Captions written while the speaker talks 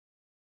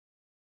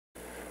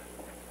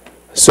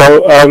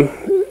So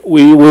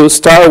we will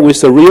start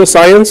with the real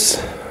science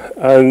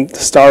and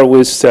start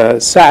with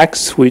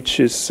SAXS, which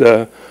is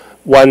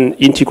one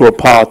integral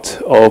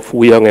part of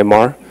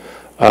WeNMR.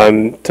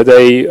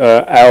 Today,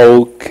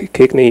 Al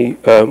Kikhney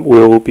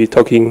will be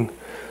talking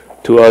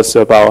to us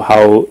about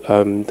how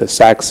the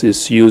SAXS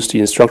is used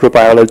in structural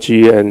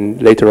biology,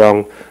 and later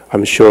on,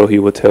 I'm sure he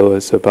will tell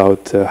us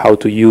about how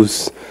to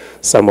use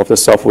some of the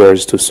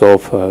softwares to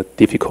solve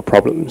difficult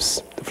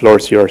problems. The floor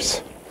is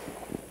yours.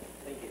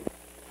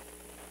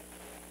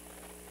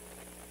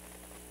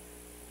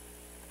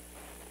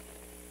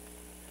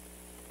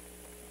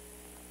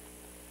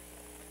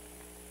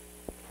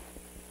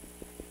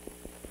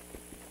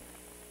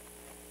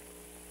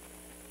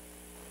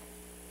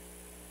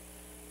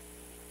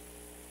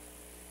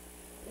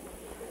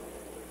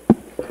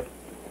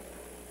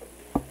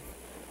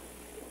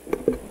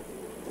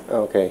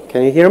 Okay,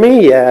 can you hear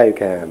me? Yeah, you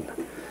can.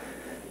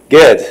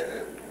 Good.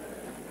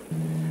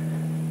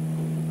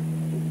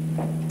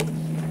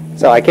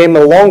 So I came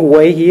a long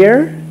way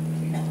here.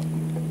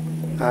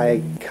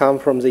 I come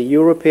from the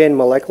European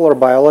Molecular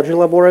Biology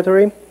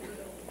Laboratory.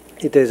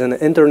 It is an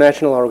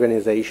international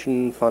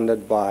organization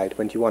funded by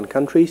 21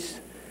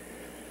 countries.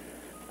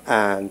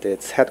 And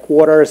its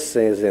headquarters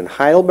is in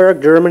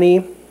Heidelberg,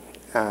 Germany.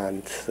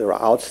 And there are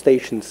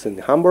outstations in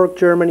Hamburg,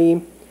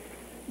 Germany,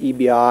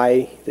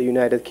 EBI, the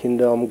United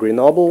Kingdom,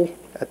 Grenoble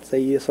at the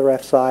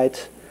ESRF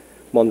site,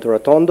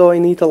 Monterotondo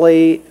in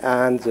Italy,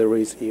 and there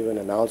is even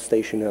an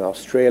outstation in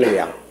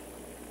Australia.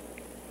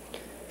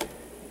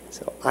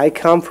 So I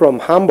come from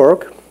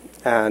Hamburg,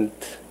 and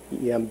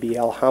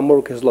EMBL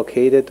Hamburg is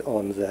located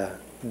on the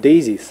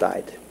DAISY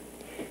site.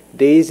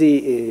 DAISY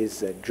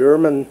is a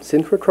German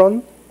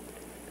synchrotron.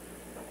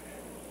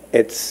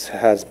 It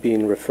has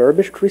been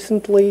refurbished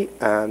recently,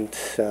 and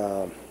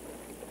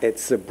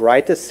it's the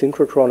brightest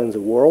synchrotron in the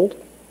world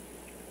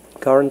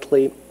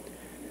currently.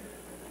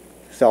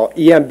 So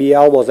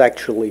EMBL was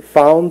actually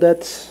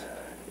founded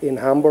in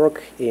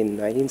Hamburg in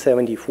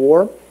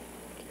 1974,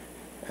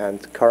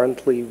 and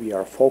currently we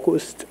are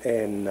focused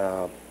in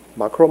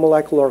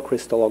macromolecular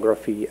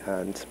crystallography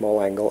and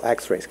small angle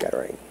X-ray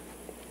scattering.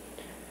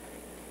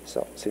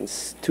 So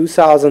since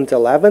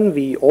 2011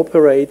 we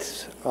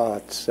operate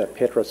at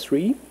Petra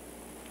 3.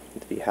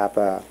 We have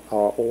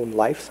our own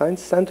life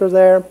science center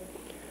there.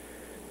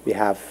 We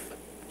have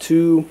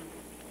 2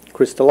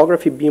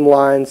 crystallography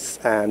beamlines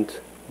and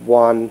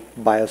 1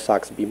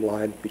 BioSAXS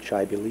beamline, which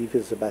I believe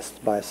is the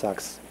best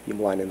BioSAXS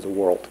beamline in the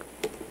world.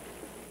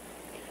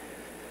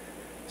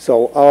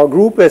 So our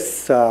group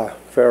is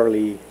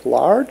fairly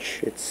large.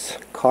 It's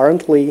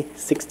currently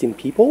 16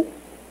 people.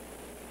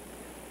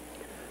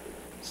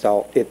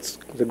 So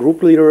the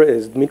group leader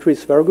is Dmitry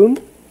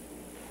Svergun.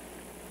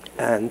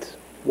 And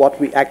what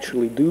we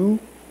actually do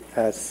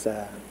as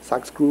a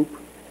SAXS group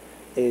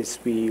is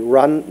we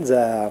run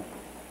the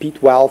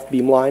P12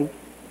 beamline,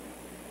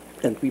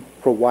 and we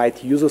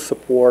provide user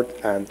support,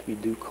 and we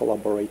do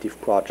collaborative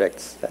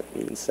projects. That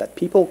means that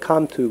people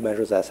come to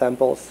measure their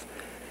samples,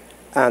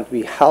 and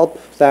we help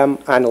them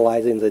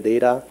analyzing the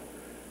data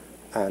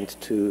and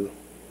to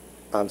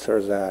answer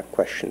their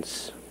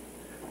questions.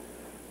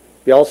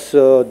 We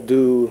also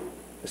do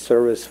a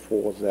service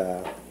for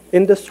the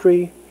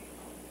industry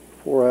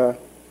for a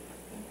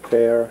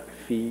fair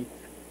fee.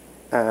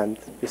 And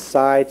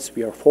besides,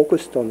 we are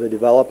focused on the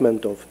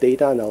development of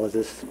data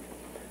analysis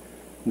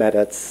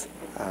methods,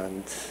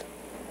 and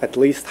at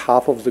least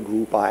half of the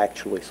group are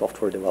actually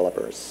software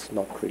developers,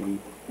 not really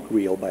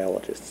real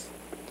biologists.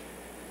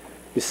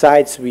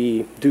 Besides,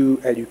 we do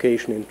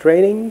education and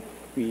training.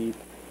 We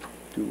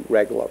do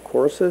regular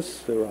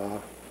courses. There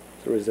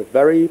is a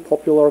very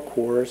popular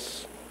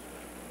course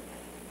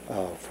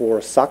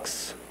for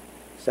SAXS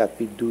that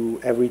we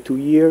do every 2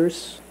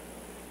 years.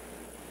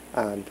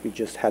 And we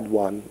just had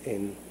one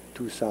in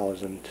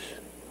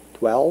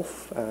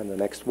 2012, and the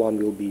next one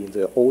will be in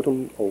the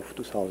autumn of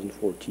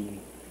 2014.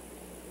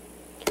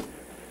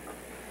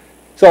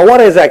 So what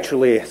is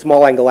actually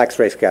small angle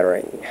X-ray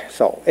scattering?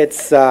 So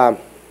it's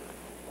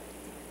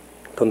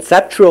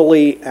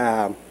conceptually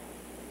a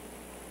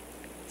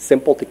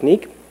simple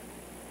technique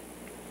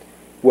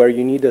where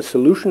you need a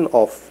solution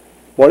of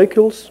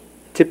molecules.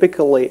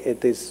 Typically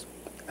it is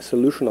a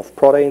solution of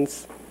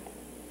proteins.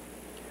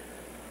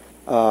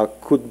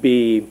 Could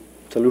be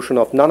solution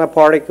of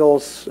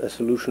nanoparticles, a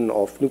solution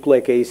of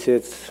nucleic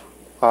acids,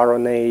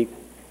 RNA,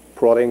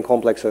 protein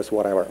complexes,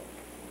 whatever.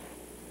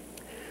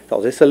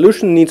 So the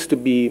solution needs to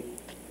be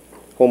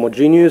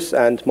homogeneous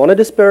and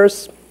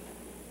monodisperse,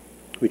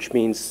 which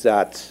means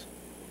that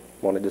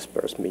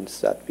monodisperse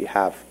means that we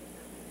have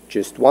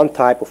just one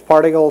type of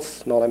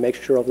particles, not a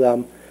mixture of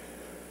them,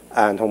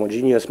 and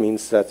homogeneous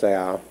means that they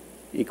are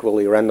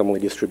equally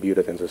randomly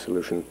distributed in the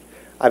solution.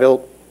 I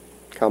will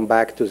come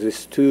back to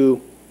these 2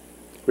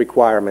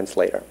 requirements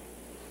later.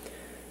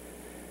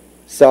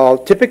 So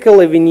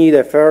typically we need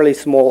a fairly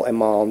small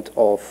amount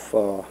of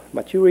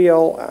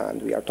material,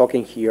 and we are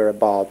talking here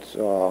about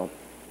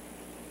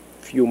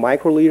few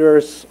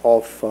microliters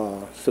of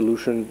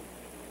solution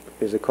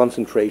is a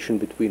concentration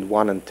between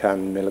 1 and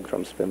 10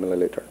 milligrams per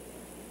milliliter.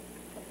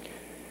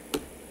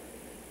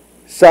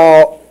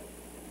 So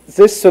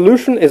this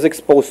solution is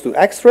exposed to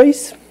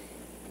X-rays.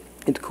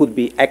 It could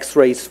be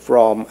X-rays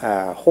from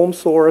a home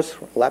source,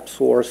 lab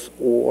source,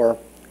 or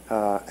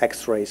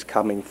X-rays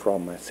coming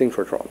from a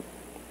synchrotron.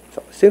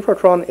 So a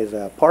synchrotron is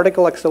a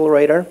particle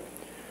accelerator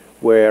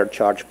where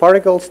charged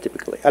particles,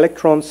 typically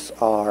electrons,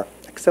 are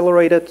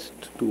accelerated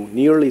to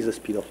nearly the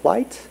speed of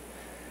light,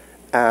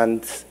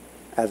 and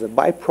as a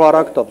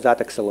byproduct of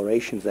that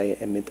acceleration they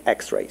emit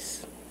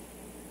X-rays.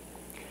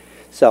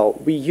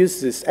 So we use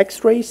these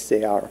X-rays,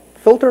 they are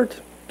filtered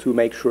to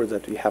make sure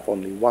that we have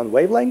only one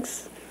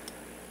wavelength,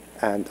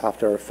 and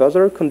after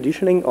further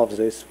conditioning of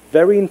this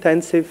very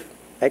intensive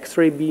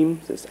X-ray beam,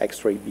 this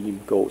X-ray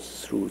beam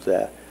goes through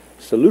the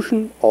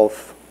solution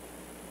of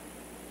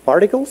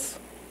particles,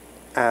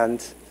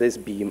 and this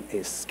beam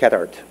is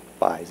scattered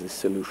by this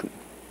solution.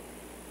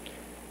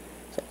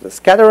 So the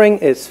scattering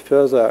is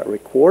further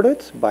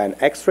recorded by an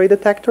X-ray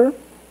detector,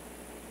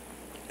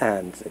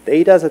 and the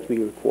data that we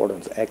record on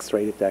the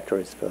X-ray detector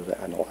is further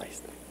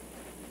analyzed.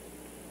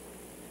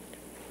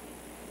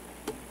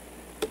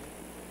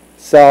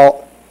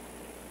 So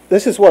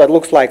this is what it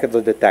looks like at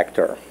the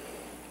detector.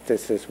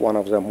 This is one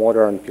of the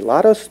modern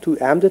Pilatus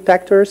 2M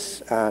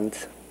detectors, and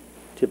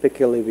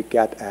typically we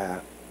get a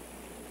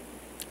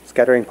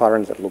scattering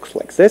pattern that looks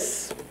like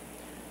this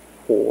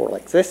or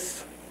like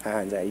this.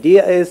 And the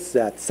idea is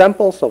that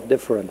samples of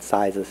different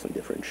sizes and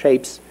different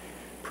shapes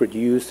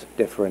produce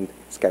different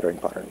scattering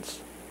patterns.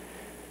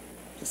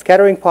 The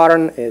scattering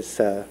pattern is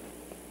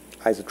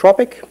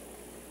isotropic,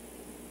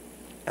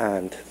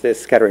 and this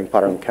scattering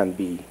pattern can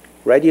be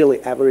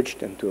radially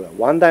averaged into a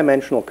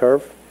one-dimensional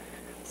curve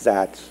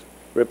that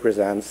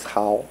represents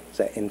how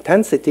the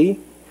intensity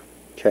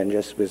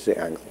changes with the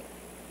angle.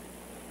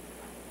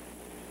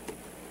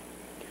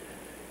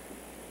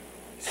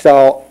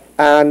 So,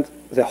 and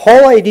the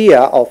whole idea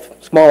of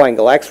small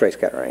angle X-ray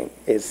scattering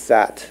is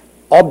that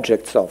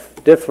objects of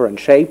different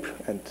shape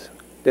and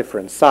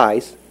different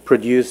size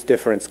produce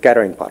different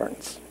scattering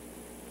patterns.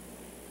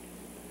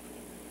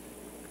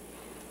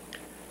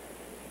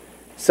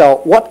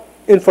 So what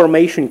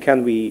information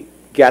can we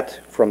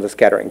get from the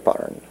scattering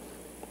pattern?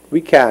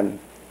 We can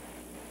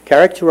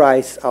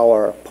characterize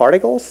our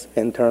particles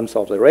in terms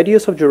of the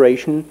radius of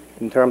gyration,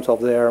 in terms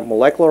of their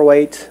molecular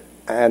weight,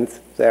 and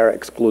their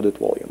excluded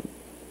volume.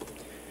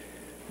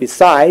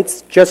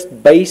 Besides,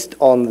 just based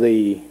on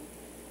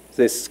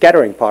this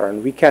scattering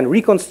pattern, we can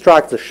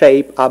reconstruct the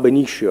shape ab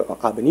initio.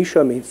 Ab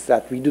initio means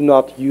that we do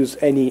not use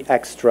any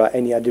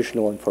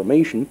additional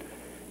information,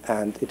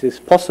 and it is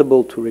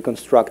possible to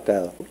reconstruct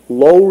a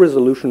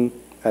low-resolution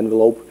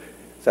envelope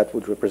that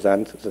would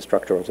represent the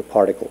structure of the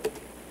particle.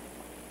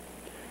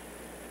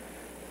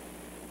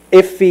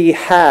 If we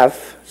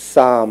have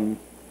some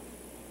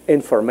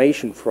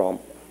information from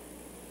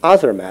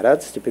other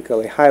methods,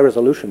 typically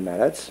high-resolution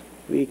methods,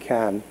 we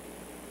can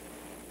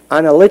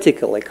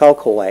analytically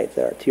calculate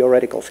their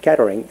theoretical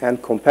scattering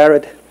and compare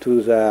it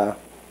to the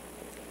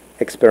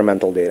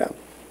experimental data.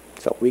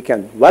 So we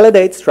can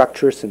validate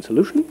structures in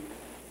solution.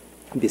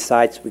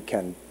 Besides, we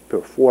can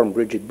perform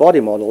rigid body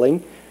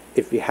modeling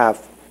if we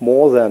have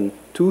more than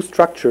two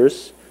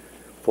structures.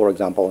 For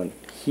example, and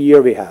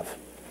here we have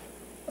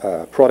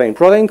a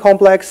protein-protein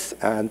complex,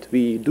 and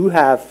we do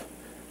have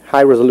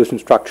high-resolution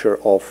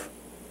structure of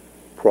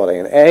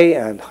protein A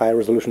and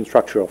high-resolution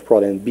structure of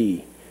protein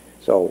B.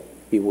 So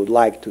we would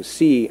like to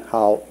see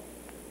how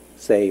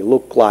they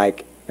look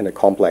like in a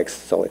complex,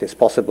 so it is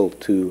possible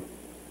to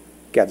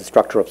get the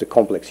structure of the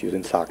complex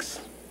using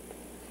SAXS.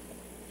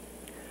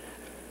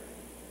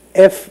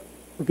 If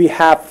we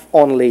have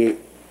only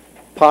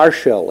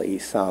partially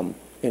some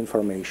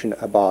information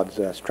about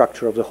the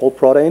structure of the whole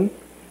protein,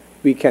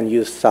 we can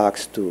use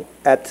SAXS to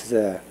add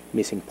the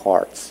missing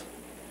parts.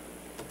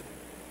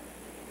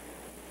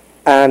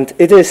 And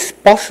it is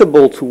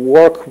possible to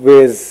work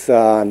with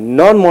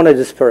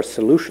non-monodisperse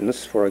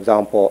solutions. For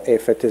example,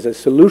 if it is a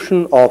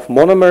solution of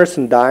monomers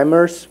and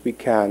dimers, we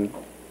can,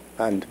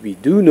 and we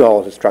do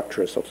know the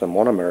structures of the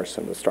monomers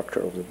and the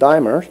structure of the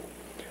dimers,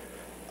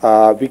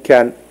 we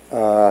can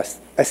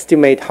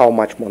estimate how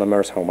much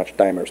monomers, how much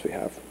dimers we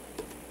have.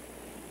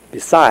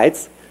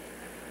 Besides,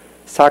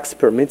 SAXS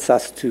permits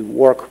us to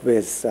work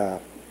with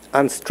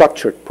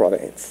unstructured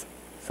proteins.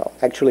 So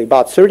actually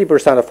about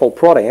 30% of all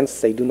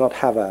proteins, they do not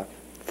have a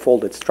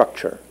folded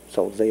structure,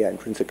 so they are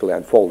intrinsically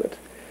unfolded.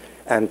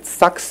 And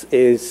SAXS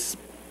is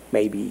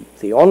maybe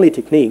the only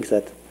technique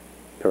that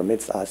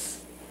permits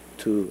us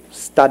to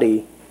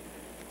study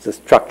the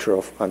structure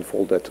of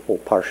unfolded or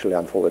partially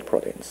unfolded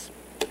proteins.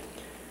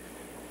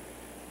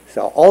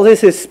 So all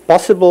this is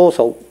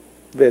possible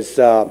with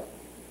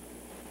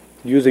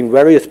using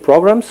various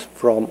programs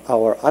from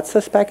our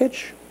ATSES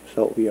package.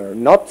 So we are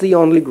not the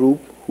only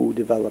group who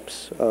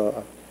develops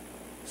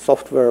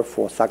software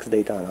for SAXS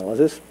data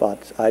analysis,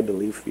 but I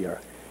believe we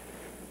are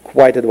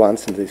quite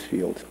advanced in this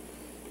field.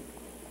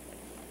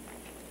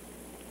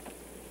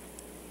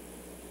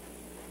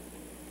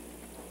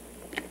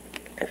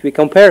 If we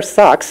compare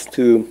SAXS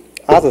to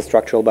other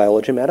structural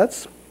biology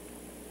methods,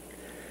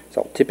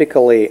 so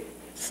typically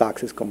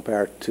SAXS is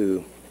compared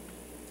to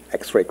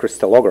X-ray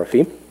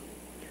crystallography,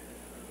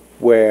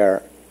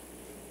 where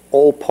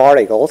all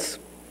particles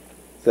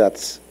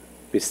that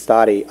we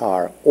study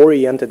are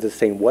oriented the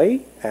same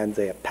way and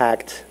they are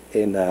packed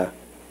in a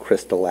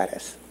crystal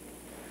lattice.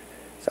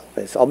 So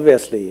this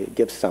obviously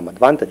gives some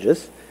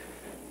advantages,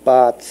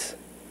 but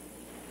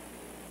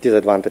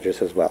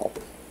disadvantages as well.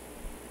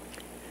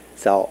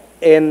 So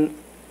in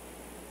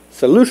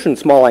solution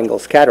small angle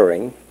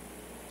scattering,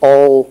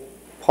 all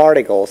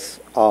particles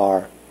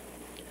are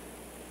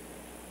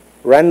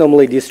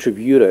randomly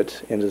distributed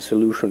in the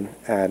solution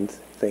and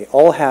they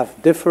all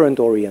have different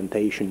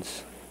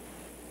orientations,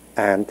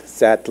 and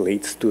that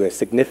leads to a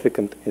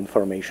significant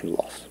information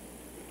loss.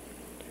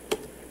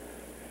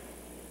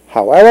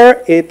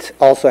 However, it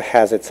also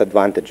has its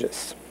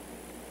advantages.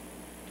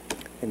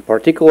 In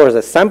particular,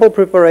 the sample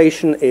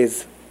preparation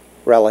is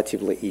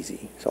relatively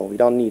easy. So we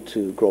don't need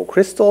to grow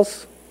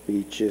crystals.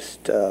 We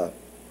just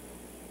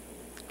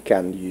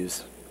can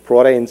use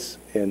proteins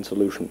in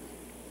solution.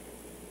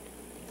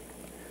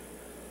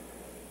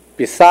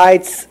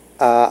 Besides,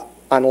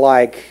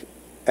 unlike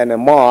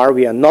NMR,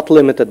 we are not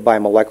limited by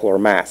molecular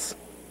mass.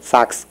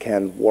 SAXS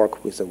can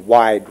work with a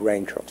wide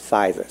range of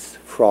sizes,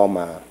 from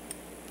a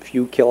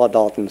few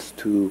kilodaltons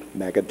to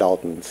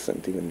megadaltons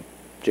and even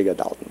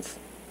gigadaltons.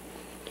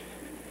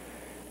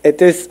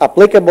 It is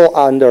applicable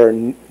under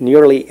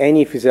nearly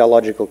any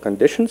physiological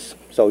conditions,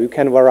 so you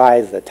can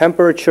vary the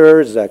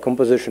temperature, the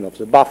composition of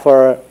the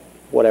buffer,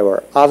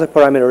 whatever other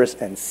parameters,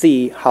 and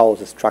see how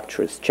the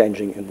structure is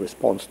changing in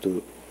response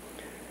to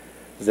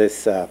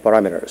these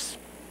parameters.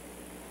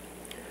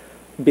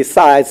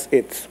 Besides,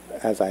 it,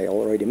 as I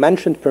already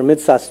mentioned,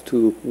 permits us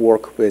to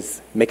work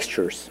with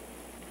mixtures.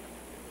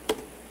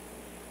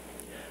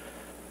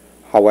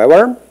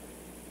 However,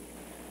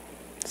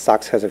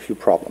 SAXS has a few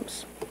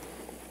problems.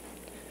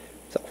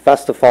 So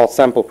first of all,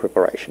 sample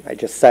preparation. I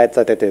just said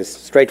that it is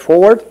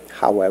straightforward.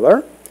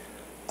 However,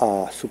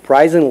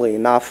 surprisingly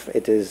enough,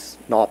 it is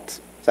not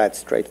that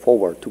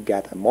straightforward to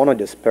get a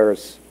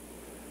monodisperse,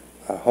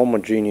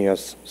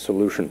 homogeneous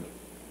solution.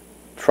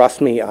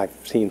 Trust me, I've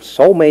seen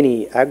so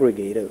many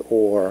aggregated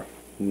or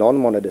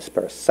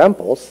non-monodisperse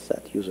samples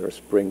that users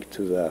bring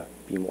to the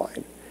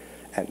beamline,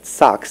 and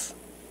SAXS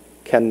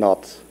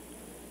cannot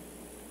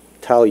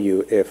tell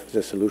you if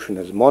the solution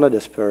is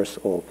monodisperse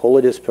or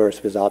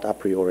polydisperse without a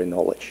priori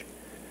knowledge.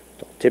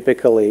 So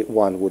typically,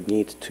 one would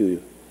need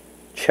to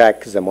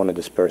check the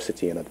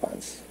monodispersity in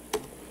advance.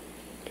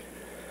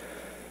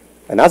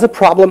 Another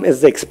problem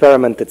is the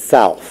experiment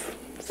itself.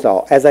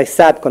 So as I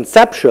said,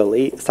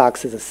 conceptually,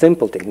 SAXS is a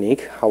simple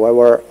technique.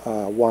 However,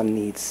 one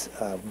needs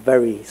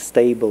very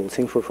stable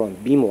synchrotron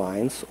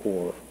beamlines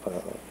or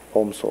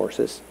home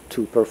sources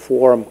to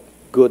perform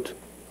good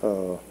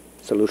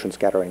solution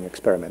scattering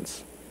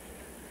experiments.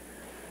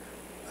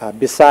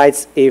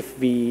 Besides, if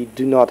we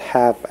do not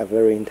have a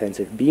very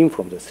intensive beam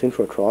from the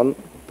synchrotron,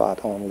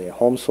 but only a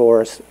home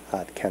source,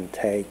 it can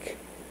take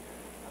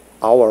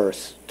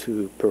hours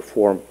to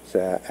perform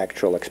the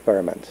actual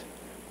experiment.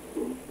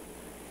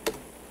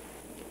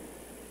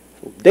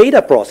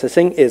 Data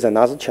processing is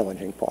another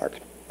challenging part.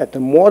 At the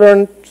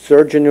modern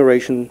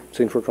third-generation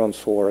synchrotron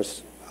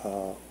source,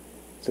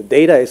 the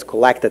data is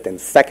collected in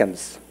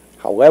seconds.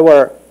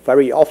 However,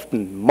 very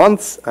often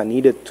months are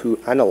needed to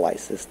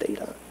analyze this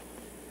data.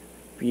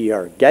 We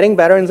are getting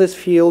better in this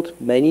field.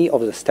 Many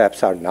of the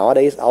steps are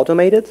nowadays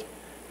automated,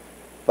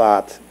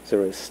 but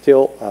there is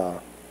still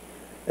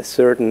a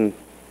certain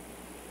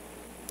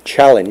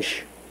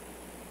challenge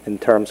in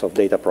terms of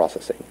data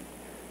processing.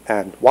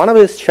 And one of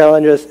these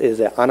challenges is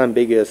the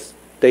unambiguous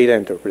data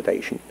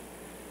interpretation.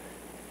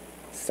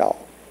 So,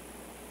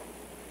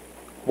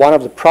 one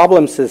of the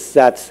problems is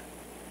that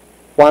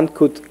one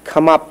could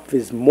come up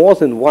with more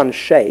than one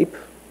shape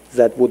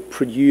that would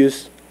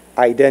produce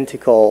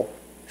identical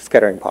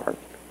scattering pattern.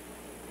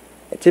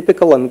 A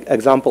typical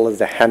example is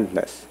the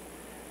handness.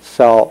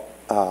 So,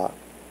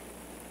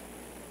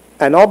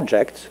 an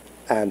object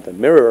and the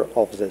mirror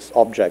of this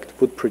object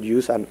would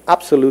produce an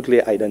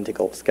absolutely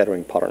identical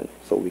scattering pattern.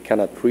 So we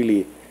cannot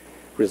really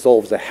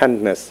resolve the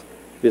handness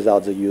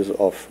without the use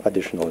of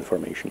additional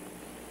information.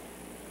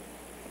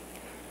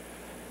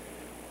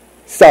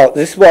 So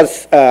this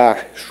was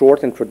a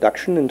short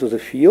introduction into the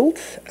field,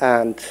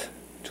 and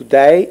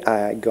today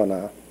I'm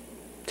gonna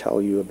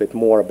tell you a bit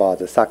more about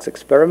the SAXS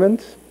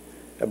experiment,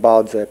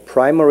 about the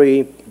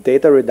primary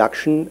data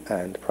reduction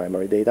and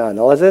primary data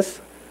analysis,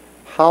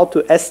 how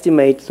to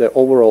estimate the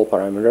overall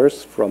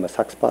parameters from a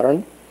SAXS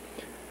pattern,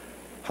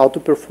 how to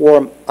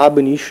perform ab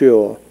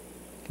initio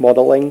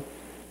modeling,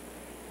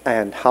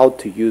 and how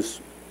to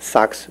use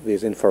SAXS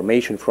with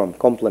information from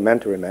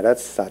complementary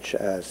methods such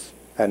as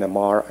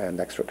NMR and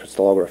X-ray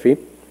crystallography.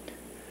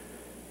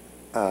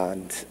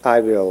 And I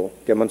will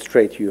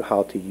demonstrate you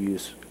how to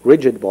use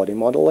rigid body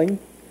modeling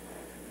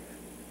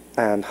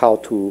and how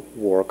to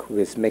work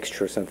with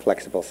mixtures and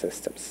flexible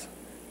systems.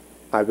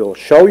 I will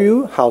show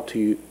you how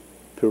to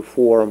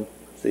perform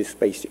these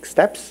basic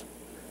steps.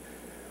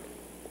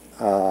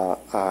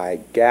 I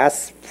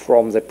guess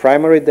from the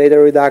primary data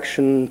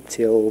reduction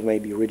till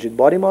maybe rigid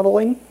body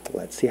modeling,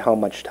 let's see how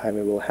much time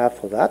we will have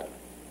for that.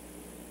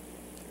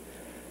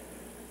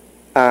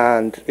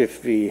 And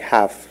if we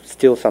have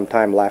still some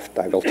time left,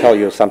 I will tell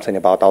you something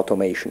about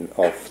automation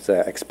of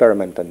the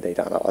experiment and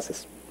data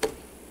analysis.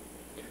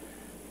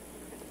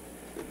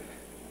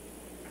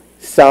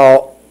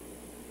 So,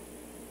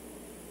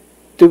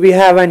 do we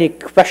have any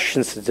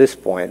questions at this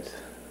point?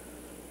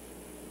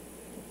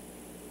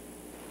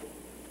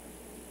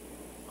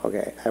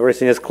 Okay,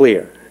 everything is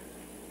clear.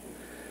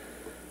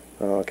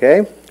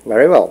 Okay,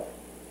 very well.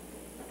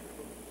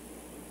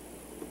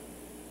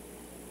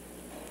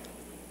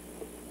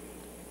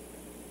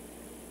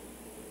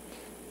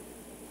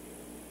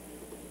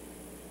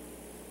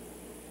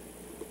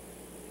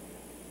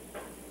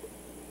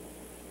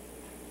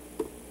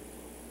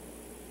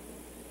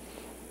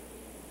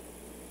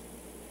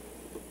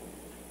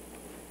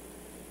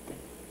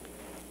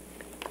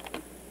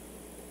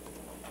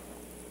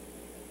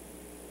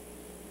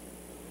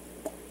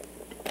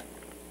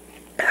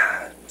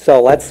 So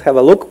let's have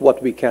a look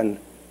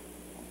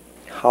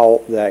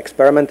how the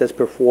experiment is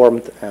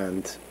performed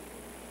and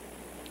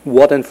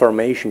what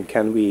information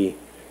can we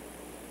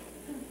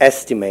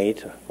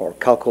estimate or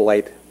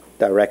calculate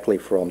directly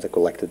from the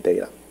collected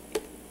data.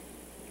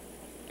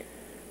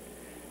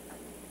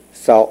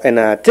 So in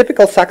a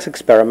typical SAXS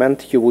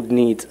experiment, you would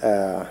need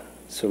a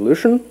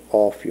solution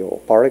of your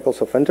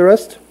particles of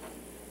interest.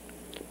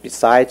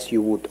 Besides,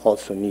 you would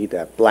also need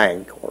a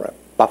blank or a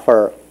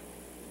buffer,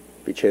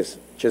 which is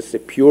just a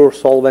pure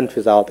solvent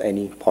without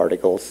any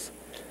particles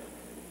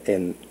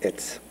in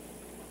it.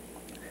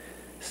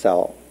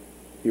 So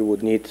you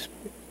would need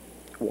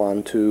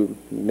 1-2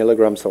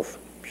 milligrams of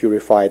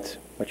purified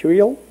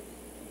material,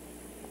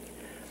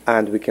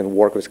 and we can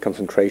work with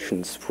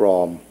concentrations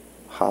from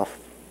 0.5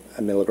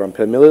 milligram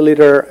per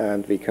milliliter,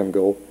 and we can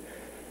go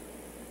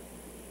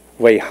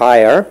way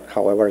higher.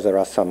 However, there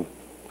are some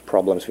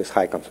problems with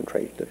high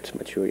concentrated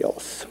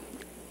materials.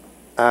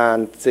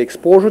 And the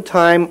exposure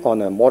time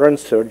on a modern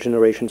third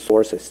generation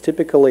source is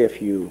typically a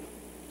few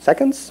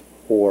seconds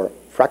or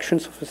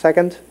fractions of a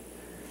second.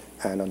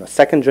 And on a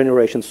second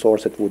generation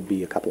source, it would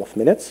be a couple of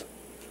minutes.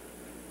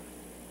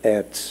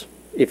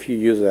 If you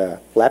use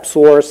a lab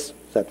source,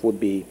 that would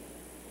be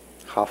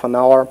half an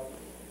hour,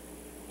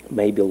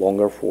 maybe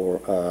longer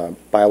for a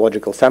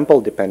biological sample,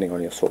 depending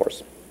on your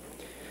source.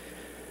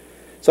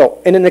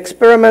 So in an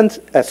experiment,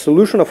 a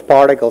solution of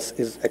particles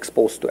is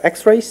exposed to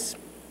X-rays.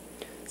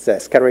 The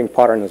scattering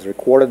pattern is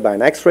recorded by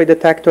an X-ray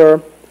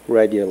detector,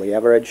 radially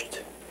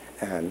averaged,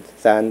 and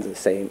then the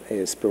same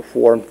is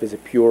performed with a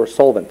pure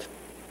solvent.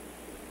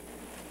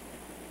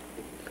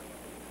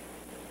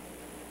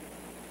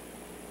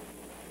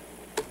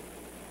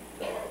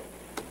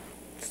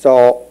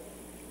 So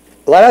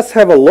let us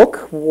have a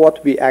look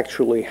what we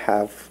actually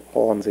have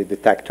on the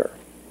detector.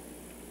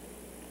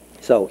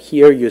 So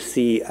here you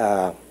see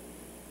a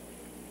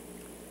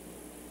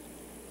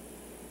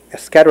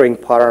scattering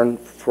pattern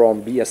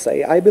from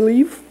BSA, I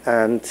believe,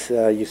 and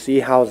you see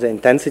how the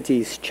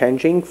intensity is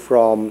changing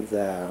from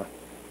the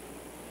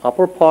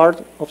upper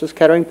part of the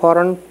scattering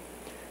pattern.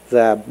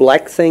 The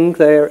black thing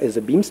there is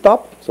a beam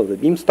stop. So the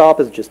beam stop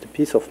is just a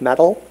piece of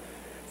metal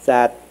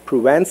that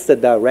prevents the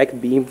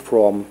direct beam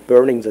from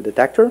burning the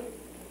detector.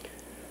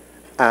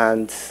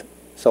 And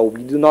so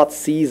we do not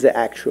see the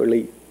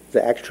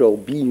actual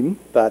beam,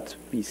 but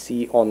we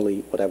see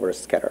only whatever is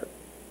scattered.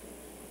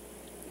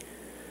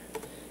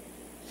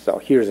 So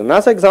here's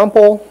another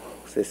example.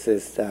 This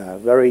is a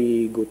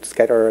very good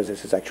scatter.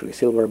 This is actually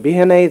silver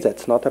bihanate.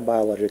 That's not a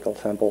biological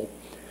sample.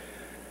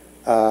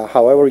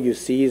 However, you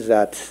see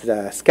that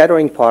the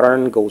scattering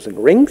pattern goes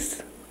in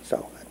rings.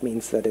 So that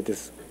means that it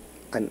is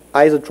an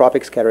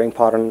isotropic scattering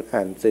pattern,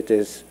 and it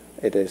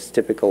is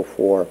typical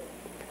for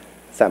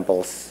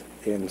samples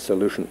in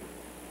solution.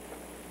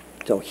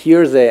 So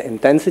here the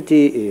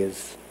intensity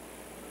is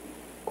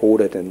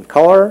coded in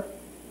color,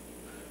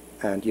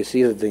 and you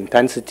see that the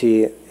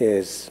intensity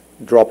is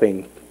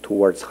dropping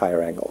towards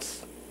higher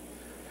angles.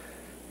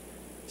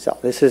 So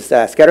this is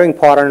a scattering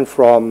pattern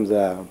from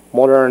the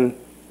modern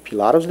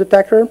Pilatus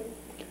detector,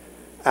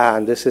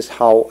 and this is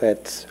how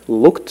it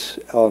looked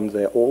on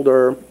the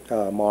older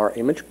MAR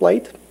image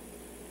plate.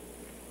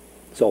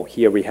 So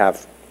here we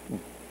have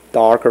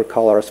darker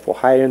colors for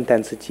higher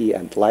intensity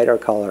and lighter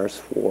colors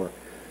for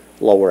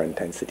lower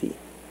intensity.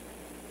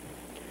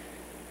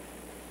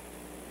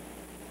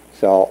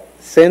 So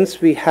since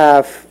we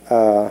have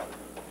a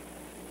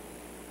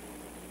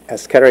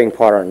scattering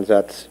pattern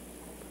that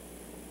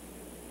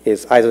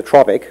is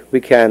isotropic, we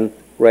can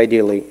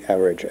radially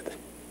average it.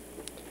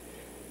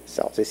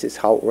 So this is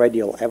how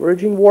radial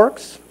averaging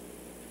works,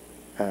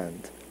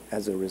 and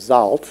as a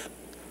result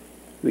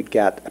we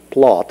get a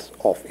plot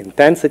of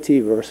intensity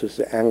versus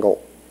the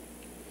angle.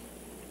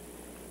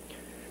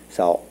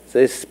 So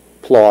this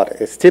plot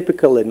is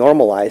typically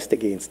normalized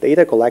against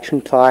data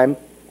collection time,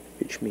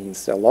 which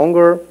means the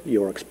longer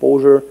your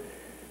exposure,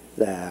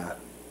 the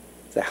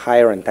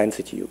higher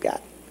intensity you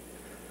get.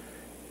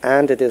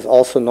 And it is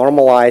also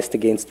normalized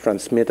against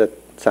transmitted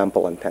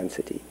sample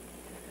intensity.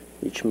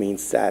 which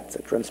means that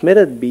the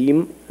transmitted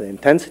beam, the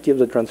intensity of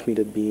the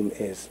transmitted beam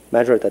is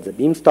measured at the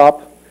beam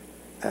stop,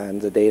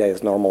 and the data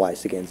is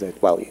normalized against that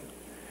value.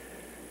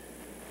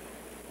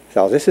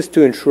 So this is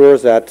to ensure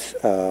that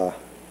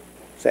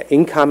the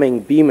incoming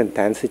beam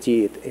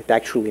intensity, it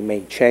actually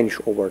may change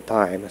over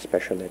time,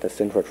 especially at a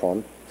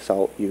synchrotron,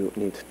 so you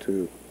need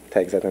to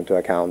take that into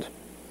account.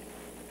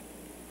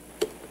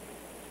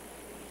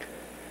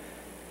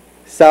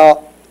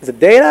 So the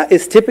data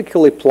is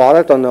typically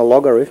plotted on a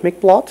logarithmic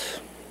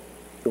plot.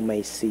 You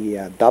may see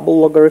a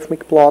double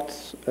logarithmic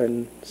plot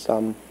in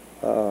some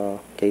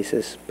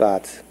cases,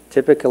 but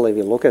typically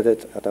we look at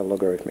it at a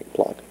logarithmic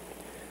plot.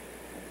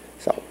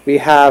 So we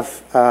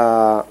have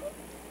a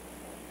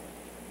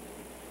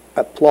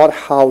plot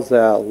how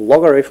the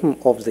logarithm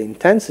of the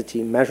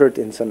intensity measured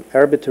in some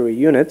arbitrary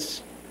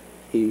units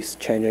is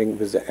changing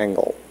with the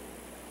angle.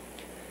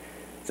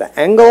 The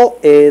angle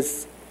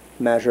is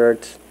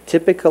measured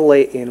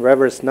typically in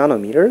reverse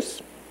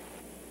nanometers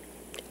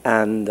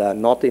and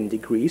not in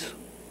degrees.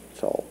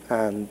 So,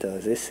 and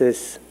this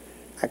is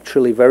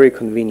actually very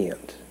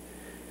convenient.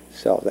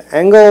 So the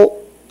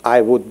angle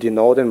I would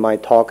denote in my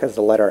talk as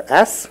the letter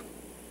S.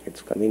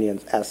 It's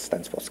convenient. S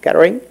stands for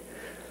scattering.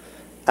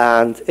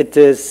 And it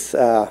is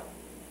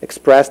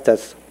expressed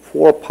as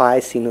 4 pi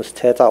sinus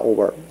theta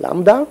over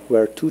lambda,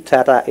 where 2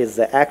 theta is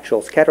the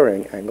actual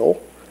scattering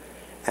angle,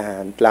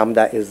 and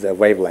lambda is the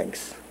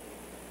wavelength.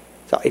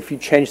 So if you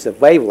change the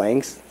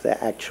wavelength,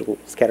 the actual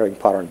scattering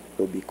pattern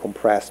will be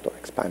compressed or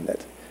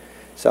expanded.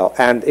 So,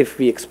 and if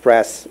we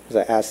express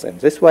the S in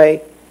this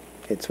way,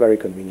 it's very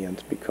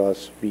convenient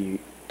because we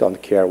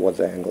don't care what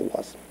the angle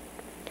was.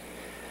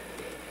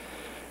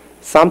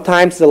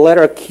 Sometimes the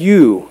letter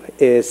Q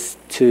is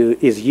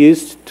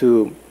used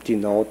to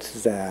denote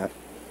the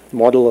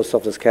modulus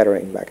of the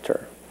scattering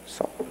vector.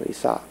 So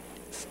these are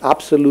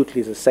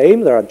absolutely the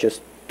same. There are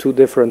just two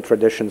different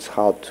traditions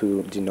how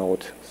to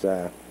denote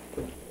the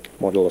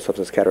modulus of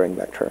the scattering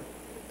vector.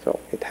 So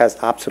it has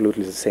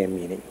absolutely the same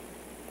meaning.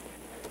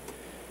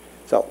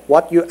 So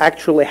what you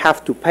actually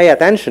have to pay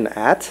attention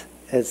at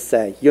is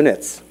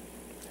units.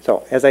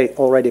 So as I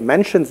already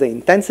mentioned, the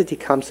intensity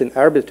comes in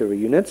arbitrary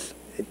units,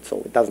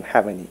 so it doesn't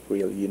have any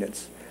real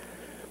units.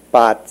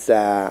 But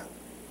the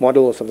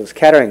modulus of the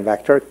scattering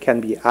vector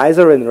can be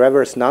either in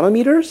reverse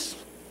nanometers,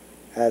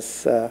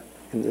 as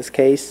in this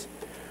case,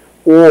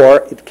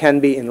 or it can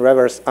be in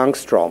reverse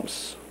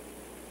angstroms.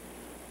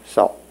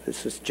 So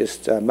this is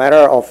just a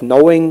matter of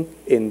knowing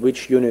in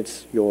which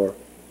units your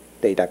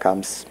data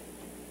comes.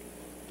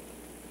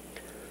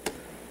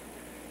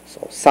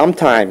 So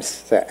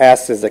sometimes the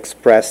S is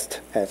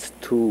expressed as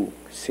 2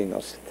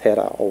 sinus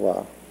theta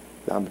over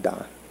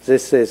lambda.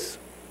 This is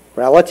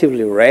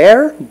relatively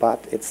rare,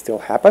 but it still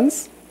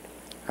happens.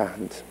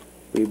 And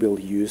we will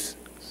use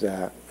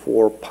the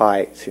 4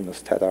 pi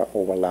sinus theta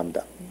over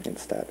lambda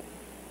instead.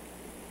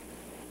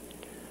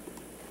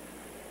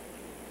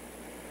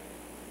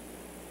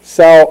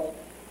 So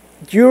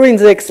during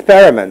the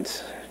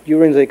experiment,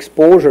 during the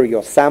exposure,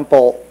 your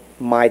sample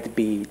might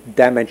be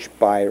damaged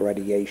by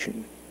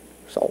radiation.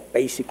 So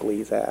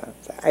basically the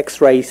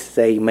X-rays,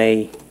 they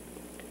may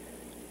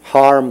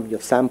harm your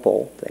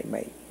sample, they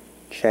may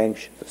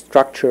change the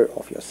structure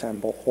of your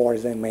sample, or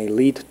they may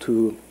lead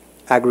to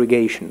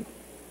aggregation.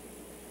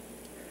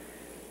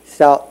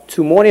 So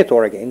to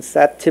monitor against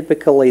that,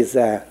 typically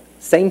the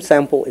same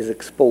sample is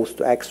exposed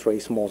to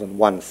X-rays more than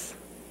once.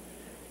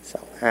 So,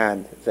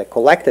 and the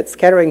collected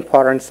scattering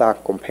patterns are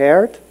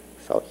compared.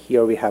 So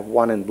here we have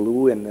one in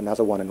blue and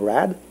another one in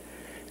red.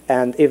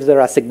 And if there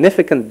are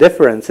significant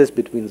differences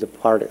between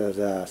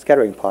the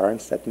scattering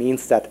patterns, that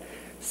means that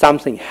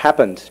something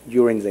happened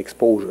during the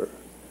exposure.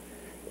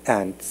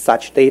 And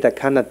such data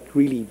cannot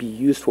really be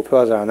used for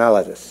further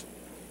analysis.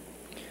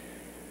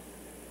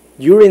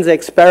 During the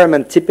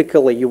experiment,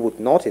 typically you would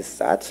notice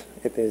that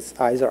it is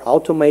either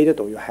automated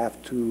or you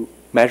have to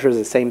measure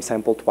the same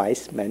sample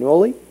twice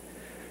manually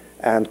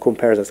and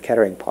compare the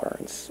scattering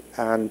patterns.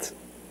 And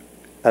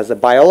as a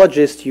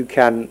biologist, you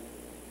can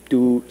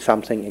do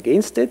something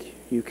against it.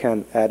 You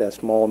can add a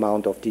small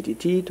amount of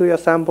DDT to your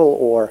sample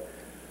or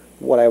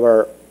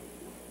whatever,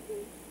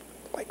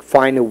 like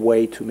find a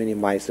way to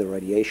minimize the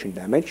radiation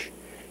damage.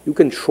 You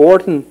can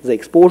shorten the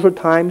exposure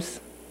times,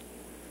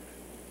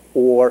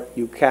 or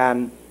you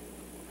can,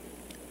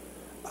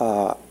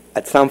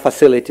 at some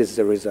facilities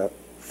there is a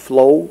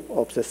flow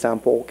of the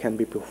sample can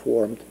be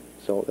performed.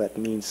 So that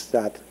means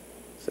that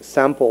the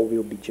sample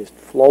will be just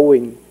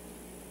flowing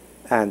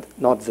and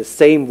not the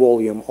same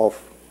volume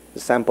of the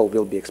sample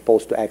will be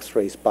exposed to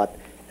X-rays, but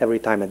every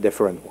time a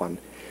different one.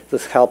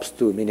 This helps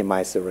to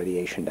minimize the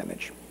radiation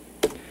damage.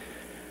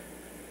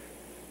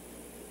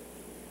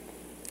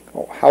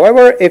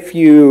 However, if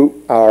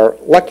you are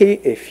lucky,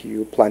 if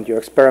you planned your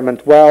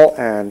experiment well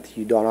and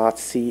you do not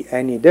see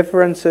any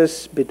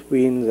differences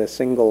between the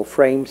single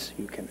frames,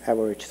 you can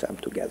average them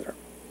together.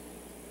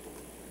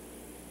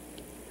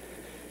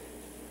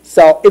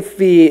 So if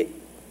we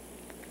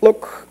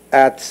look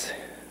at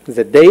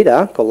the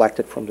data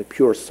collected from the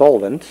pure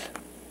solvent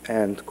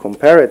and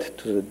compare it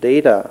to the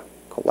data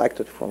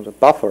collected from the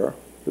buffer,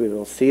 we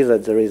will see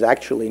that there is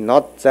actually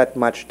not that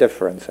much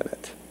difference in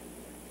it.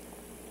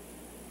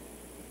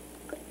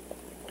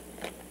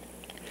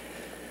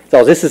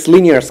 So this is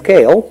linear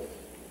scale,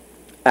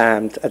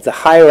 and at the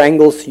higher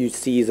angles you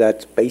see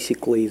that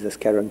basically the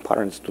scattering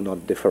patterns do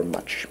not differ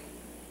much.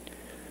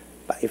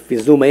 But if we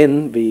zoom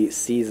in, we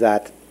see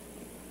that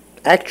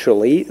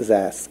actually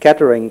the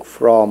scattering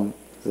from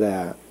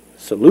the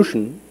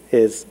solution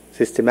is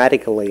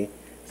systematically,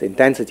 the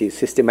intensity is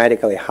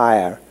systematically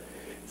higher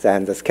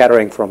than the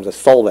scattering from the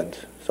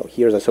solvent. So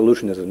here the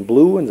solution is in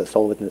blue and the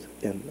solvent is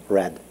in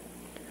red.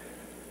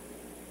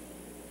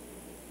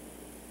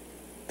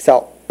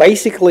 So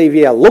basically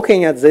we are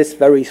looking at these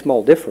very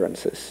small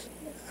differences,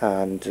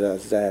 and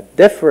the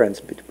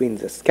difference between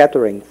the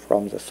scattering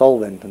from the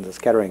solvent and the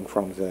scattering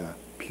from the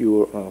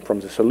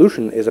from the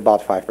solution is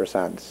about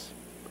 5%.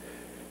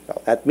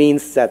 So that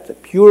means that the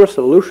pure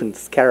solution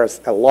scatters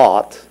a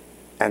lot,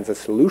 and the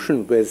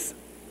solution with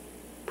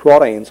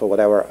proteins or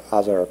whatever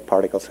other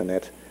particles in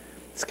it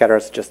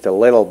scatters just a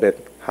little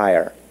bit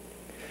higher.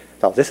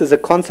 So this is a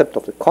concept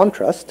of the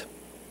contrast,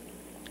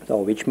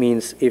 so which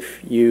means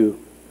if you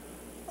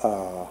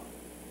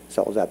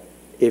so that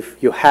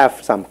if you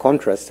have some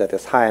contrast that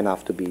is high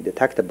enough to be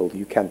detectable,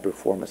 you can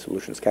perform a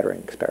solution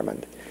scattering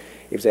experiment.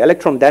 If the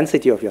electron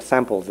density of your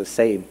sample is the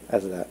same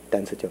as the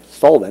density of the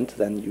solvent,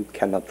 then you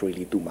cannot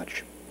really do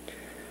much.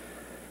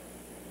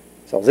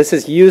 So this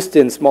is used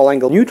in small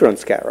angle neutron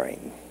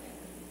scattering.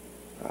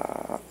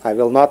 I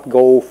will not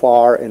go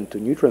far into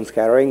neutron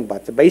scattering,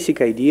 but the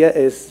basic idea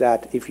is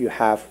that if you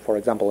have, for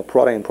example, a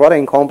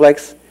protein-protein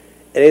complex,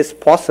 it is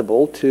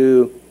possible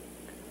to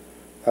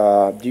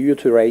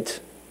deuterate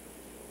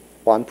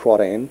one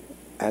protein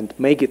and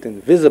make it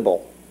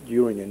invisible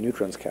during a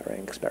neutron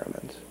scattering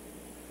experiment.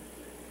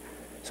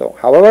 So,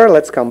 however,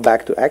 let's come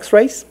back to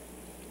X-rays,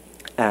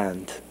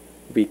 and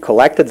we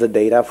collected the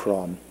data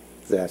from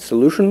the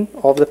solution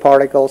of the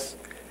particles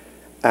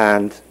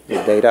and the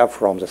data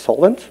from the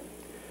solvent.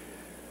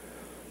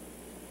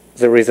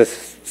 There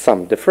is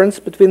some difference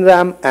between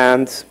them,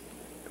 and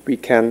we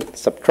can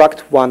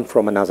subtract one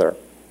from another.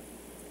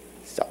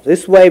 So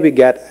this way we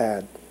get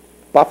a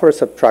buffer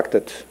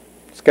subtracted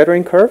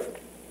scattering curve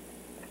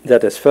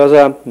that is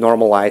further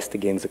normalized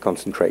against the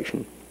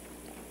concentration.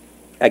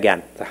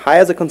 Again, the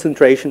higher the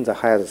concentration, the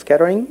higher the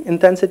scattering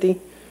intensity.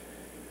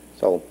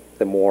 So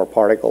the more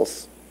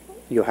particles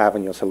you have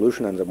in your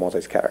solution and the more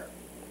they scatter.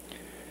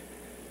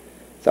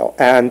 So,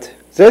 and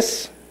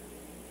this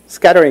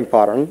scattering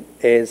pattern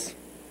is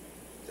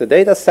the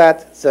data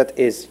set that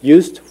is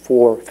used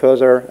for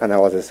further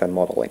analysis and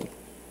modeling.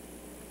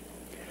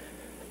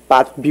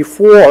 But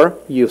before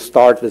you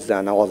start with the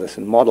analysis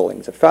and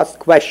modeling, the first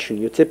question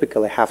you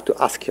typically have to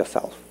ask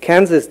yourself,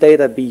 can this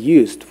data be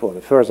used for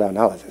the further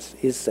analysis?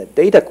 Is the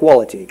data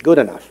quality good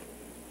enough?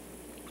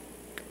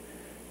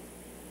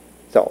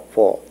 So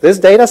for this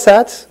data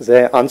set,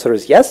 the answer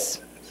is yes.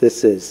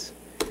 This is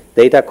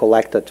data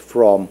collected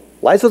from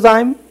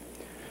lysozyme,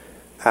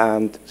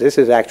 and this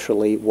is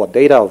actually what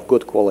data of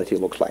good quality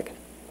looks like.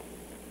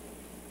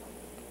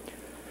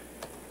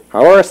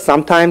 However,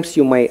 sometimes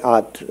you may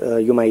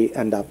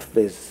end up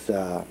with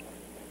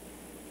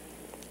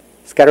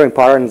scattering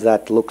pattern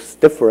that looks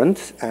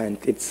different, and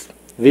it's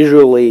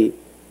visually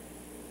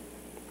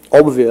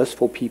obvious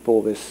for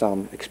people with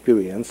some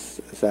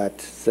experience that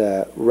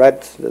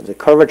the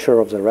curvature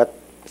of the red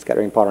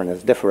scattering pattern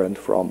is different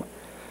from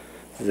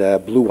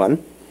the blue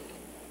one.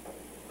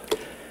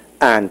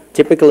 And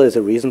typically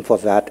the reason for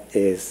that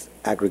is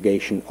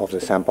aggregation of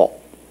the sample.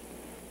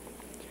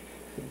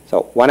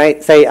 So when I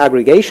say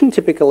aggregation,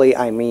 typically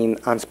I mean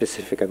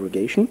unspecific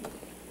aggregation.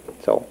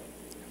 So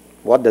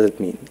what does it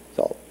mean?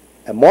 So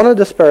a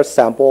monodispersed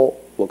sample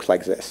looks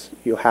like this.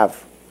 You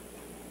have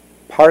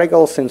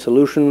particles in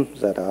solution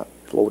that are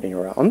floating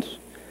around,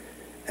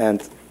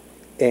 and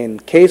in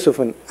case of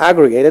an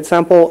aggregated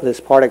sample, these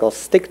particles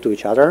stick to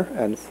each other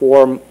and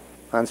form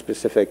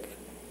unspecific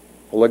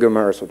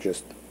oligomers or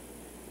just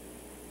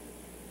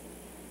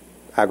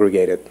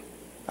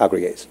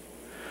aggregates.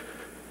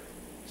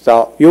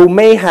 So you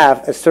may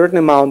have a certain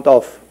amount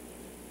of,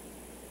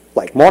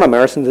 like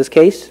monomers in this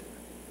case,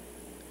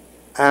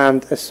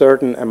 and a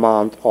certain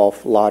amount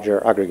of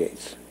larger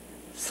aggregates.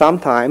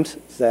 Sometimes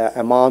the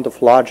amount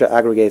of larger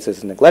aggregates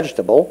is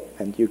negligible,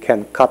 and you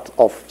can cut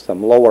off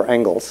some lower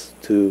angles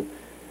to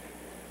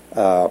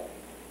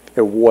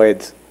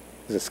avoid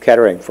the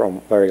scattering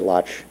from very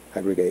large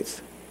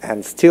aggregates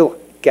and still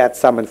get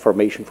some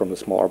information from the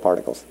smaller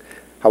particles.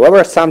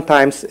 However,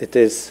 sometimes it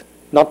is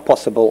not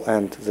possible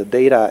and the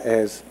data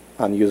is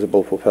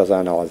unusable for further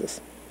analysis.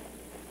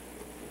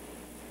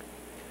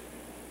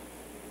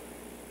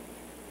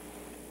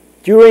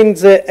 During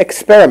the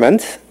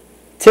experiment,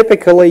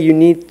 typically you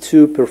need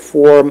to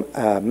perform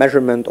a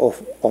measurement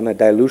on a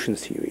dilution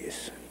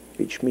series,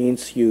 which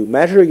means you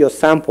measure your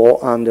sample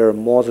under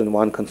more than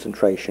one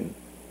concentration,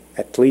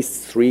 at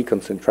least 3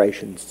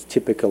 concentrations.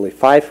 Typically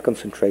 5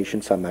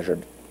 concentrations are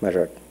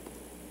measured.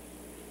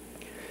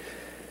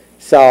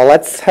 So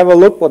let's have a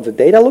look what the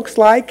data looks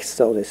like.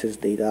 So this is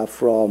data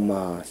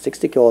from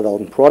 60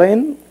 kilodalton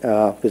protein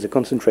with a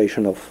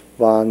concentration of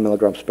 1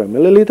 milligrams per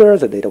milliliter.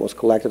 The data was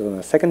collected on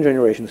a second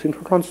generation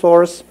synchrotron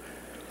source.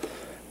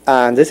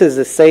 And this is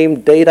the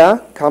same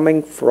data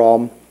coming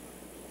from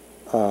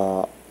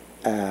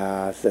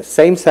the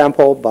same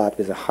sample but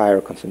with a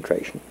higher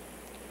concentration.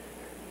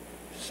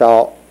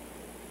 So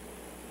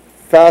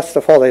first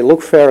of all, they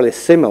look fairly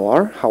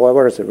similar.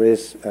 However, there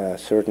is a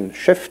certain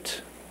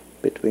shift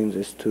between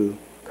these two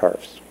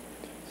curves.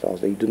 So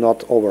they do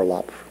not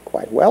overlap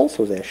quite well,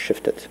 so they're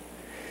shifted.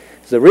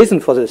 The reason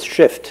for this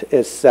shift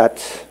is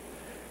that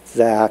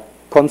the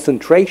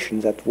concentration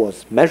that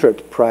was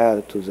measured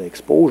prior to the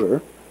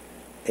exposure,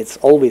 it's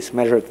always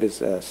measured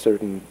with a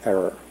certain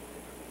error.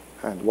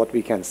 And what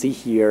we can see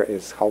here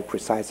is how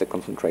precise the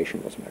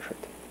concentration was measured.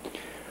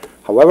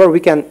 However, we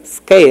can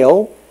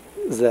scale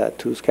the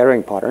two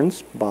scattering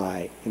patterns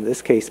by, in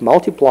this case,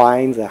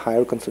 multiplying the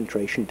higher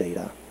concentration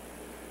data.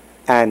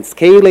 And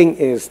scaling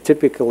is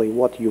typically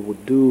what you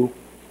would do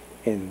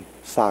in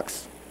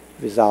SAXS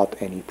without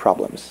any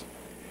problems.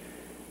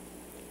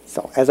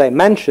 So as I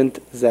mentioned,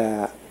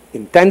 the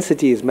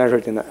intensity is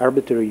measured in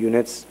arbitrary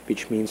units,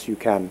 which means you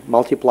can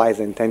multiply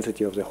the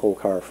intensity of the whole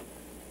curve.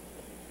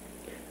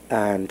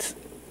 And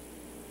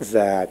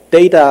the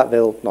data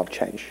will not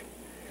change.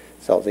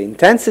 So the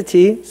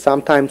intensity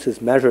sometimes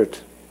is measured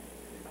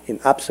in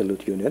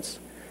absolute units.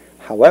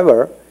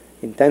 However,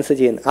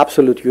 intensity in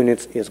absolute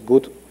units is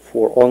good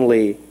for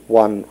only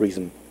one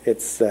reason.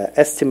 It's the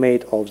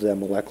estimate of the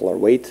molecular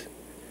weight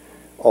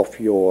of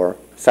your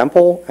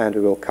sample, and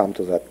we will come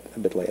to that a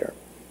bit later.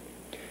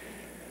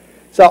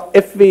 So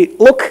if we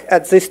look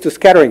at these two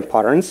scattering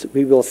patterns,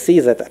 we will see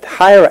that at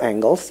higher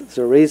angles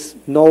there is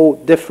no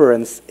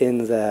difference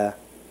in the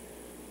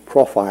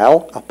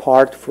profile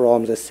apart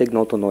from the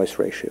signal-to-noise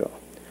ratio.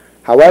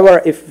 However,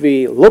 if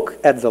we look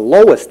at the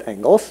lowest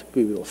angles,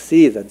 we will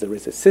see that there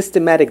is a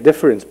systematic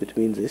difference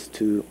between these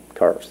two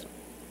curves.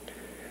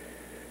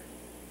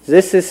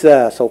 This is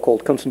a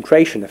so-called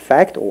concentration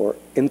effect or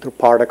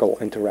interparticle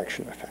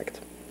interaction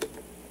effect.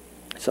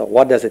 So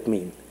what does it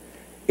mean?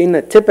 In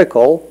a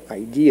typical,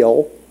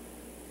 ideal,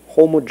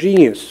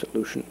 homogeneous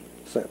solution,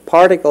 the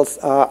particles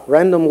are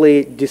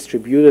randomly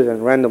distributed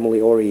and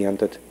randomly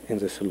oriented in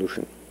the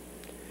solution.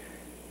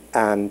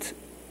 And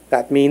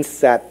that means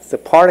that the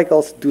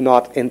particles do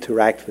not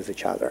interact with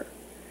each other.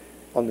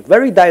 On the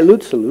very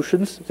dilute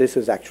solutions, this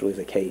is actually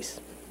the case.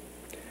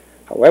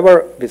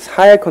 However, with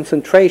higher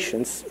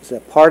concentrations, the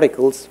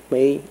particles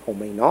may or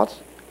may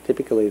not,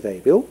 typically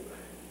they will,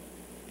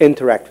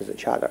 interact with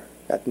each other.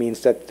 That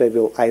means that they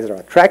will either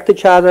attract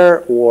each other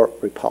or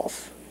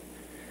repulse.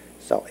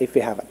 So if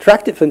you have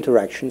attractive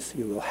interactions,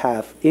 you will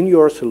have in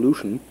your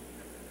solution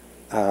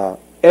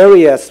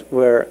areas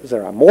where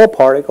there are more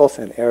particles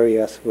and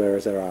areas where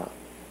there are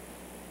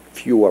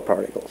fewer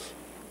particles.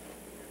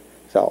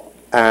 So,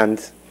 and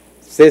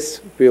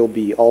this will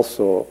be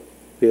also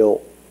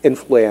will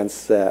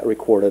influence the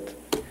recorded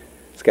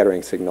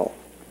scattering signal.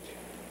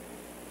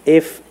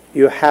 If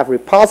you have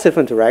repulsive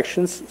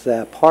interactions,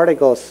 the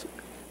particles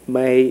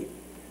may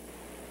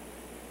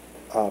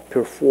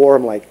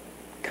perform like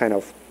kind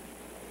of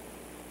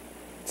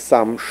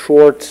some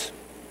short,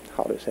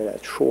 how do you say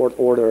that, short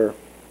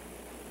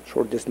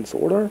distance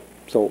order.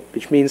 So,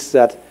 which means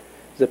that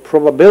the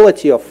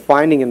probability of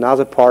finding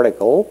another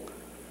particle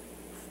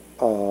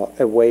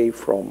away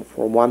from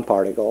one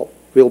particle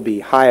will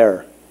be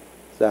higher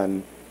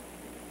than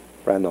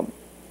random.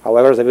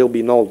 However, there will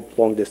be no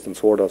long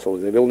distance order, so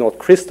they will not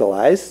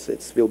crystallize.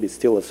 It will be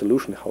still a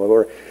solution.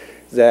 However,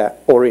 the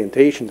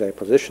orientation, the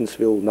positions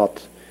will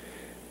not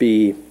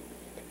be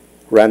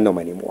random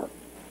anymore.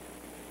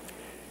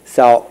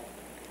 So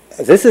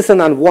this is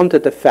an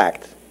unwanted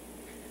effect.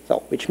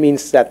 So which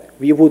means that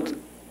we would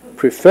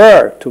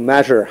prefer to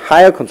measure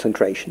higher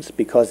concentrations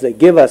because they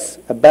give us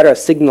a better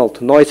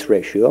signal-to-noise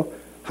ratio.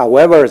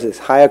 However, these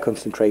higher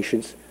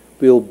concentrations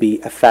will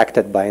be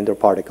affected by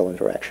interparticle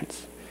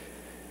interactions.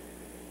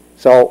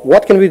 So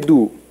what can we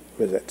do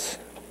with it?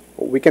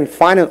 We can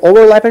find an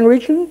overlapping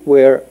region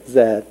where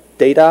the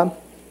data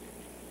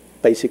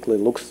basically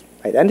looks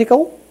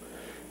identical,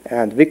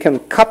 and we can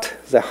cut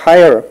the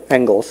higher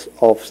angles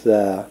of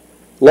the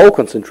low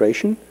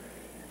concentration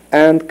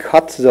and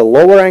cut the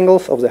lower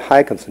angles of the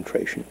high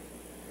concentration.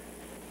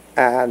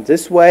 And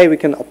this way we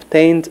can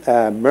obtain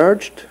a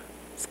merged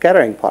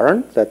scattering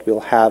pattern that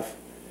will have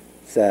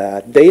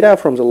the data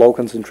from the low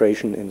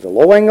concentration in the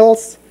low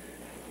angles,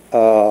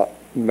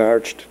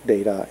 merged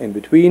data in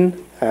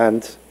between,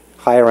 and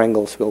higher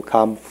angles will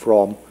come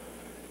from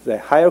the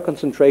higher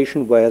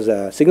concentration where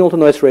the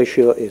signal-to-noise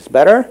ratio is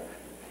better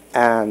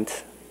and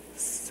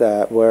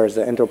where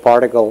the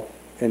interparticle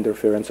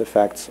interference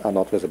effects are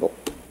not visible.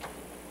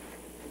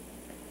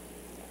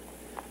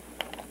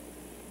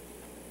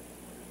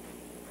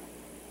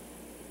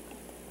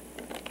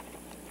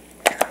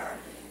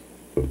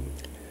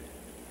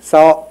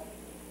 So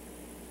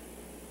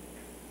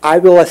I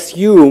will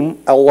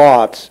assume a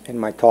lot in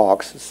my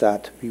talks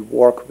that we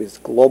work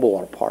with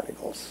globular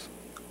particles.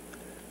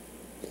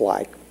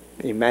 like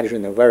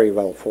imagine a very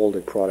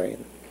well-folded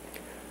protein.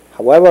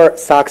 However,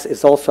 SAXS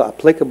is also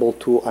applicable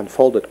to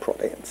unfolded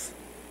proteins.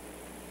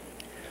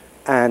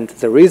 And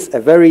there is a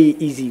very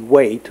easy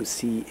way to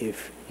see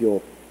if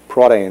your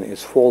protein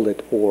is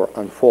folded or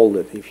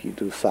unfolded if you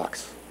do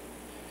SAXS.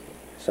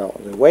 So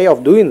the way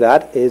of doing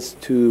that is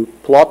to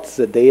plot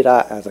the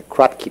data as a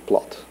Kratky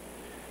plot.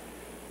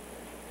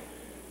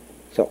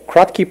 So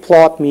Kratky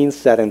plot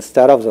means that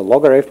instead of the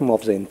logarithm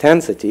of the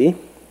intensity,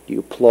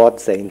 you plot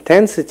the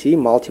intensity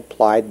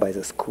multiplied by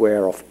the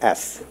square of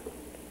S.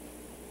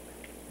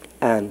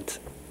 And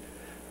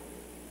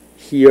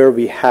here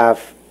we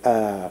have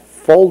a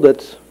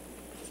folded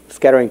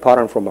scattering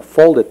pattern from a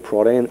folded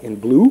protein in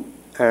blue,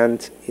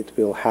 and it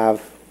will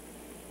have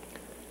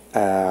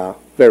a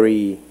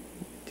very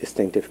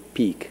distinctive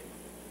peak.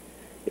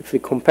 If we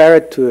compare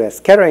it to a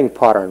scattering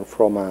pattern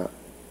from an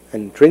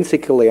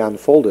intrinsically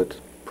unfolded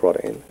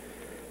protein,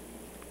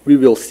 we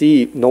will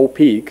see no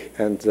peak,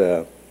 and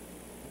the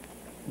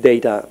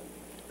data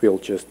will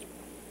just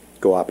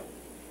go up.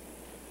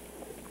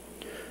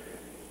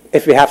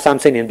 If we have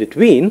something in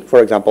between,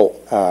 for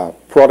example, a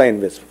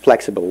protein with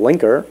flexible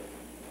linker,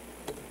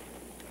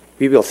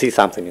 we will see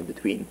something in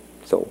between.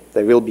 So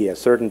there will be a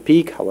certain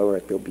peak, however,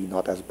 it will be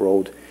not as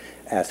broad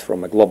as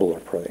from a globular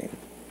protein.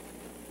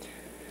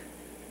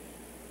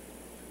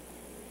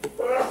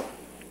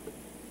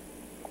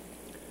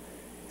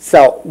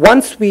 So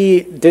once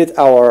we did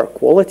our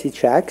quality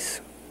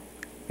checks,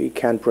 we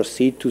can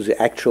proceed to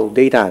the actual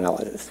data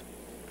analysis.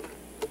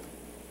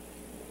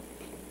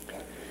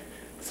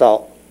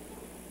 So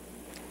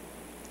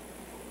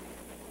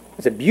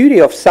the beauty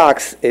of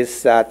SAXS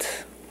is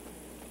that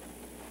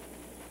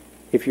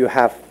if you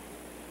have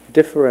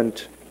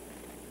different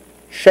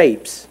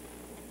shapes,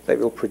 they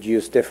will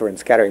produce different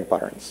scattering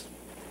patterns.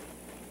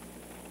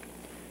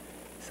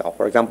 So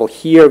for example,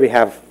 here we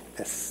have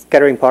a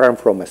scattering pattern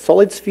from a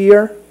solid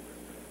sphere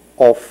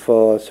of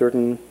a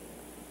certain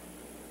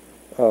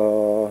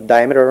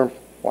diameter,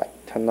 like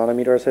 10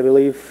 nanometers, I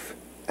believe,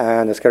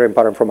 and a scattering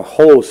pattern from a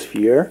hollow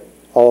sphere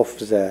of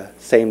the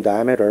same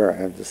diameter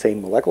and the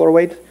same molecular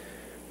weight,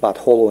 but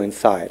hollow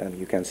inside, and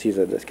you can see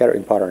that the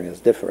scattering pattern is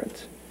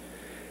different.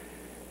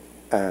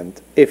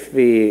 And if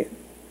we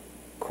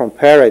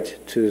compare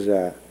it to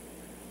the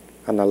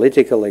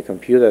analytically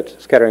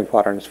computed scattering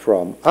patterns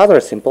from other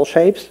simple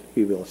shapes,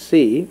 we will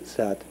see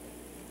that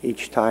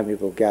each time we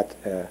will get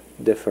a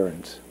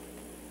different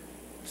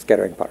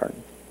scattering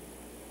pattern.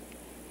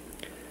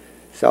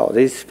 So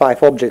these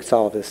 5 objects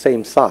are of the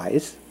same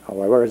size,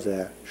 however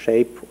the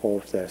shape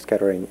of the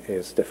scattering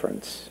is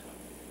different.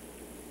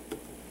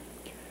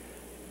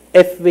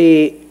 If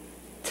we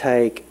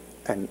take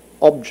an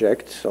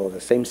object, so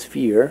the same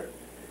sphere,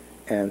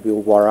 and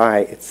we'll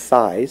vary its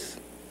size,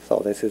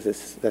 so this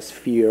is the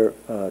sphere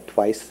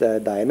twice the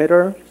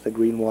diameter, the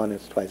green one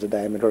is twice the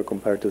diameter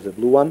compared to the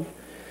blue one,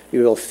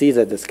 you will see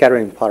that the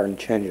scattering pattern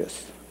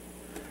changes.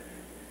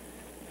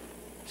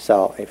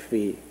 So if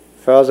we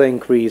further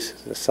increase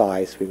the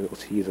size, we will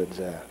see that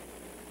the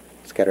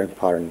scattering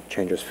pattern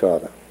changes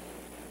further.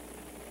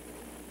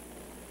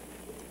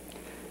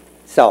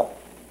 So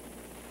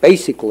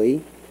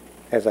basically,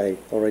 as I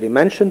already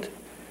mentioned,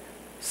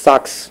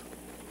 SAXS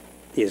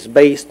is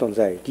based on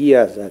the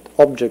idea that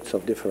objects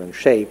of different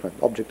shape and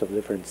objects of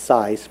different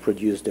size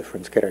produce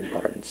different scattering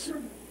patterns.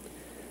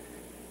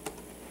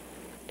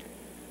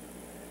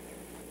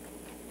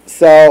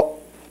 So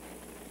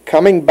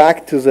coming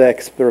back to the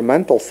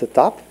experimental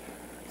setup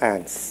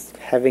and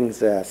having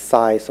the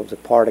size of the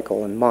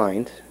particle in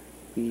mind,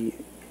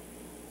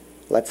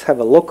 let's have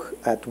a look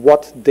at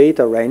what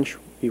data range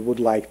we would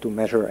like to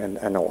measure and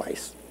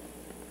analyze.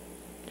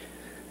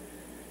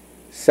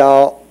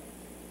 So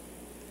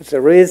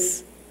there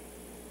is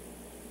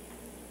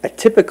a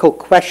typical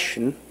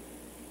question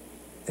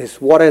is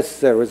what is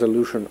the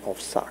resolution of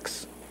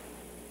SAXS?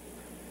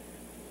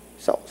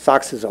 So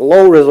SAXS is a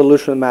low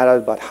resolution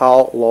method, but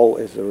how low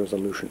is the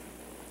resolution?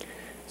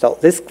 So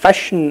this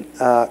question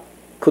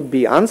could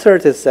be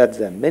answered is that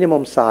the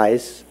minimum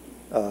size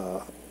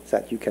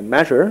that you can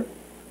measure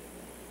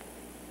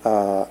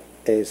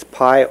is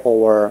pi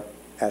over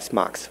S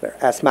max, where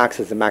S max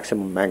is the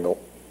maximum angle.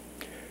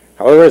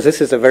 However, this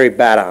is a very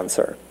bad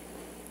answer,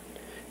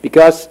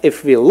 because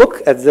if we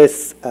look at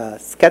this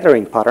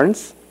scattering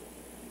patterns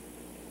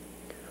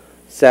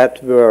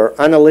that were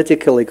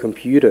analytically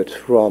computed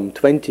from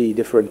 20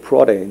 different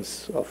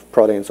proteins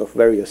of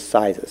various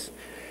sizes,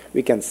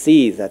 we can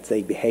see that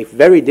they behave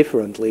very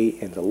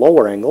differently in the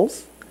lower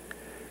angles,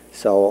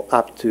 so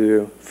up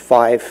to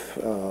 5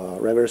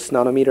 reverse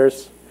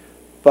nanometers.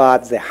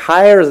 But the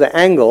higher the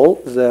angle,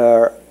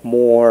 the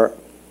more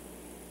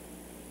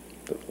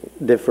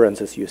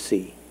differences you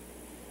see.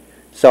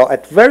 So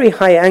at very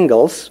high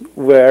angles,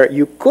 where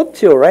you could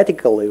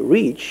theoretically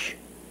reach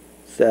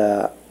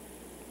the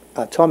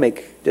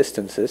atomic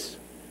distances,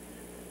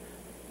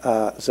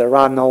 there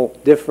are no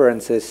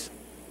differences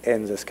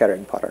in the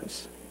scattering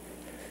patterns.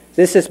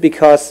 This is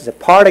because the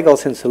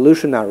particles in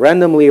solution are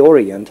randomly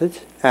oriented,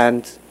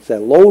 and the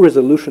low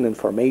resolution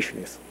information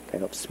is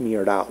kind of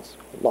smeared out,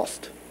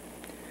 lost.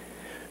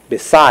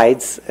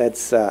 Besides,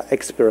 it's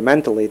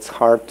experimentally it's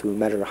hard to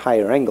measure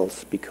higher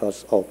angles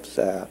because of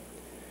the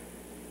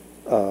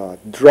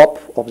drop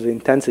of the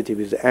intensity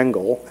with the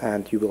angle,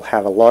 and you will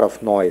have a lot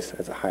of noise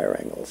at the higher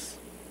angles.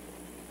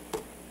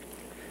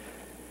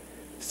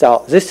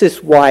 So this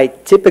is why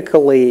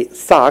typically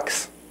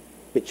SAXS,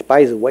 which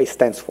by the way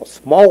stands for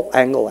small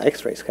angle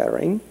X-ray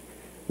scattering,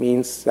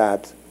 means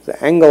that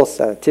the angles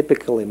that are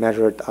typically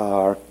measured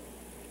are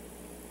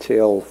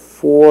till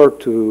 4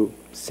 to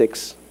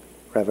 6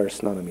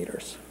 reverse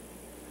nanometers.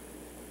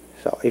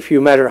 So if you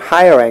measure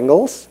higher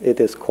angles, it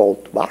is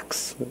called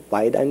WAX,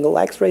 wide angle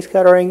X-ray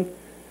scattering,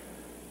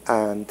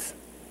 and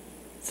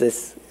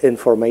this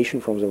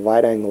information from the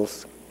wide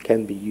angles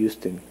can be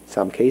used in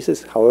some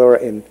cases. However,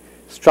 in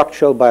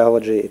structural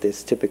biology, it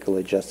is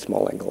typically just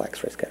small angle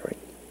X-ray scattering.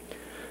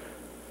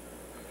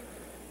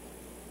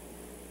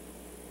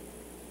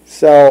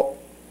 So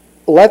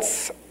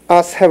let's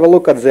us have a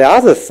look at the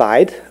other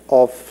side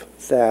of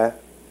the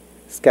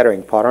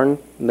scattering pattern,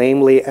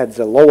 namely at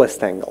the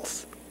lowest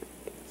angles.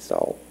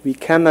 So we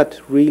cannot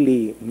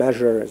really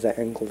measure the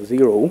angle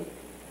 0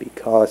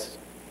 because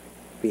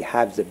we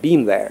have the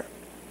beam there.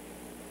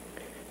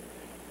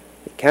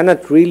 We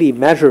cannot really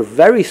measure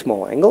very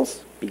small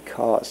angles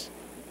because,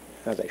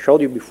 as I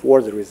showed you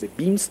before, there is a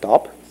beam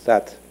stop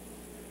that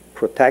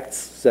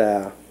protects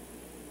the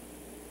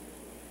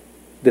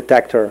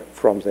detector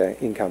from the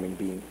incoming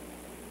beam.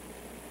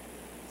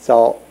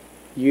 So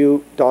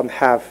you don't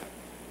have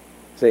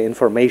the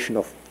information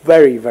of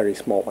very, very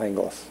small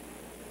angles.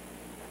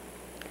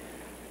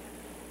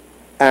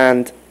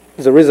 And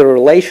there is a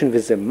relation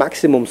with the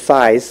maximum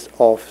size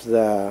of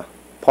the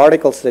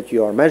particles that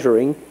you are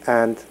measuring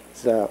and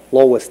the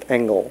lowest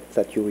angle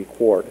that you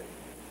record.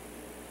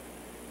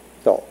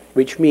 So,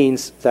 which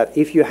means that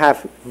if you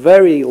have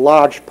very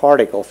large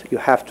particles, you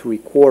have to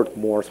record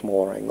more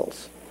smaller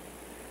angles.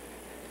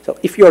 So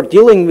if you're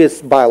dealing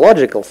with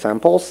biological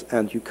samples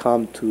and you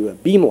come to a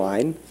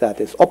beamline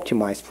that is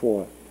optimized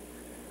for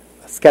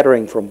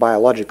scattering from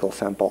biological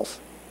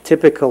samples,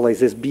 typically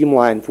this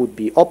beamline would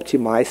be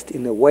optimized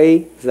in a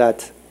way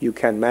that you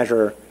can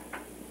measure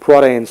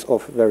proteins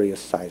of various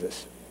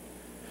sizes.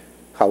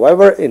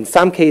 However, in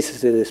some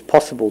cases it is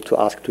possible to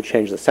ask to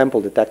change the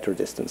sample detector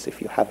distance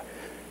if you have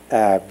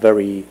a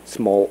very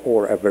small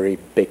or a very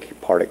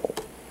big particle.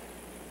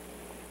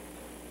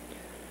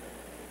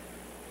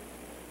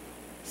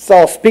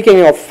 So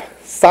speaking of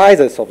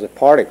sizes of the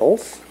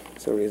particles,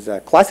 there is a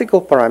classical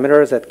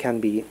parameter that can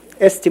be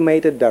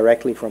estimated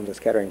directly from the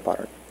scattering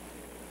pattern.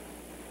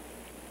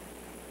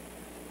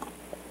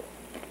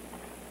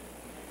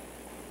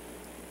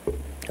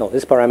 Now,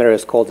 this parameter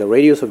is called the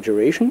radius of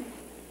gyration.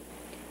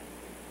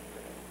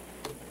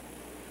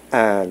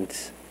 And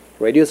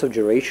radius of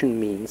gyration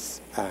means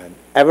an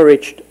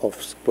average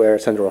of square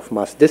center of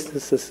mass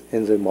distances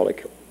in the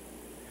molecule.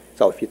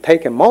 So if you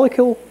take a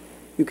molecule,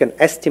 you can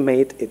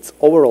estimate its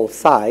overall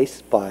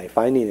size by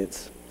finding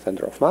its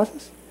center of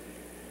masses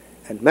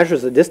and measure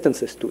the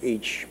distances to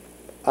each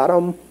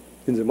atom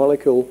in the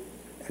molecule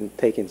and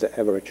taking the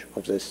average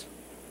of this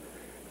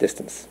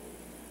distance.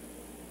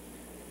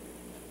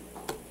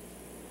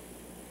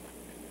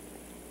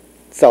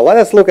 So let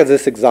us look at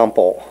this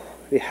example.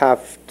 We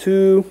have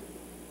two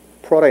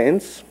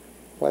proteins.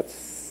 Let's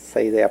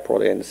say they are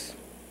proteins.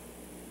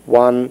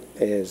 One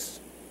is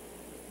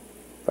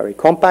very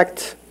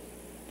compact,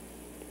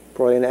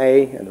 protein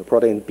A, and the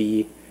protein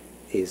B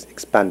is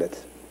expanded.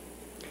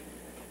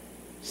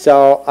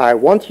 So I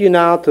want you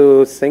now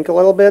to think a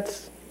little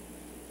bit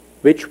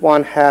which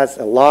one has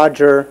a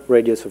larger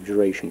radius of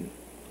gyration.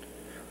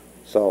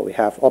 So we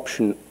have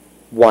option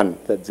 1,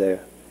 that the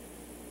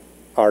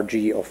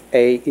Rg of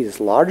A is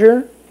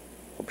larger,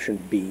 option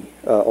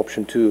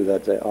 2,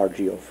 that the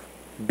Rg of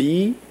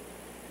B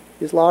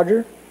is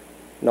larger,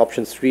 and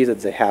option 3, that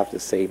they have the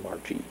same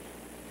Rg.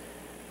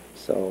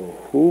 So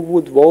who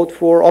would vote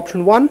for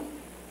option 1?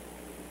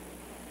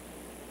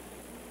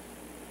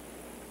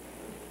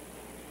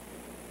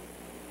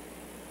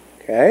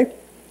 Okay.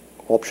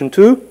 Option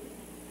 2?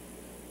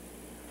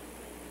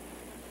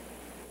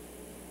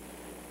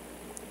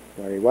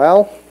 Very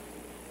well.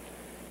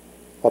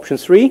 Option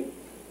 3?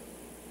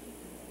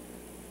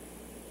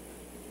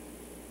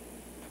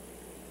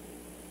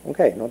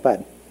 Okay, not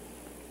bad.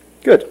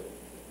 Good.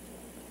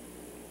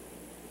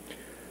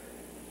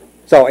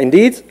 So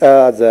indeed,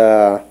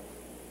 the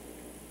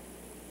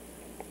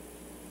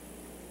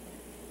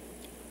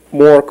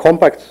more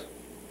compact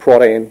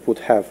protein would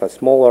have a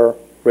smaller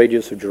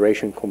radius of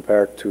gyration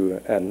compared to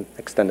an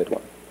extended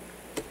one.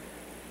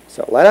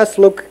 So let us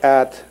look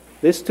at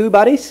these two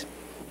bodies.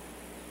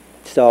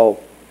 So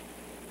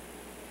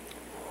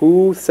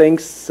who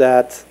thinks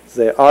that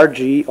the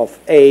Rg of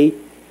A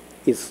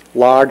is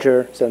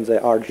larger than the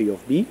Rg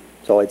of B?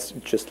 So it's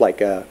just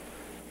like a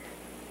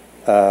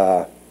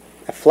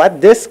flat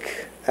disk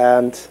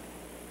and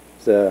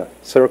the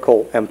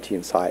circle empty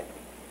inside.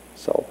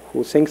 So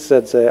who thinks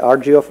that the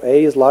Rg of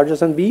A is larger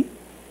than B?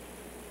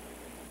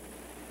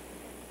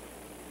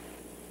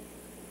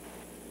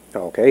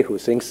 Okay, who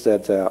thinks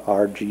that the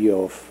Rg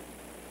of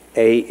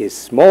A is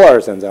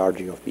smaller than the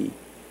Rg of B?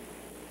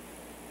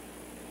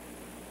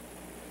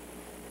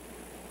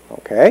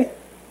 Okay,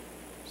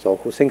 so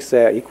who thinks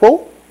they're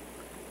equal?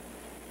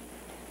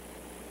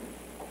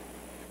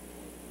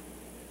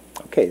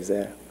 Okay,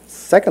 the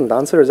second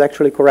answer is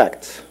actually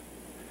correct.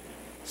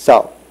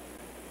 So,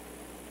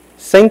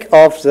 think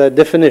of the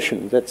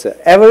definition. That's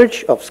the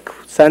average of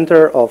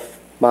center of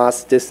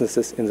mass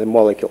distances in the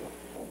molecule.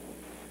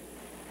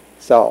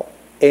 So,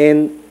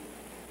 in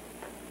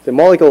the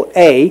molecule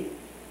A,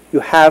 you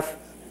have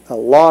a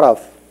lot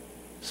of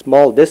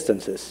small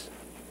distances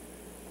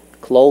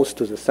close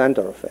to the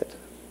center of it.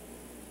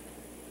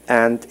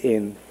 And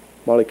in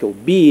molecule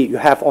B, you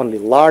have only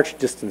large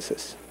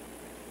distances.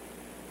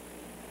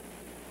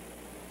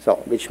 So,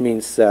 which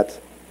means that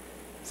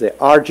the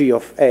Rg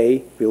of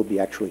A will be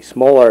actually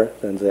smaller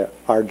than the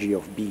Rg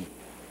of B.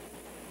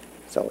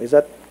 So, is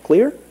that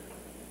clear?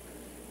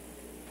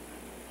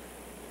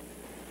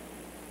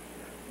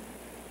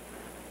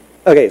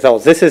 Okay, so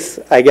this is,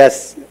 I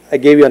guess, I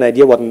gave you an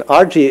idea what an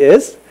Rg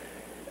is,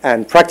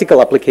 and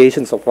practical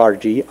applications of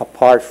Rg,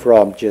 apart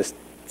from just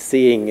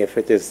seeing if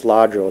it is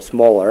larger or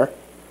smaller,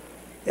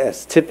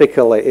 as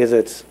typically is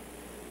it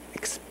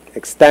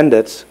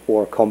extended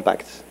or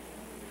compact.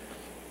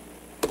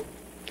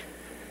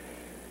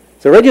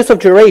 The radius of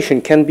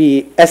gyration can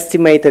be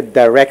estimated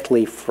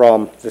directly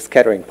from the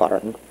scattering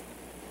pattern.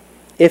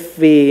 If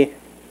we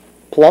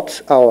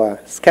plot our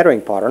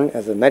scattering pattern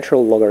as a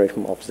natural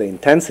logarithm of the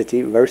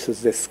intensity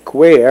versus the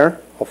square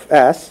of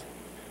S,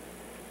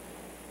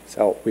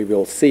 so we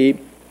will see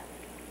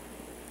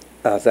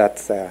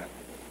that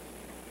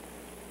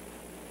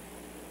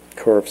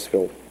curves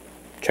will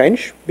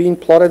change being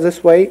plotted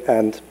this way,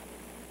 and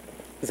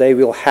they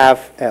will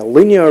have a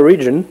linear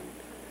region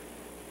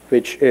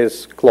which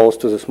is close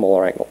to the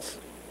smaller angles.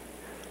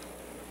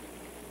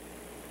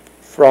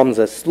 From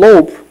the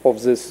slope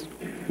of this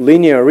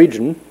linear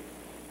region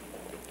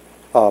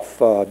of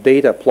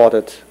data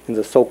plotted in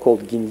the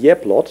so-called Kikhney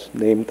plot,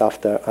 named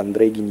after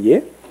André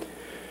Kikhney,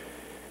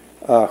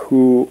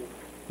 who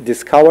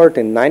discovered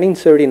in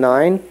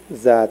 1939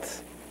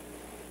 that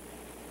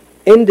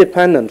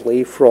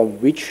independently from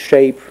which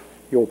shape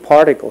your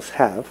particles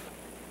have,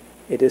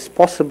 it is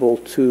possible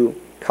to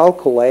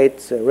calculate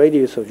the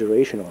radius of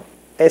gyration, or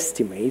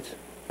estimate,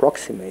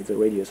 approximate the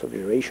radius of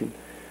gyration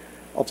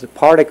of the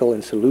particle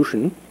in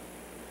solution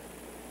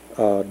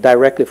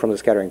directly from the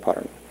scattering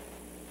pattern.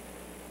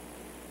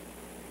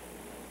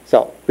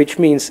 So, which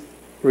means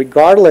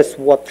regardless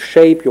what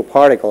shape your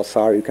particles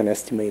are, you can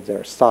estimate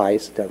their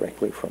size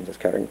directly from the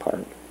scattering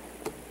pattern.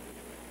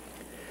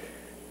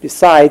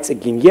 Besides, a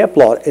Kikhney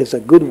plot is a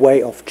good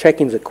way of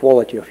checking the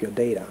quality of your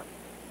data.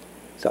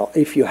 So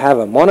if you have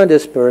a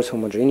monodisperse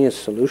homogeneous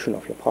solution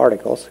of your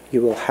particles,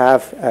 you will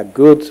have a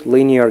good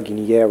linear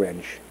Kikhney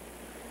range.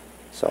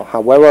 So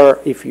however,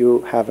 if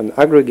you have an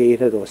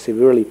aggregated or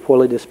severely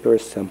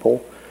polydispersed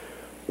sample,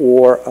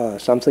 or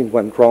something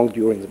went wrong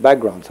during the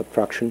background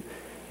subtraction,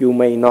 you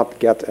may not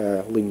get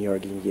a linear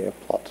Kikhney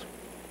plot.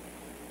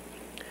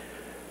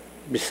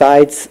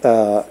 Besides,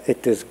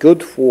 it is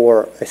good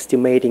for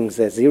estimating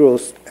the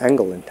zeroth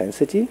angle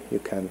intensity. You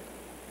can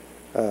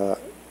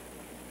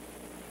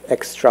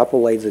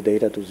extrapolate the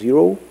data to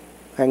zero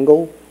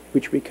angle,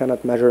 which we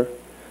cannot measure.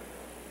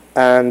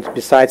 And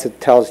besides,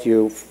 it tells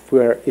you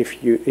where,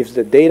 if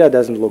the data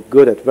doesn't look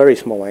good at very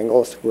small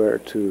angles, where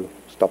to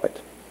stop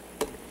it.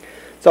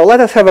 So let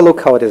us have a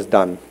look how it is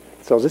done.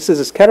 So this is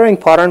a scattering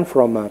pattern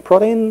from a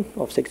protein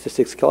of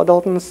 66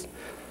 kilodaltons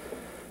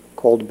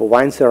called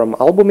bovine serum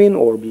albumin,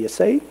 or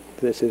BSA.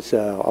 This is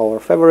our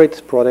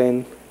favorite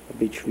protein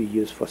which we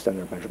use for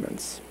standard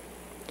measurements.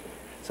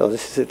 So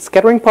this is its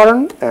scattering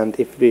pattern, and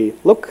if we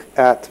look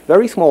at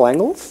very small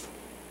angles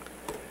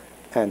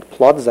and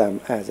plot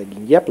them as a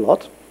Kikhney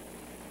plot,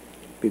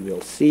 we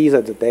will see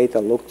that the data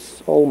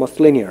looks almost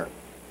linear.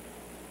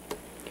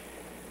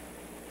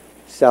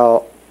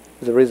 So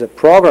there is a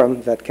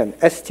program that can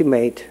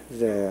estimate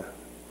the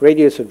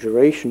radius of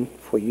gyration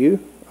for you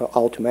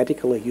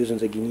automatically using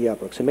the Kikhney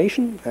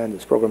approximation, and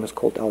this program is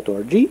called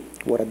AutoRG.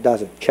 What it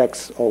does, it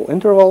checks all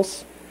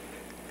intervals,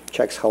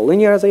 checks how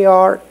linear they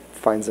are,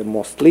 finds the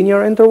most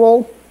linear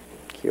interval,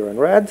 here in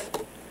red,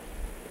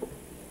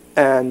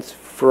 and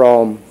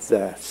from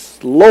the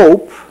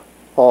slope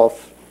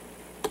of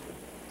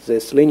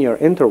this linear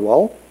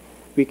interval,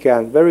 we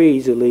can very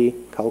easily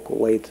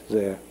calculate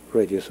the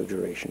radius of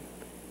gyration.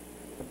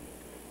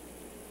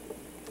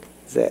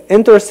 The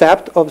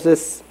intercept of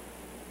this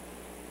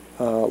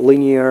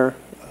linear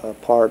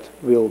part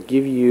will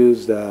give you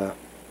the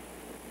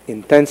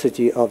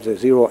intensity of the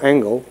zero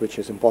angle, which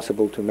is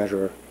impossible to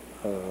measure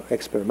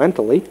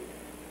experimentally,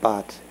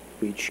 but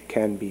which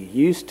can be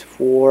used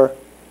for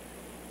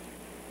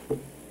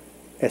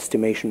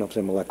estimation of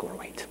the molecular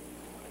weight.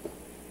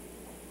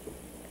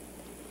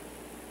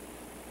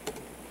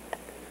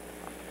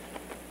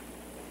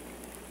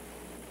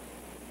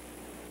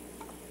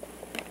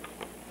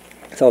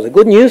 So the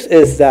good news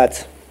is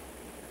that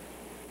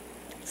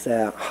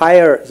the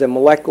higher the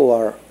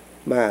molecular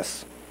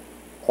mass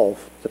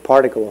of the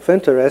particle of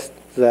interest,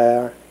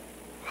 the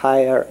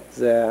higher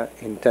the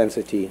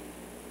intensity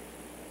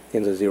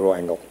in the zero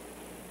angle.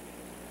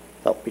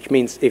 So, which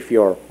means if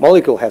your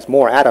molecule has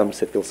more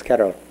atoms, it will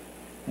scatter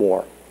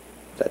more.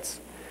 That's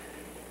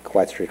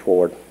quite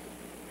straightforward.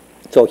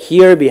 So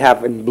here we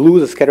have in blue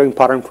the scattering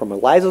pattern from a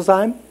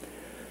lysozyme,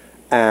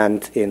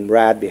 and in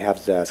red we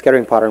have the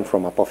scattering pattern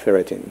from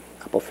apoferritin.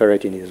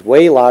 Apoferritin is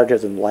way larger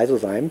than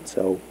lysozyme,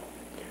 so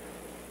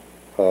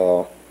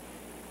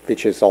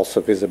which is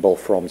also visible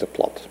from the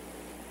plot.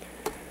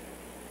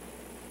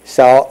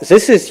 So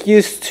this is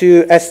used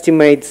to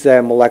estimate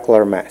the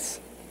molecular mass.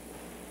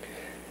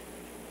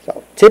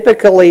 So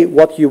typically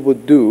what you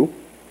would do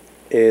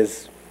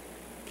is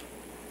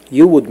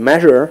you would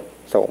measure,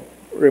 so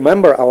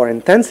remember our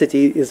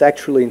intensity is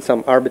actually in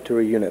some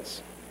arbitrary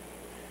units.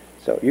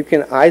 So you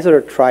can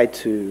either try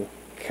to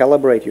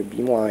calibrate your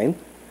beamline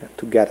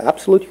to get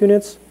absolute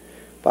units,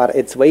 but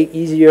it's way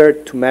easier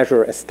to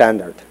measure a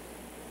standard.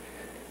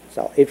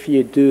 So if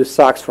you do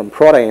SAXS from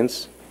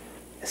proteins,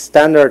 a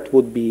standard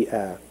would be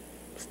a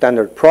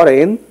standard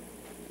protein,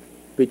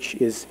 which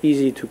is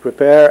easy to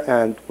prepare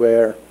and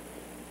where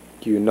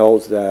you know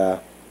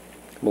the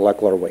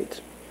molecular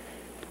weight.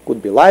 It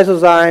could be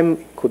lysozyme,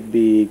 it could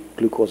be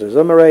glucose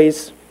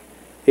isomerase,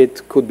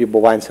 it could be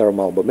bovine serum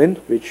albumin,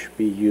 which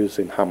we use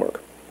in Hamburg.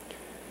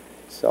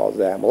 So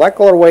the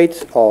molecular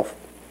weight of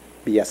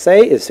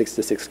BSA is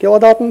 66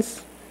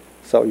 kilodaltons.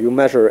 So you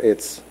measure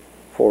its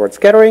forward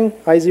scattering,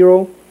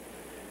 I0,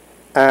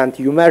 and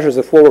you measure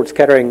the forward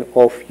scattering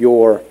of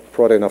your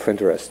protein of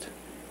interest.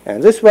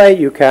 And this way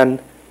you can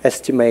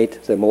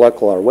estimate the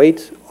molecular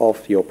weight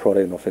of your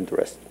protein of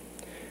interest.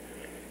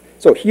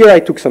 So here I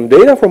took some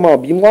data from our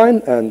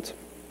beamline and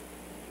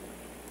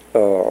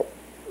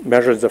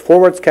measured the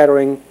forward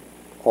scattering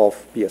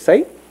of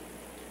BSA.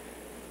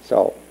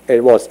 So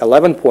it was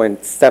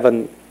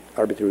 11.7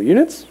 arbitrary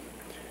units.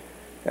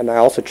 And I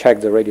also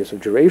checked the radius of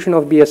gyration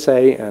of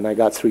BSA, and I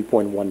got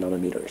 3.1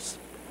 nanometers.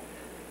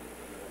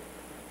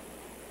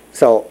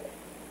 So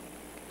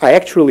I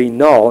actually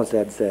know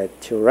that the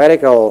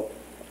theoretical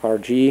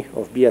RG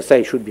of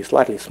BSA should be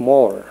slightly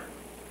smaller.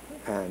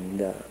 And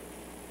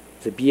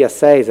the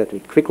BSA that we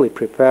quickly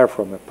prepare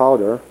from a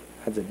powder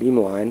at the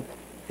beamline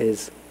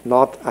is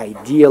not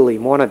ideally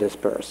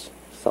monodisperse.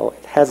 So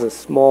it has a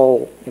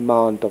small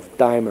amount of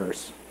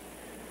dimers.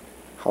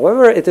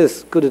 However, it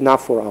is good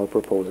enough for our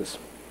purposes.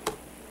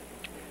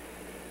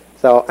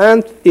 So,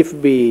 and if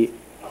we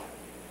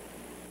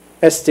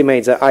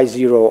estimate the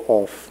I0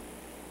 of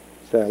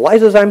the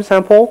lysozyme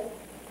sample,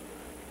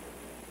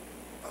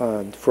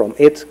 and from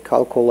it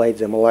calculate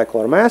the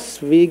molecular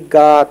mass, we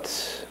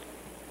got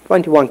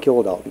 21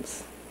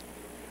 kilodaltons.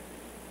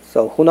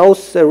 So who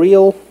knows the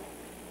real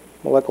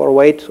molecular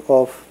weight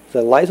of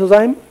the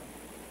lysozyme?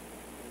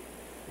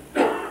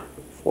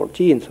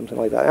 14, something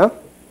like that, yeah?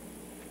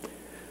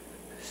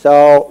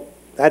 So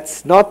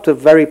that's not a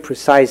very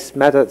precise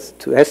method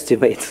to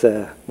estimate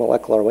the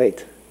molecular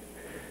weight.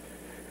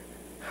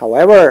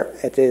 However,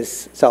 it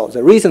is, so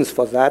the reasons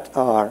for that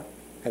are,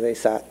 as I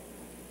said,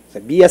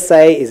 the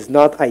BSA is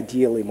not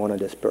ideally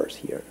monodispersed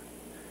here.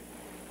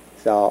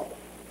 So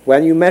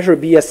when you measure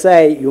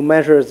BSA, you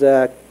measure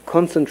the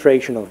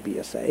concentration of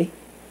BSA,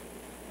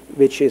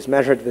 which is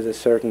measured with a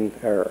certain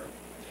error.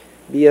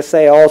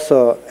 BSA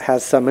also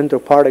has some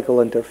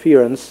interparticle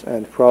interference,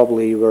 and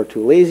probably we're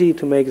too lazy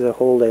to make the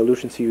whole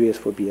dilution series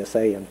for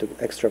BSA and to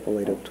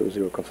extrapolate it to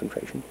zero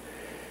concentration.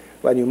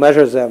 When you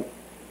measure the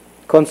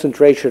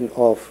concentration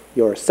of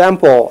your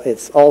sample,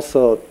 it's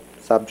also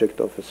subject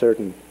of a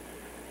certain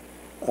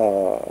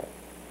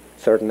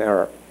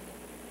error.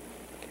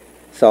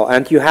 So,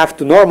 and you have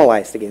to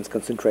normalize against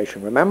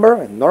concentration. Remember,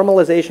 and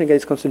normalization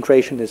against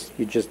concentration is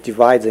you just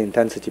divide the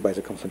intensity by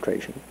the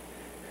concentration.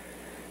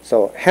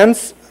 So,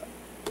 hence,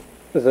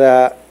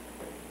 the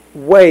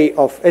way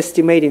of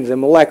estimating the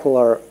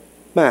molecular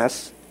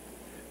mass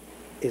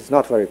is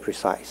not very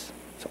precise.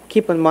 So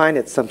keep in mind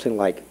it's something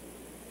like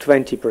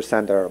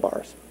 20% error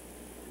bars.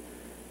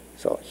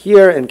 So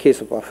here, in case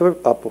of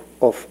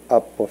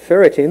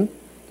apoferritin,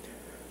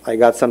 I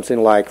got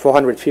something like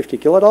 450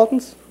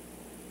 kilodaltons,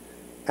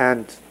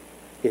 and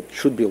it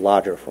should be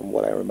larger from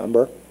what I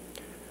remember.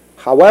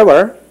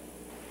 However,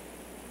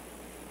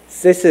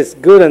 this is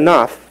good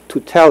enough to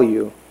tell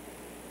you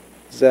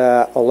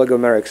the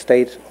oligomeric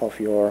state of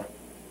your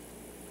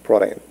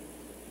protein.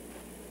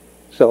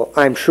 So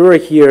I'm sure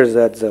here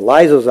that the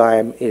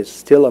lysozyme is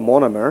still a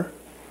monomer,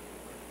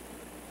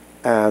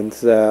 and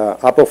the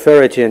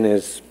apoferritin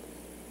is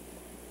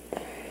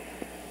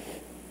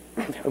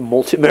a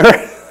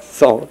multimer.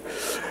 So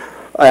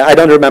I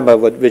don't remember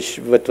what was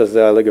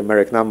the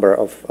oligomeric number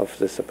of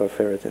this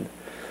apoferritin.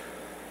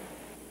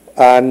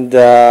 And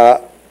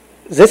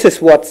this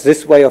is what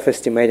this way of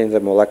estimating the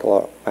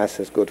molecular mass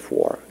is good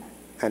for.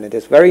 And it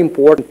is very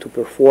important to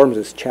perform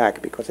this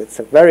check because it's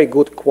a very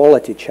good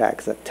quality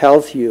check that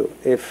tells you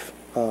if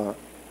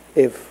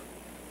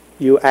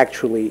you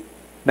actually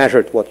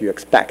measured what you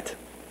expect.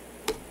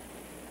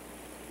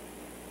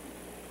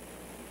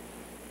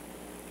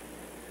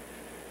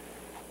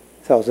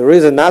 So there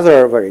is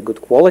another very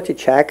good quality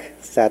check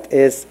that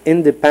is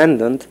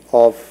independent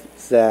of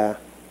the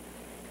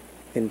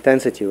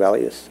intensity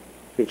values,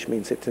 which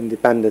means it's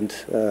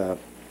independent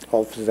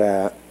of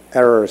the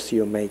errors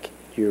you make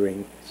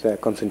during the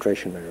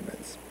concentration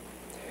measurements.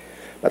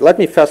 But let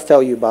me first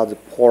tell you about the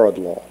Porrod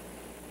law.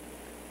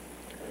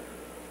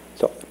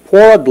 So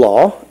Porrod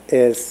law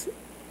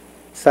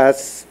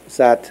says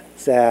that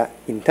the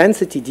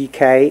intensity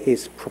decay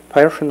is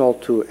proportional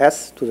to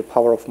s to the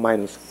power of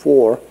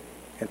 -4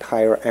 at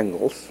higher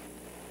angles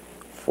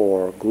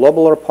for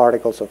globular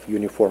particles of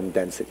uniform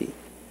density.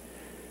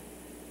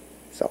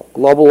 So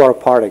globular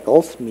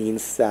particles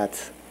means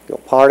that your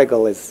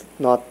particle is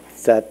not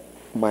that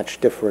much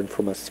different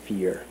from a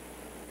sphere.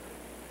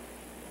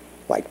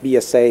 Like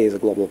BSA is a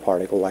global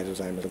particle,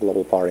 lysozyme is a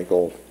global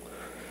particle,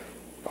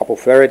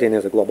 apoferritin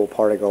is a global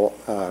particle.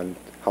 And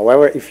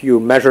however, if you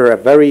measure a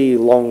very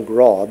long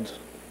rod,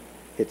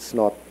 it's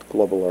not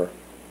globular.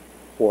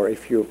 Or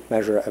if you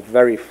measure a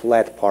very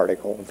flat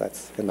particle,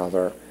 that's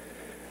another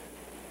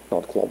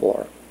not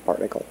globular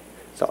particle.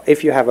 So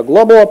if you have a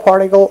globular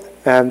particle,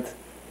 and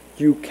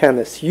you can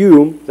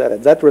assume that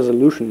at that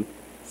resolution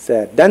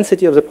the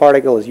density of the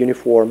particle is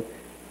uniform,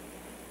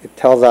 it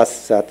tells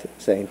us that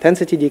the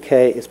intensity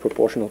decay is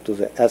proportional to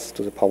the s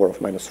to the power of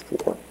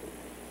 -4.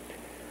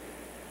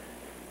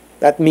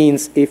 That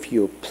means if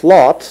you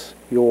plot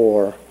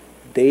your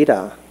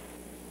data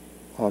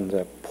on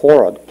the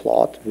Porrod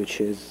plot,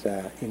 which is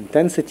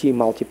intensity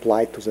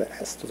multiplied to the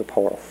s to the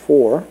power of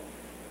 4,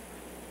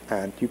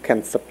 and you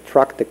can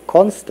subtract the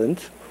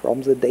constant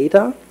from the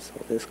data. So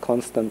this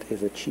constant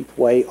is a cheap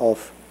way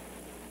of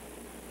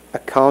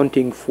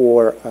accounting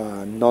for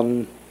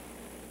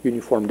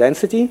non-uniform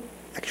density.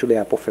 Actually,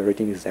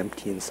 apoferritin is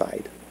empty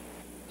inside,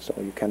 so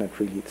you cannot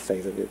really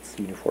say that it's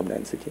uniform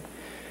density.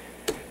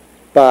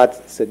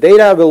 But the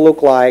data will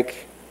look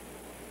like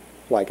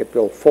it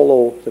will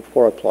follow the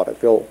Porrod plot.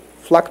 It will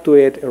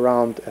fluctuate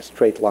around a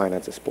straight line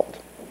at this plot.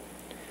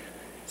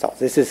 So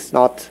this is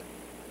not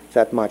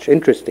that much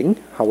interesting.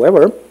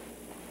 However,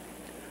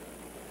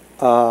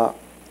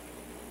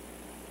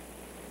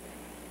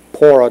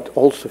 Porrod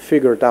also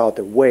figured out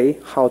a way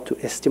how to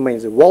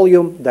estimate the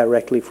volume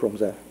directly from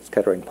the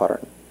scattering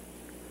pattern.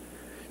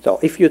 So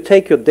if you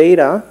take your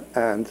data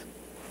and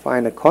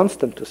find a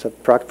constant to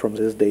subtract from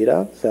this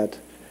data that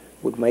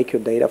would make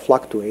your data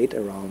fluctuate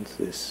around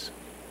this,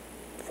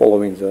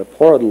 following the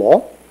Porrod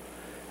law,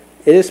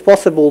 it is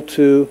possible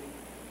to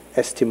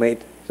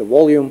estimate the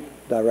volume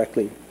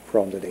directly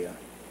from the data.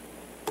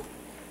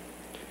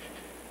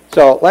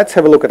 So let's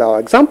have a look at our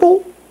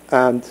example,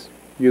 and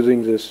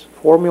using this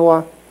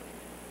formula,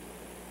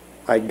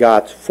 I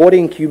got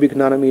 14 cubic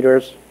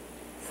nanometers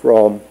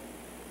from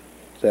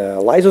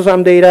the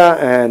lysozyme data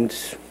and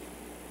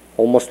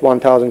almost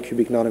 1,000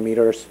 cubic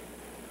nanometers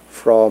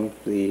from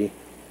the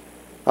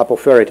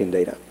apoferritin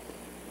data.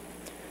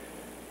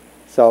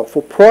 So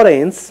for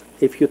proteins,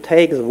 if you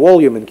take the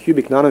volume in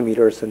cubic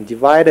nanometers and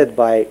divide it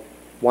by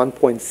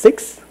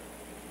 1.6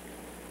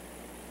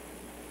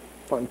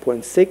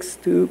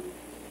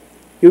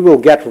 you will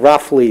get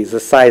roughly the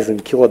size in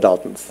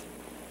kilodaltons.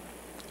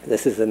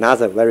 This is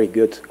another very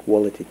good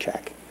quality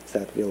check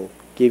that will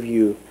give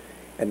you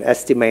an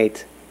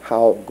estimate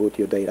how good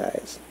your data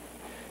is.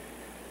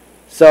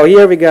 So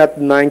here we got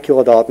 9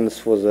 kilodaltons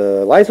for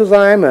the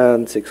lysozyme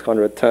and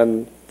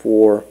 610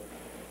 for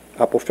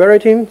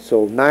apoferritin.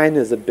 So 9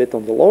 is a bit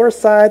on the lower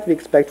side. We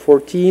expect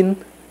 14.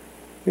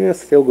 Yeah,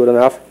 still good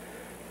enough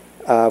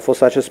for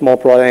such a small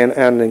protein.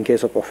 And in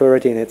case of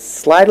apoferritin, it's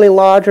slightly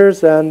larger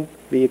than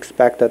we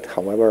expected.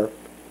 However,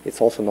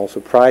 it's also no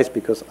surprise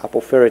because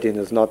apoferritin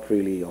is not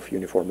really of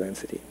uniform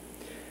density.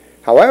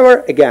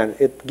 However, again,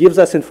 it gives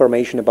us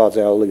information about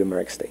the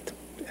oligomeric state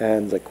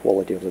and the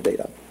quality of the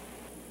data.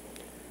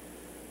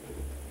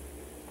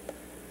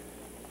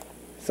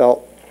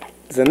 So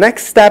the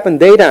next step in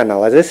data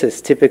analysis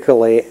is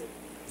typically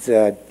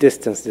the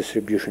distance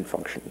distribution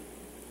function.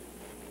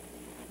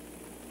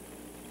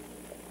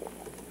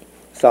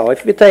 So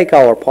if we take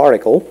our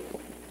particle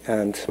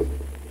and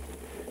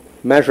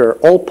measure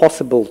all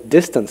possible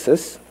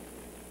distances,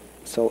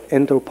 so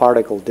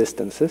interparticle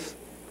distances,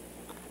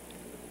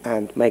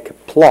 and make a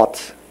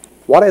plot,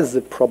 what is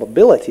the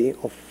probability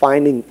of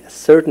finding a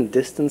certain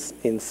distance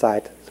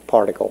inside the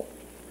particle?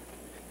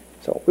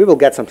 So we will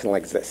get something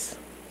like this.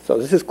 So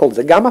this is called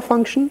the gamma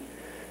function,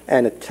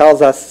 and it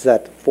tells us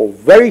that for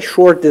very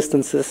short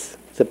distances,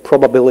 the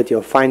probability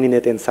of finding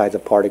it inside the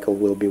particle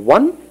will be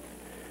 1,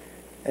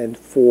 and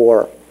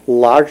for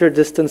larger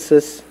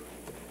distances,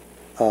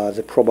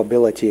 the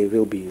probability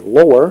will be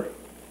lower,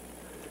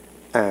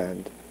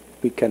 and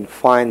we can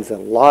find the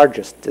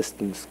largest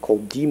distance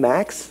called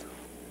Dmax,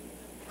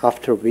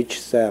 after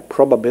which the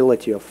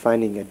probability of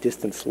finding a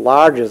distance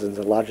larger than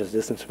the largest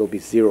distance will be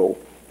 0.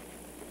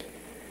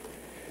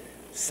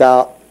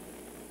 So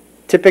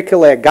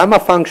typically a gamma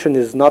function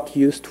is not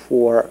used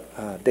for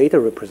data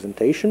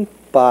representation,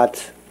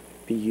 but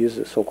we use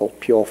the so-called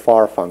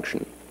POFR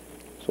function.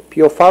 So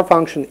POFR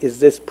function is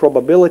this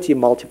probability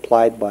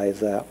multiplied by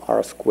the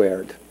R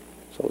squared.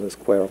 so the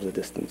square of the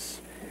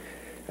distance.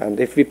 And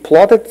if we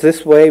plot it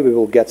this way, we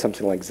will get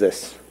something like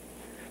this.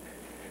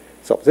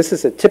 So this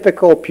is a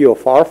typical P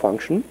of R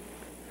function,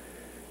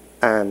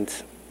 and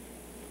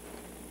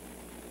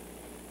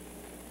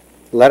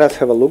let us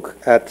have a look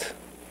at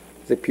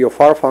the P of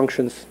R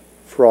functions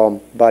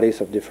from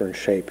bodies of different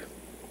shape.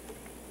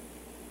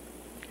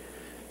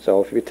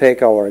 So if we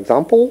take our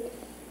example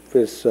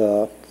with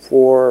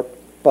 4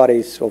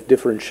 bodies of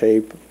different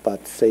shape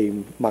but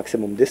same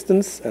maximum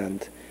distance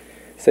and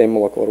same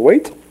molecular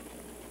weight,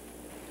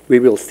 we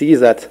will see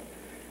that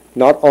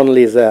not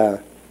only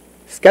the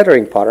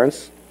scattering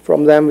patterns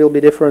from them will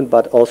be different,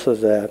 but also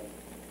the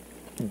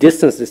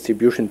distance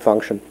distribution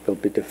function will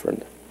be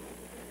different.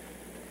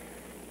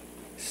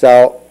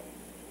 So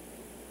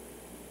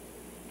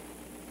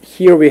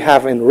here we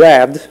have in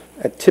red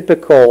a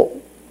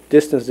typical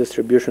distance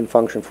distribution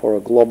function for a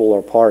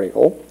globular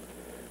particle,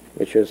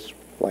 which is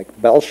like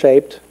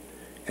bell-shaped,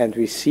 and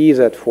we see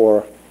that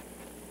for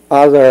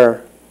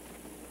other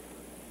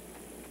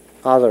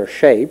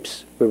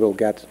shapes we will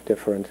get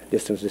different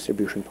distance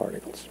distribution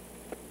particles.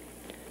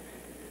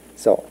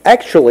 So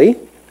actually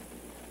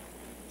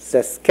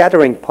the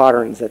scattering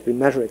patterns that we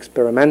measure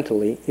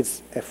experimentally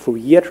is a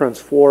Fourier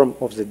transform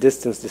of the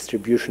distance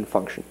distribution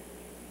function.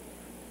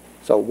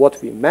 So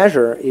what we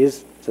measure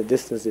is the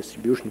distance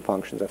distribution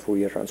function, the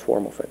Fourier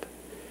transform of it.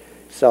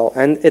 So,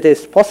 and it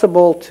is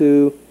possible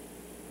to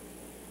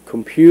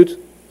compute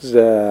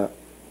the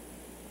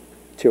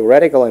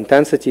theoretical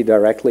intensity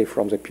directly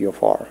from the P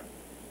of R.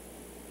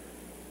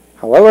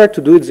 However,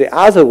 to do it the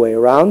other way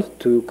around,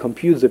 to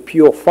compute the P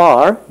of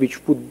R,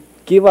 which would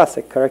give us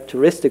a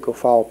characteristic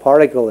of our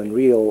particle in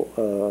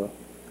real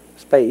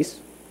space,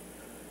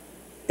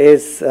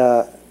 is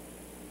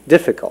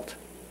difficult.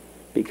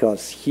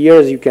 Because here,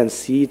 as you can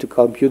see, to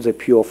compute the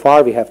P of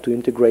R, we have to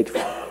integrate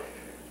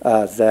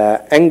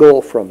the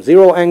angle from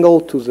 0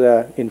 angle to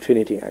the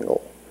infinity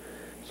angle.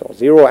 So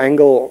 0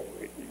 angle,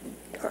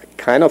 I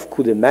kind of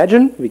could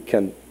imagine. We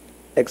can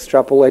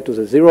extrapolate to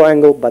the 0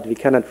 angle, but we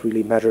cannot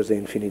really measure the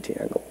infinity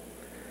angle.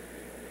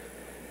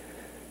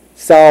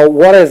 So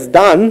what is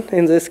done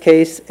in this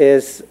case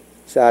is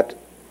that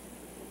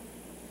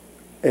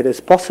it is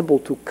possible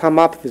to come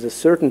up with a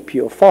certain P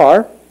of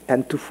R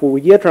and to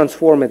Fourier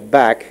transform it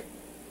back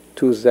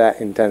to the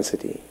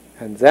intensity.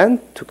 And then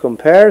to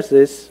compare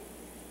this,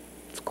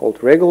 it's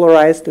called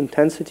regularized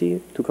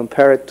intensity, to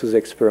compare it to the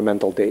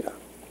experimental data.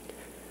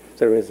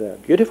 There is a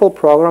beautiful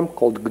program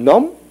called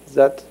GNOME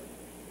that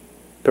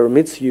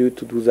permits you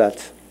to do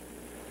that.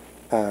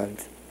 And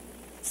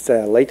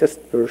the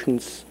latest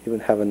versions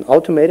even have an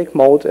automatic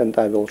mode, and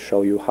I will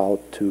show you how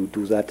to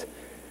do that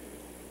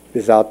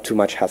without too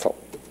much hassle.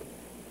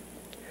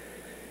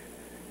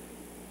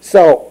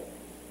 So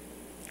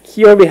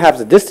here we have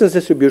the distance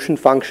distribution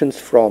functions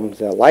from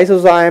the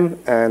lysozyme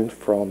and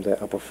from the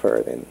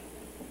apoferidin.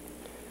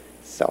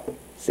 So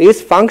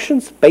these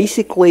functions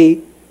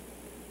basically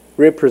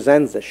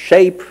represent the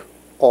shape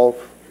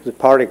of the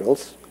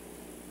particles,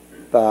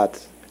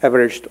 but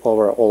averaged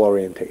over all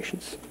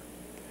orientations.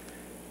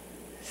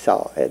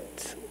 So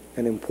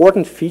an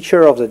important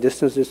feature of the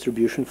distance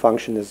distribution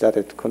function is that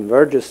it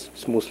converges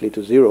smoothly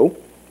to 0,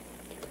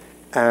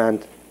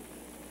 and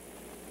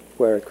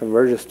where it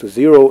converges to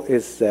 0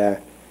 is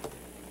the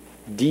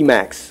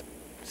Dmax.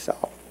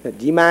 So the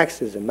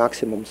Dmax is the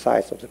maximum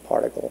size of the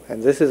particle,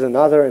 and this is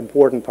another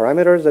important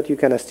parameter that you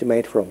can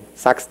estimate from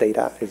SAXS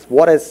data, is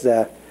what is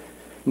the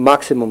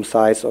maximum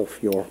size of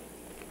your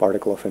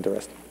particle of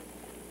interest.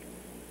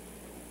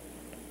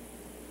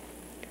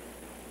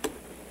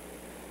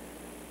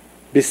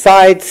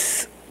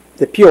 Besides,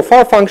 the P of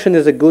R function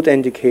is a good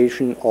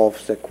indication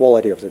of the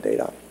quality of the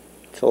data.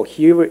 So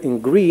here in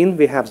green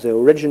we have the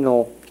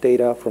original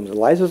data from the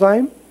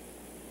lysozyme.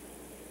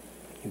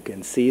 You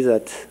can see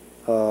that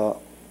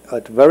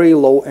at very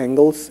low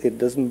angles it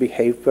doesn't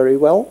behave very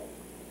well.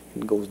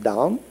 It goes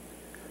down.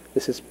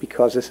 This is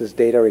because this is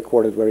data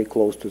recorded very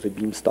close to the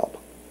beam stop.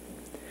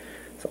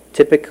 So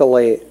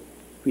typically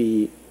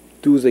we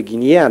do the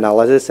Guinea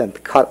analysis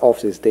and cut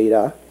off this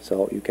data,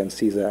 so you can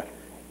see the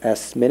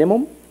S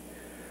minimum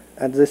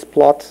at this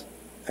plot,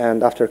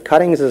 and after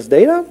cutting this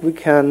data we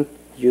can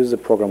use the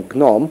program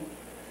GNOME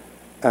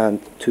and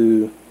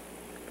to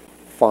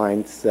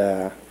find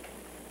the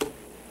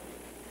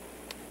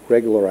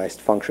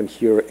regularized function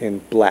here in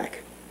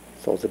black.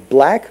 So the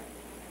black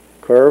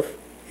curve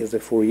is the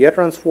Fourier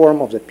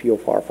transform of the P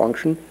of R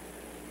function,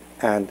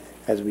 and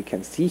as we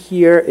can see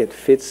here it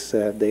fits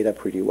data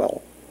pretty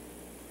well.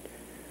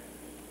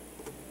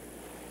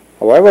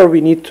 However, we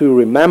need to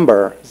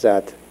remember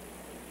that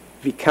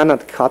we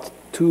cannot cut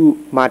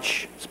too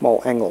much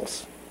small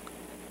angles,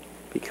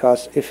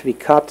 because if we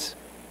cut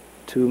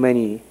too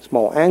many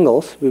small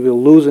angles we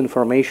will lose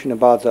information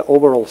about the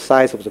overall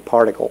size of the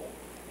particle,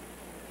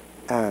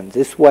 and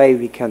this way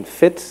we can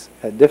fit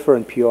a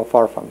different P of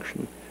R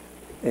function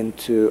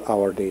into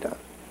our data.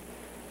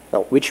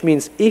 So, which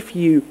means if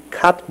you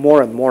cut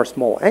more and more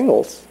small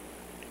angles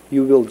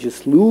you will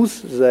just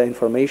lose the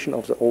information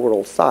of the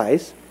overall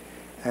size,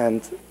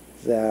 and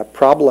the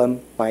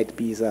problem might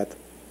be that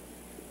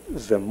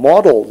the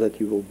model that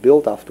you will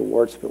build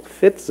afterwards will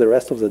fit the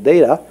rest of the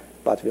data,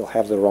 but will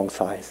have the wrong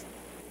size.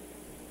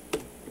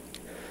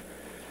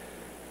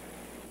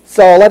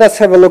 So let us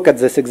have a look at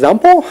this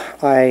example.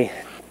 I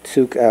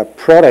took a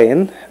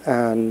protein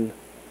and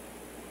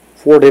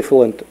 4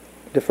 different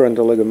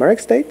oligomeric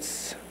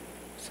states.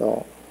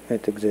 So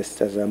it exists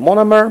as a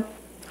monomer.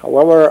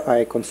 However,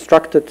 I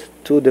constructed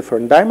 2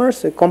 different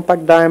dimers, a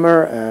compact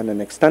dimer and an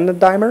extended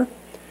dimer,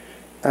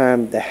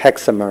 and the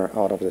hexamer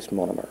out of this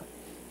monomer.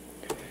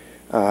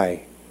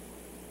 I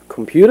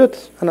computed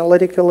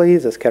analytically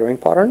the scattering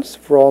patterns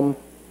from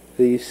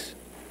these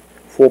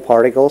 4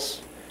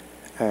 particles,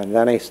 and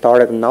then I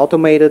started an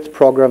automated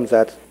program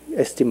that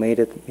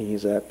estimated me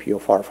the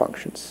POFR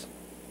functions.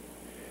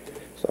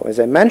 So as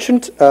I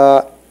mentioned,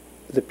 the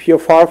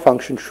POFR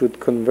function should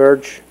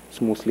converge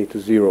smoothly to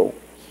 0.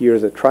 Here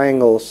the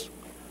triangles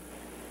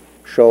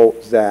show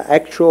the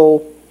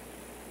actual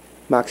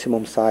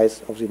maximum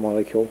size of the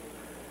molecule,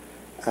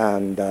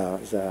 and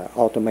the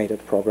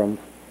automated program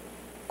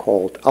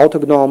called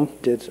AutoGNOME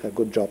did a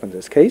good job in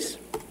this case.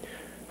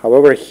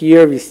 However,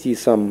 here we see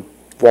some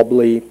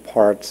wobbly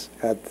parts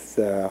at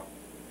the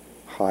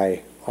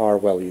high R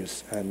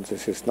values, and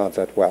this is not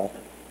that well.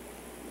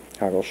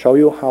 I will show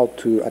you how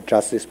to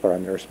adjust these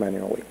parameters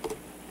manually.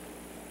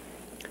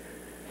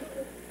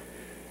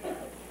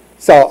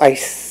 So I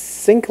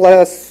think let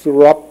us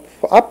wrap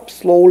up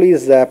slowly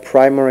the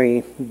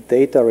primary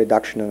data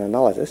reduction and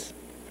analysis.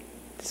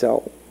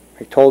 So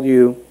I told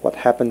you what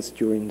happens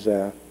during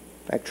the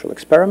actual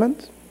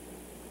experiment,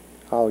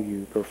 how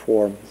you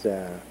perform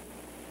the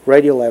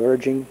radial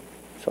averaging.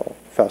 So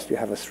first you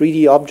have a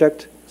 3D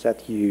object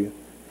that you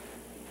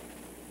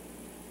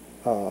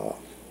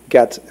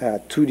get a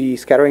 2D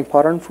scattering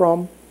pattern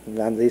from, and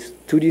then this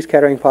 2D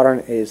scattering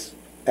pattern is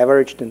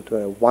averaged into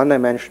a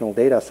one-dimensional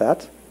data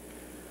set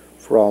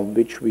from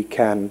which we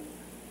can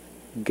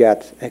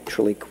get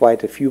actually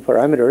quite a few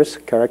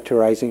parameters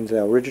characterizing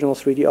the original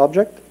 3D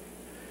object.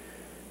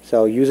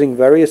 So using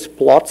various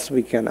plots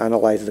we can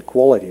analyze the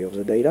quality of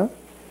the data.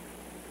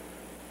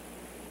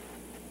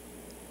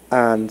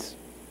 And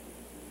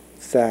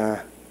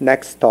the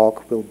next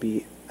talk will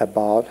be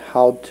about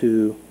how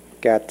to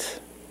get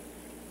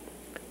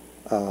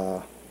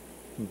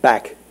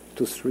back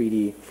to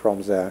 3D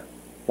from the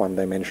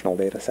one-dimensional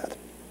data set.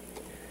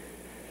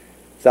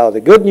 So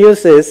the good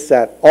news is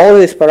that all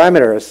these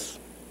parameters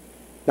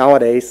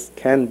nowadays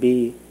can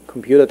be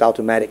computed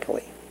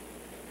automatically.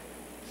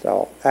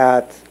 So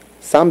at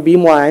some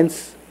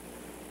beamlines,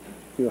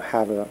 you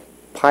have a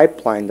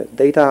pipeline, the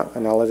data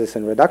analysis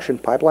and reduction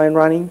pipeline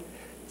running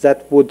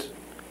that would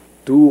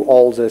do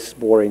all this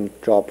boring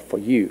job for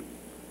you.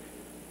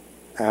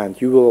 And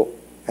you will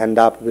end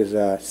up with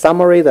a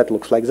summary that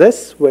looks like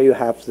this, where you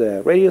have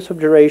the radius of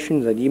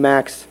gyration, the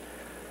Dmax,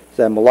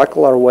 the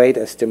molecular weight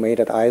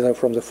estimated either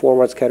from the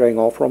forward scattering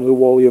or from the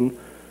volume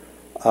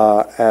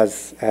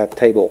as a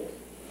table.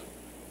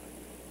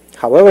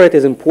 However, it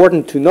is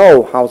important to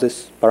know how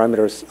these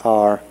parameters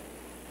are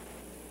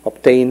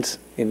obtained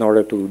in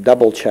order to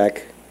double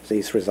check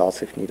these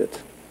results if needed.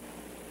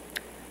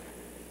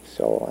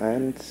 So,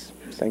 and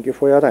thank you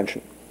for your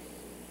attention.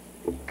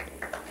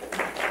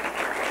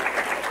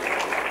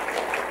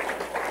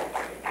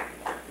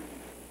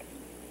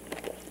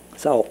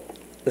 So,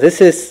 this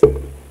is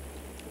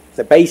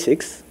the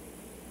basics.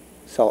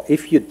 So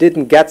if you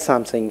didn't get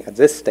something at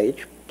this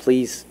stage,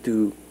 please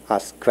do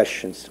ask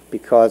questions,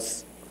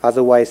 because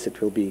otherwise it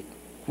will be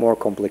more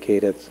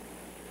complicated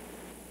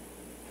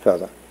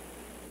further.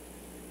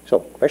 So,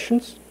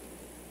 questions?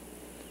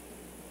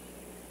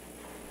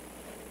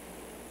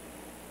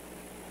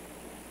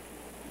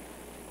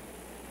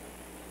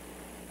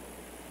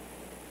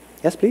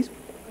 Yes, please.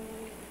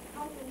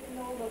 How do you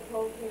know the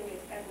floating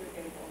is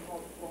aggregate or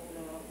not from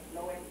the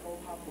low angle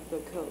half of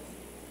the curve?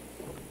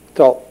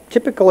 So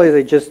typically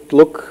they just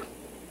look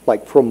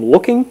like from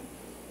looking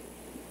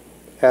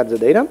at the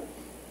data.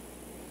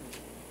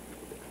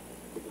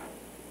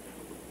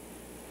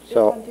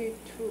 So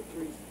 22,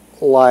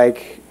 please.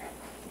 like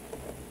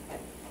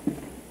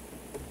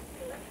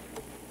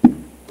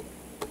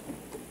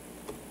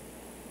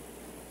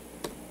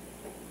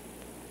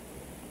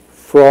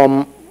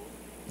from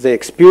the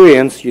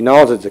experience, you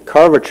know that the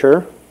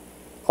curvature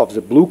of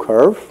the blue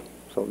curve,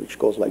 so which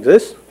goes like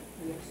this,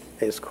 Yes.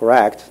 is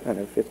correct, and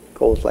if it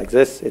goes like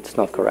this, it's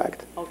not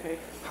correct. Okay.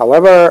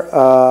 However,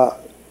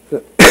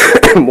 the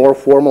more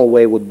formal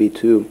way would be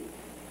to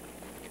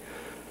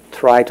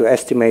try to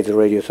estimate the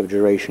radius of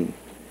gyration.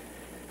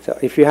 So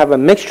if you have a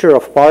mixture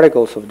of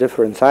particles of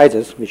different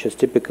sizes, which is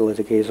typically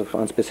the case of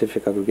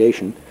unspecific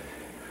aggregation,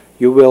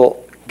 you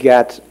will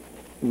get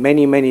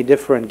many, many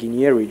different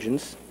Guinier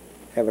regions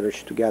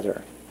averaged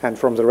together. And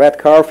from the red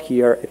curve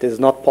here, it is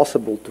not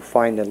possible to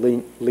find a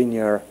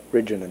linear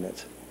region in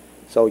it.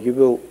 So you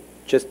will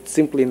just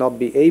simply not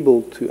be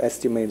able to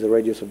estimate the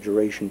radius of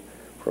gyration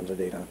from the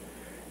data.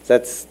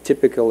 That's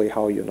typically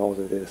how you know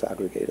that it is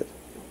aggregated.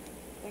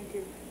 Thank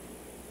you.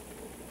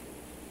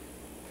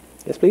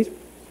 Yes, please?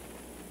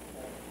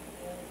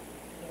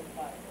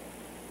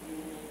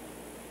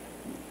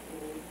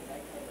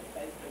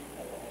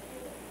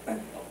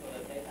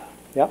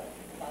 Yeah.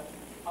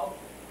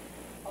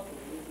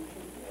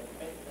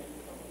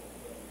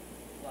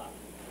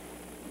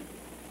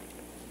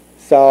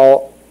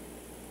 So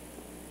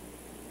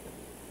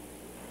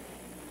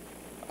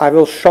I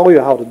will show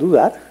you how to do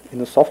that in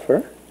the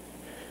software.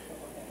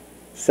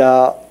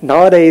 So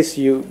nowadays,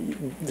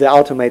 the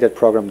automated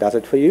program does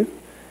it for you.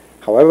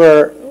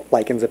 However,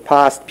 like in the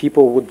past,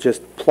 people would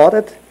just plot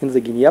it in the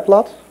Guinea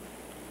plot,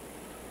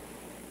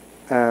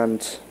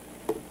 and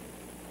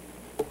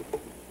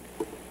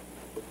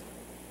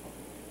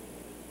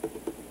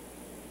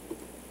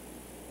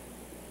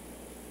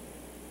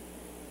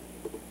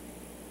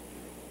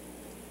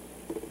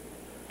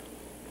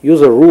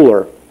use a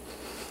ruler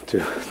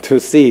to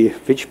see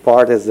which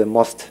part is the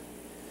most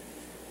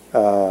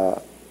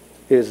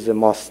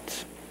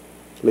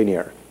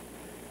linear.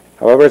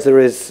 However,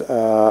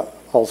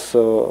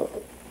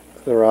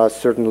 there are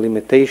certain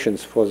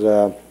limitations for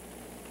the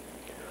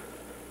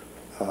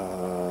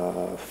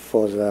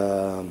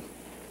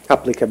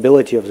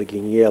applicability of the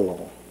Guinea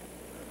law.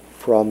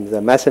 From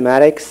the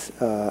mathematics,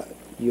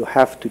 you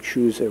have to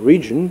choose a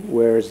region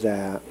where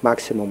the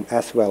maximum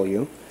S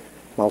value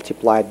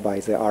multiplied by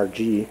the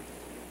RG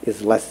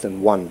is less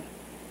than 1.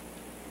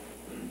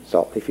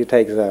 So if you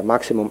take the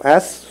maximum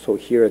S, so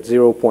here it's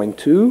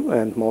 0.2,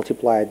 and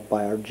multiply it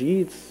by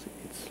RG, it's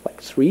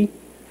like 3.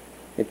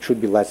 It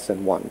should be less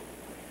than 1.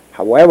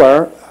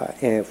 However,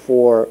 in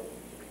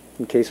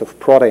case of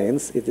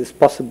proteins, it is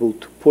possible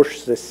to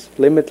push this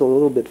limit a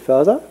little bit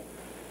further.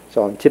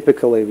 So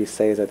typically we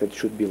say that it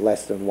should be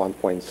less than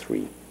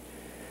 1.3.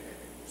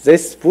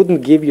 This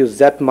wouldn't give you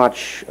that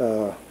much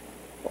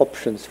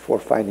options for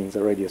finding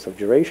the radius of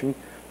gyration.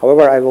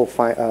 However, I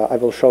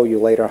will show you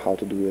later how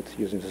to do it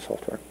using the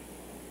software.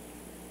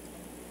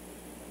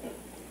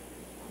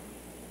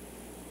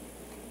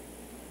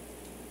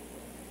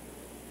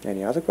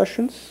 Any other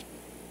questions?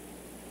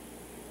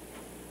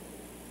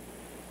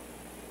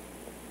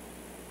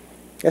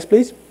 Yes,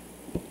 please.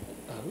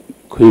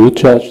 Could you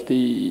judge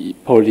the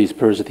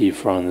polydispersity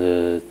from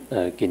the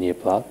Guinea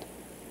plot?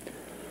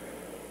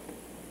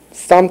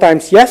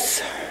 Sometimes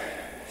yes.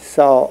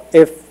 So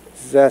if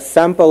the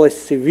sample is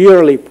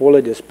severely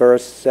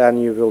polydispersed, then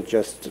you will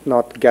just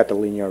not get a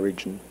linear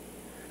region.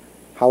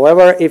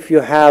 However, if you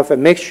have a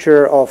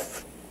mixture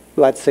of,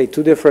 let's say,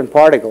 2 different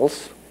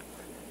particles,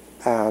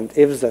 and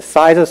if the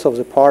sizes of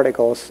the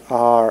particles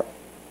are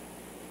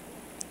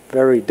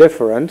very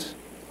different,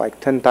 like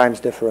 10 times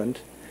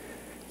different,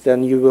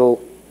 then you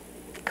will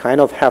kind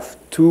of have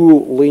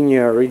 2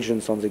 linear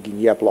regions on the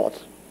Guinea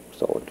plot.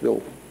 So it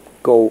will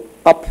go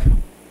up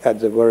at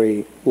the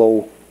very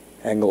low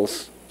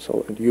angles.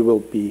 So you will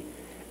be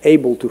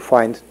able to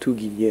find 2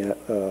 Guinea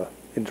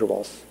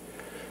intervals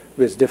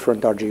with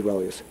different RG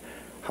values.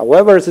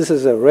 However, this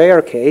is a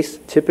rare case.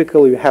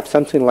 Typically, you have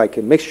something like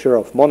a mixture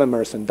of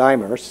monomers and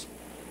dimers,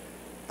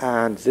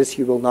 and this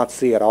you will not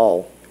see at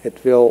all.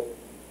 It will,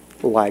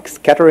 like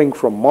scattering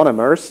from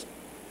monomers,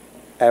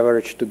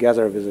 average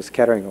together with the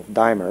scattering of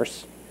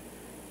dimers,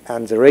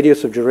 and the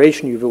radius of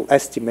gyration you will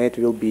estimate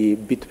will be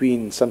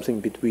something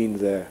between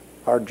the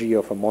RG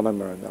of a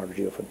monomer and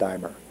RG of a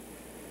dimer.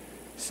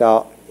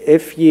 So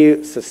if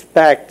you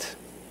suspect,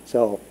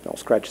 so I'll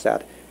scratch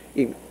that.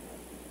 In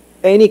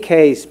any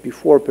case,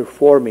 before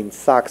performing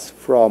SAXS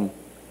from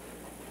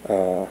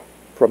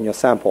your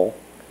sample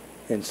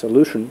in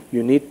solution,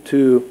 you need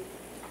to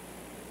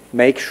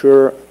make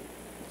sure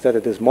that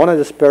it is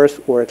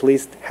monodispersed, or at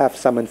least have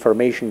some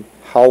information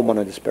how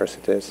monodispersed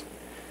it is.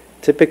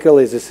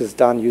 Typically, this is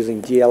done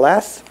using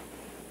DLS.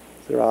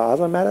 There are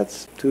other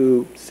methods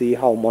to see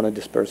how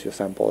monodispersed your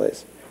sample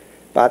is.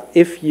 But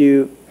if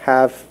you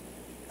have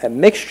a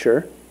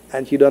mixture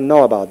and you don't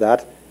know about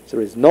that,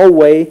 there is no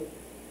way,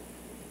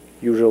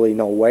 usually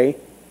no way,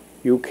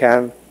 you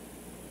can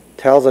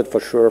tell that for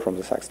sure from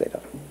the SAXS data.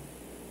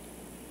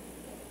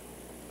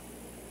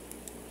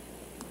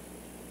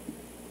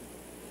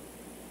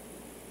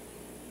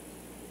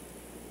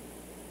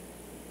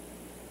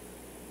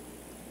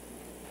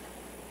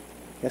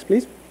 Yes,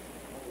 please.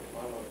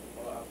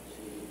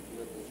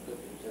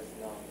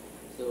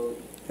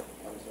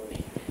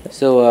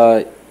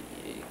 So,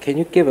 can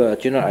you give a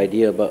general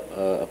idea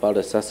about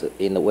the SAXS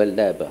in the wet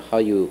lab?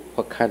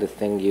 What kind of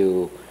thing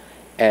you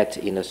add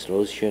in a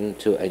solution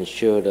to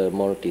ensure the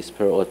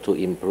monodispersion or to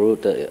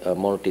improve the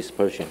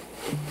monodispersion?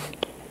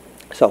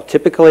 So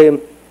typically,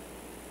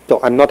 so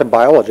I'm not a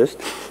biologist.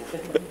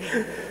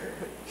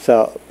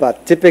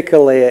 But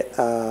typically,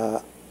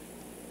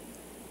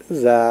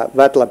 the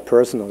wet lab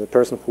person, or the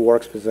person who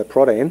works with the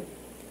protein,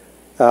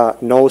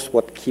 knows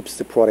what keeps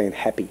the protein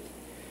happy.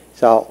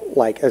 So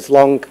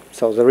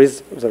so there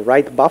is the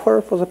right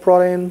buffer for the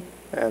protein,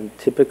 and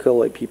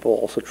typically people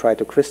also try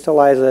to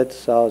crystallize it,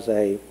 so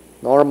they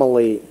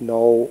normally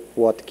know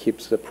what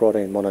keeps the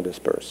protein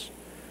monodispersed.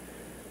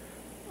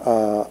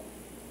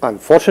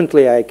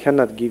 Unfortunately, I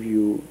cannot give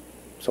you,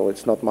 so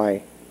it's not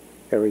my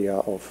area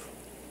of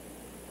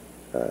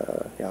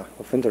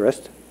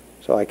interest,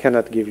 so I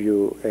cannot give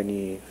you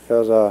any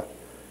further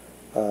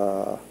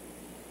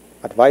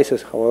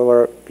advices.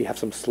 However, we have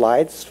some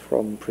slides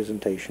from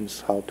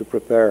presentations how to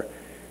prepare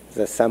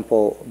the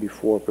sample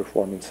before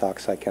performing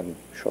SAXS. I can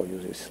show you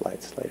these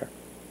slides later.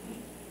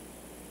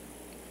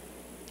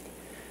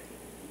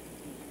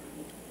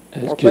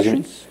 More Excuse me.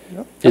 questions?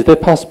 No? Is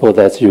it possible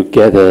that you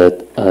get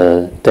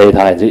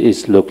data and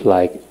it look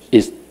like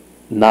it's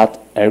not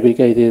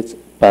aggregated,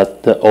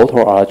 but the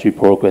auto-RG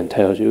program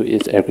tells you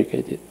it's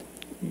aggregated?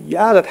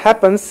 Yeah, that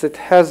happens. It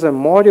has a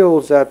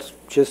module that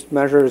just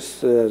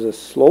measures the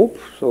slope,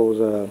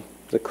 so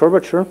the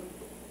curvature.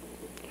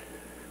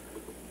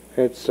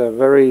 It's a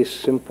very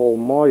simple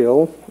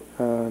module,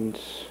 and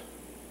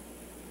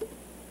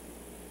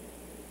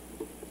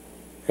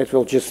it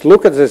will just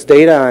look at this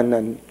data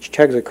and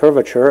check the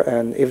curvature,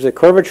 and if the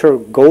curvature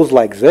goes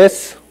like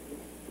this,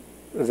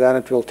 then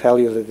it will tell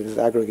you that it is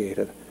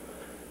aggregated.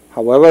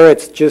 However,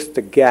 it's just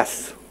a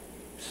guess.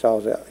 So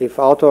if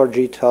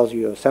AutoRG tells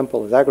you a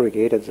sample is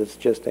aggregated, it's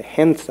just a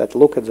hint that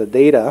look at the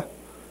data,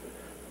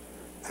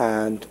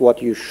 and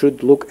what you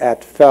should look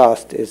at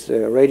first is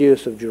the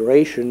radius of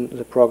duration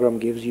the program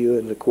gives you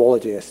and the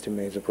quality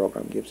estimate the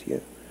program gives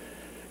you.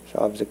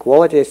 So if the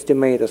quality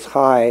estimate is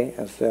high,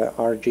 as the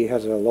RG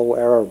has a low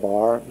error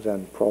bar,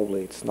 then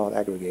probably it's not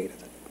aggregated.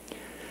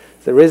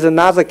 There is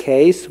another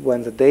case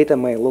when the data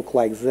may look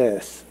like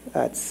this.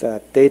 That's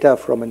data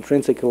from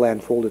intrinsically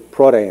unfolded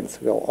proteins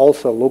will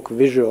also look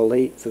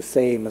visually the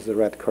same as the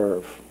red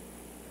curve.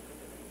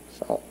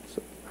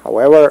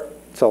 However,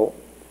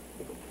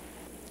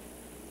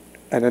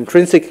 an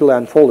intrinsically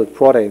unfolded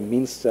protein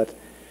means that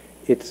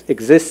it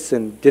exists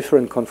in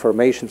different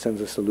conformations in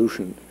the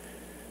solution.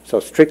 So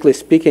strictly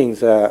speaking,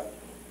 the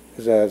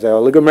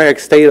oligomeric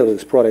state of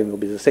this protein will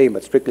be the same,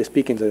 but strictly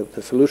speaking,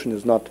 the solution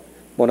is not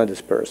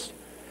monodisperse.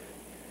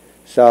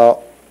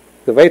 So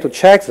the way to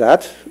check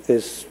that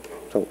is,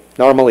 so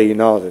normally you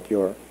know that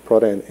your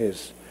protein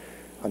is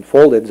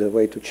unfolded. The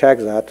way to check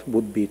that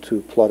would be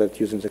to plot it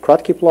using the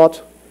Kratky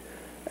plot.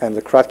 And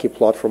the Kratky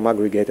plot from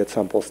aggregated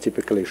samples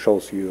typically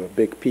shows you a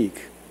big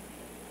peak,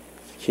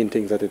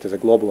 hinting that it is a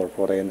globular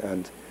protein.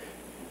 And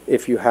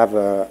if you have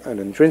an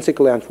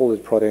intrinsically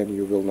unfolded protein,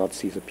 you will not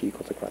see the peak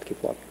of the Kratky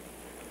plot.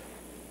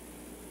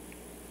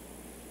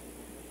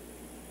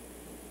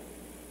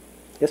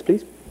 Yes,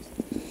 please?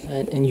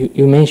 And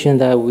you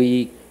mentioned that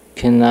we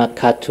cannot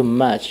cut too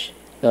much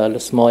the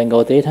small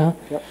angle data.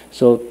 Yep.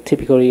 So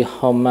typically,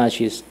 how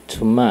much is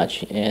too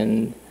much?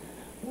 And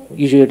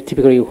usually,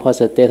 typically, what's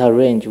the data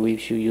range we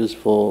should use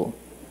for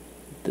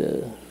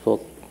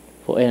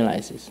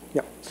analysis?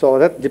 Yeah. So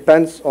that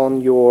depends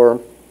on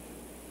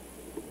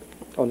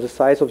the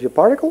size of your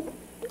particle,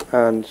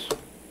 and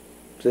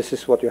this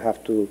is what you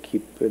have to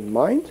keep in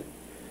mind.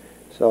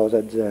 So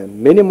that the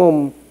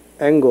minimum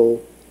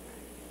angle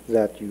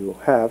that you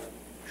have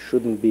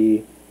should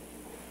be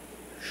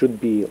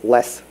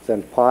less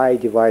than pi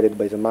divided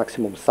by the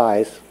maximum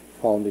size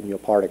found in your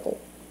particle.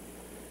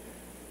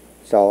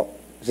 So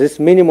this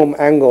minimum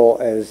angle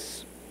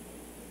is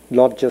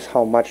not just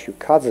how much you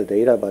cut the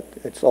data, but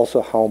it's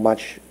also how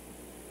much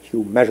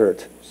you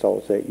measured.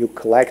 So you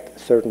collect a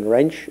certain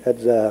range at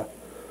the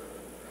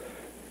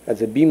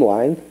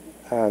beamline,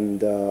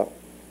 and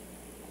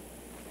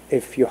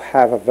if you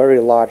have a very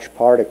large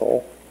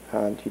particle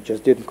and you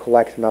just didn't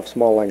collect enough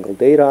small angle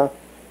data,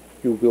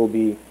 you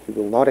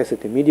will notice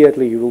it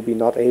immediately. You will be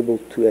not able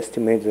to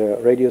estimate the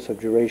radius of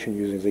duration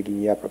using the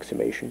Kikhney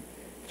approximation.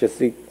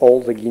 Just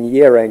all the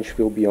Kikhney range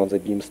will be on the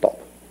beam stop.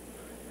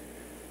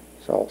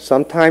 So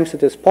sometimes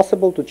it is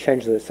possible to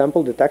change the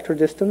sample detector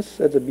distance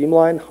at the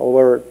beamline.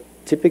 However,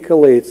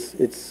 typically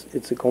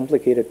it's a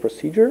complicated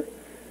procedure.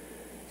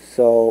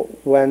 So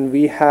when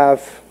we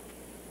have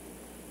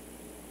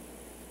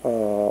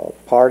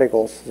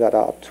particles that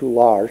are too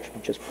large,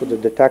 we just put the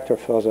detector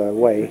further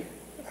away,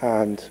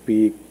 and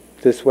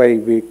this way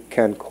we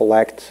can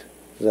collect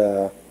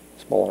the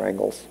smaller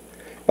angles.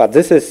 But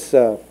this is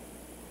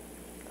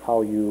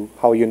how you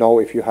know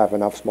if you have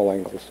enough small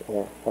angles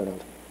or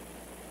not.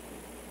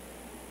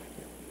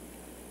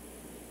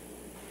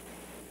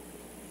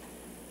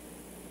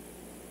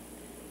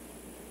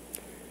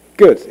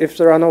 Good. If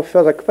there are no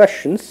further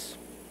questions,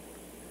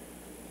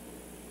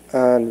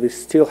 and we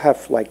still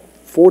have like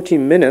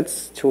 14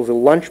 minutes till the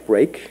lunch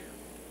break,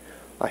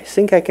 I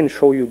think I can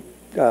show you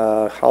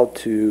how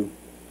to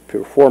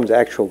perform the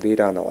actual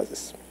data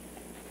analysis.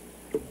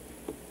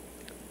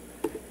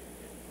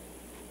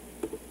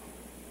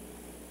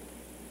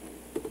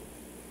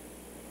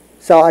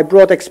 So I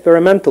brought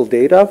experimental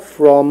data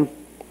from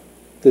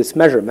this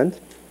measurement.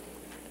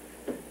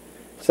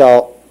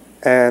 So,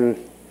 and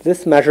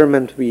this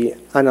measurement we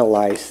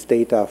analyze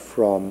data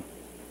from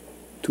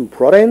two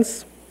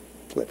proteins.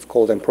 Let's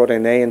call them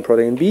protein A and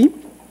protein B.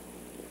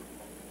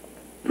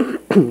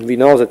 We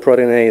know that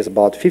protein A is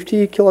about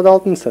 50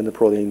 kilodaltons and the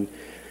protein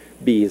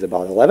B is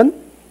about 11.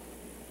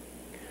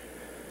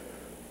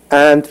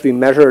 And we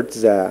measured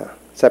the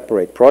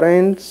separate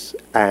proteins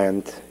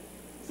and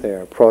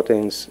their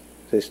proteins,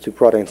 these two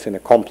proteins in a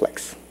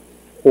complex.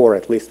 Or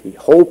at least we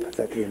hope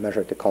that we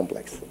measured the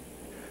complex.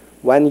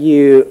 When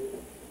you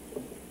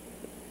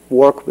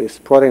work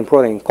with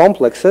protein-protein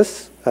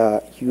complexes,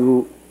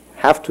 you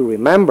have to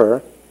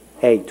remember,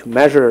 A, to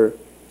measure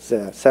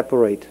the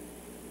separate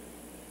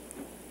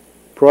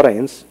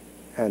proteins,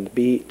 and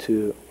B,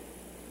 to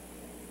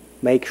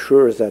make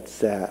sure that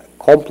the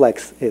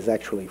complex is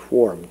actually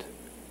formed.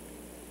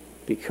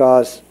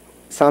 Because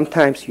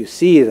sometimes you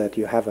see that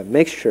you have a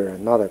mixture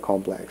and not a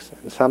complex,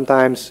 and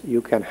sometimes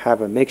you can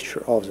have a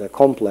mixture of the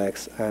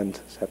complex and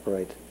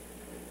separate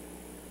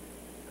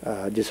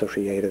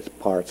dissociated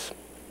parts.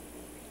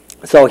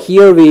 So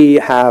here we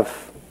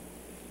have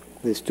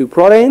these two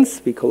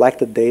proteins. We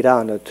collected data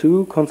under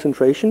two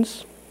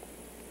concentrations,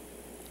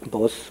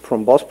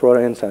 from both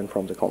proteins and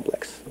from the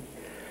complex.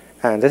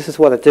 And this is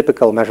what a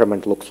typical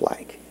measurement looks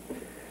like.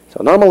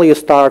 So normally you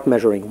start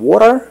measuring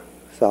water.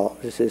 So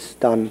this is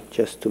done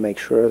just to make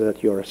sure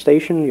that your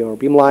station, your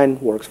beamline,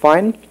 works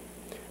fine.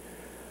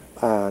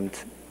 And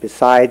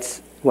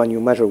besides, when you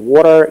measure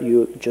water,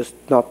 you just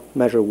not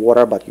measure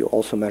water, but you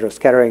also measure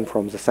scattering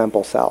from the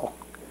sample cell.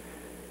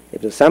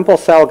 If the sample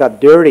cell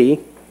got dirty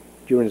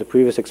during the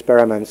previous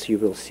experiments, you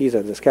will see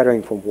that the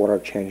scattering from water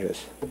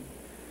changes.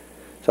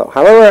 So,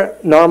 however,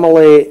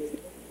 normally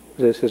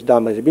this is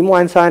done by the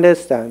beamline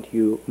scientist, and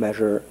you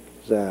measure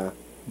the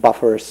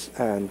buffers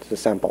and the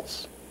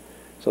samples.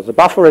 So the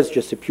buffer is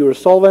just a pure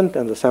solvent,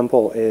 and the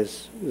sample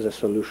is the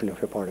solution of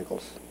your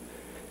particles.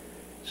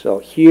 So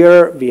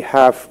here we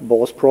have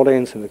both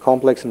proteins in the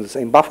complex in the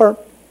same buffer.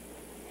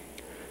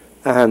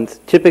 And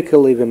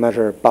typically we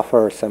measure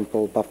buffer,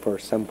 sample, buffer,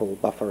 sample,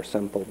 buffer,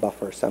 sample,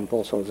 buffer,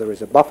 sample. So there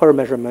is a buffer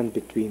measurement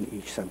between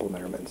each sample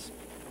measurements.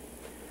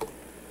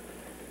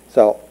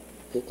 So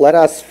let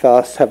us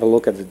first have a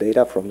look at the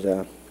data from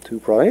the two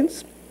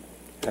proteins.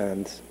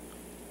 And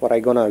what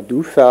I'm going to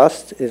do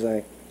first is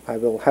I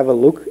will have a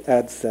look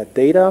at the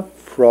data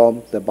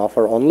from the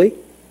buffer only.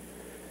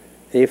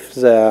 If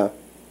the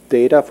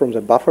data from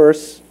the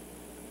buffers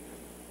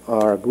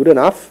are good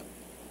enough,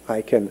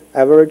 I can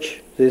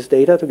average this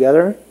data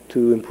together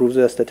to improve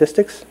the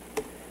statistics,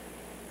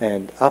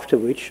 and after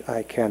which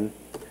I can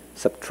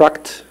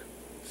subtract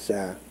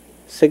the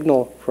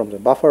signal from the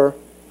buffer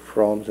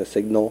from the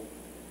signal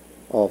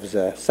of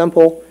the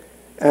sample,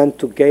 and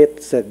to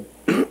get the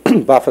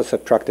buffer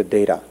subtracted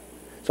data.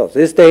 So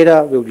this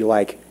data will be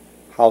like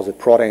how the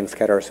protein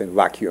scatters in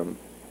vacuum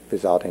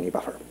without any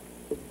buffer.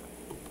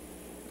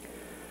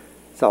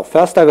 So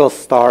first I will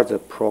start a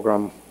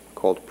program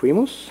called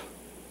Primus.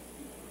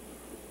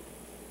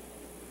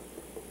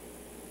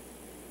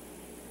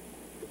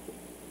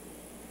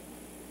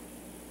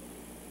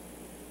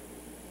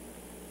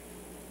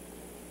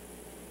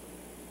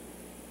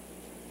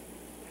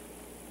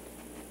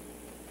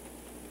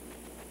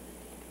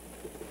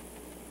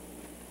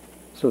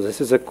 So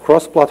this is a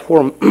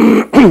cross-platform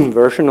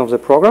version of the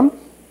program.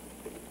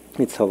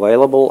 It's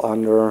available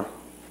under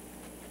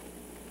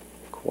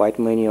quite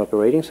many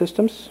operating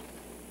systems.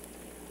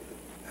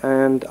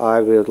 And I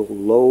will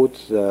load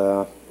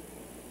the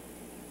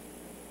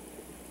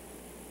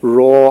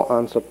raw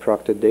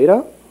unsubtracted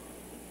data.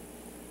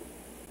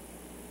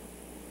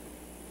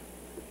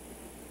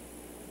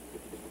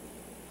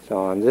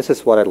 So, and this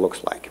is what it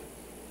looks like.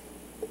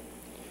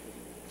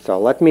 So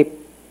let me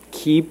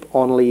keep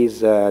only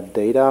the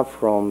data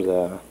from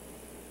the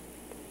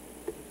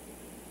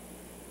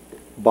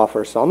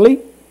buffers only.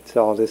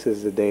 So this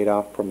is the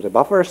data from the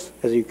buffers.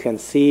 As you can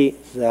see,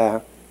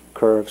 the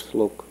curves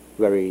look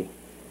very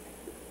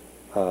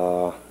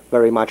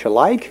much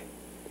alike.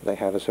 They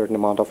have a certain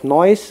amount of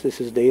noise.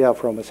 This is data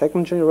from a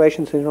second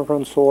generation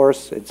synchrotron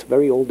source. It's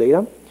very old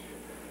data.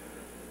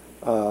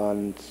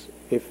 And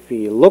if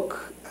we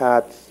look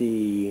at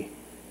the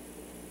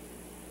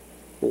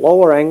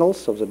lower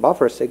angles of the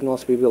buffer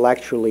signals, we will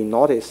actually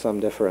notice some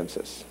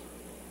differences.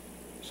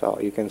 So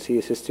you can see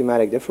a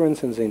systematic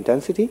difference in the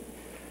intensity.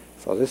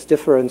 So this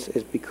difference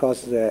is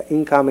because the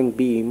incoming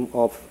beam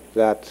of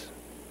that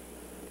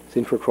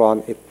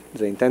synchrotron,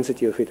 the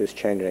intensity of it is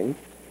changing,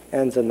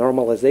 and the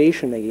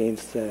normalization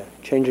against the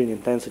changing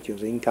intensity of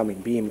the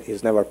incoming beam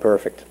is never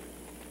perfect.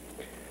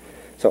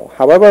 So,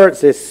 however,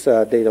 this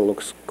data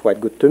looks quite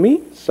good to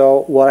me.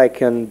 So what I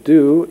can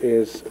do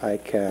is I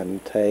can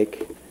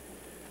take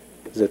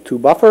the two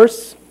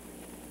buffers,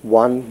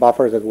 one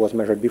buffer that was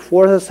measured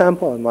before the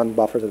sample and one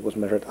buffer that was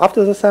measured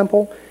after the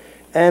sample,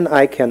 and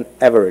I can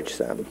average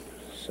them.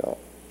 So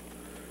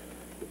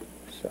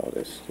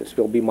this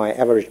will be my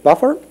average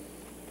buffer.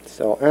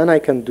 So, and I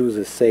can do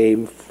the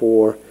same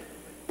for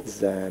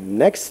the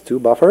next two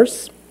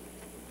buffers.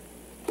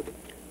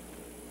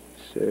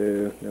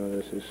 So now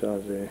this is how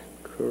the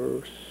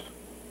curves.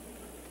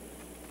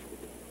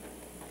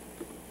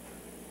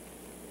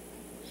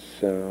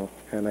 So,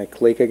 and I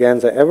click again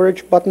the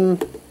average button,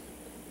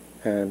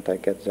 and I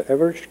get the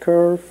average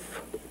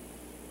curve.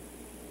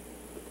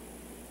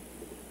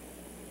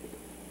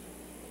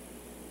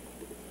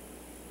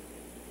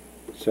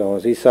 So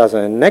these are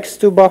the next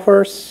two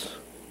buffers.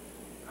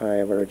 I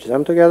average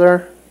them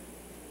together.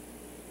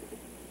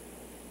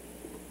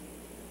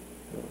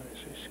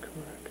 This is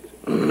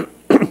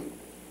correct.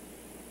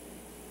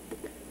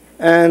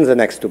 And the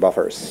next two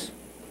buffers.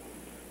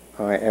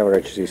 I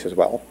average this as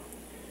well.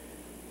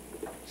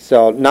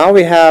 So now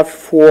we have,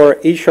 for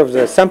each of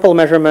the sample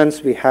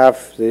measurements, we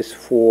have these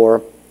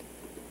 4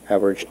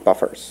 averaged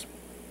buffers.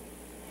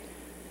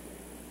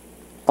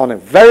 On a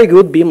very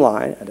good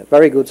beamline and a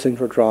very good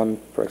synchrotron,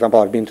 for example,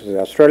 I've been to the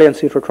Australian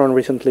synchrotron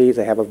recently,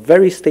 they have a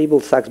very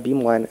stable SAXS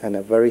beamline and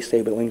a very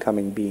stable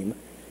incoming beam.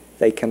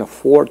 They can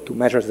afford to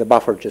measure the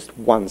buffer just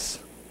once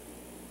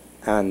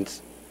and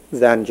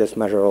then just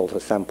measure all the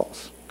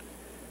samples.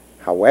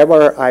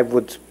 However, I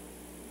would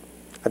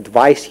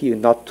advise you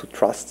not to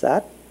trust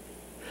that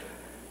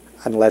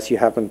unless you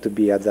happen to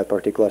be at that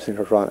particular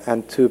synchrotron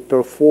and to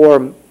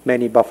perform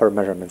many buffer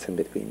measurements in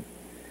between.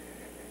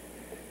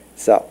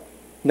 So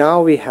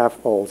now we have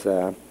all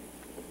the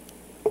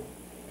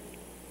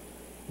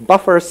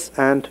buffers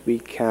and we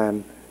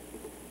can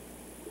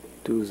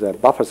do the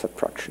buffer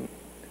subtraction.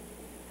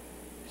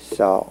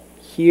 So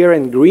here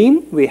in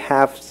green we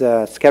have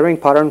the scattering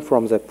pattern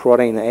from the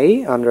protein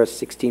A under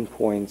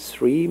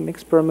 16.3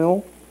 mix per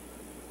mil.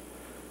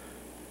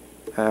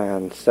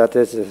 And that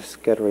is the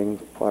scattering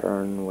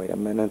pattern, wait a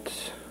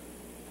minute,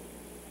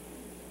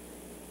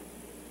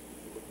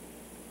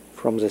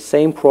 from the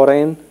same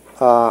protein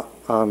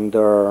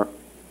under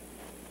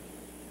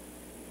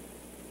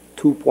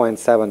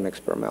 2.7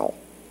 mix per mil.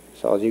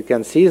 So as you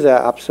can see, the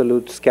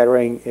absolute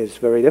scattering is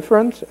very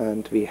different,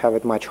 and we have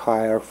it much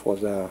higher for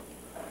the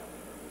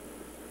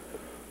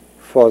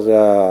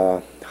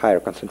higher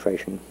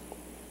concentration.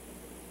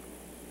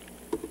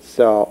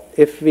 So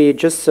if we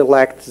just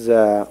select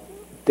the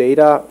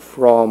data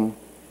from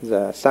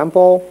the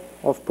sample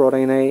of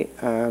protein A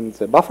and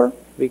the buffer,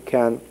 we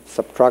can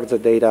subtract the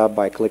data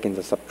by clicking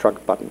the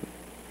subtract button.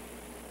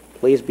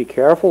 Please be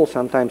careful,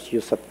 sometimes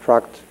you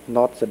subtract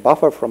not the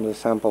buffer from the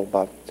sample,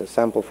 but the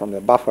sample from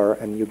the buffer,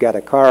 and you get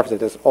a curve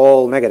that is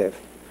all negative,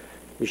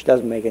 which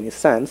doesn't make any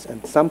sense.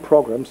 And some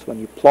programs, when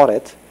you plot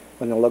it,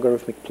 when a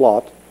logarithmic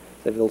plot,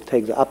 they will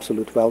take the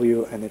absolute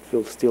value and it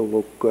will still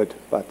look good,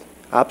 but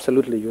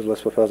absolutely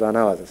useless for further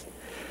analysis.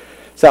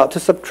 So to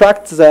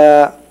subtract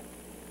the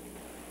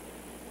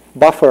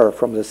buffer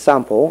from the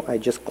sample, I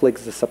just click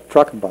the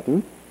subtract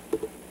button,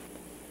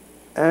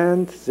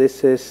 and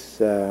this is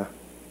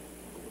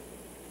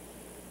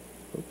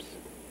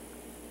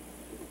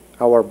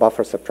our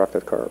buffer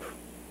subtracted curve.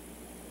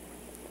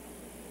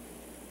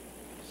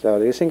 So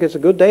do you think it's a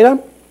good data?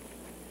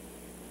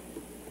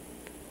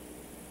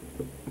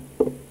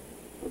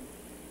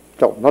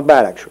 So not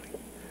bad actually.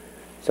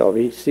 So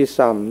we see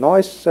some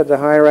noise at the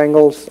higher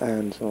angles,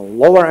 and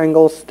lower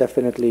angles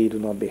definitely do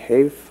not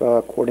behave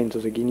according to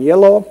the Kikhney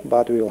law,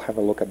 but we will have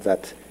a look at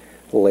that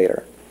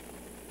later.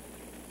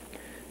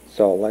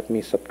 So let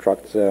me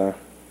subtract the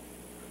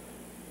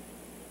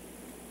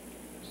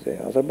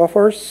other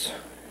buffers.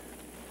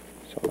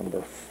 So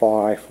number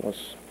 5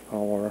 was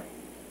our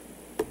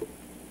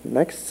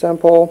next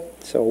sample.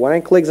 So when I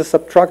click the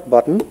subtract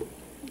button,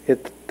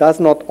 it does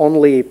not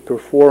only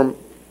perform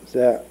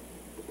the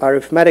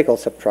arithmetical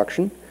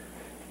subtraction,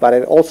 but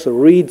it also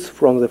reads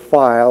from the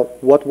file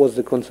what was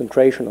the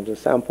concentration of the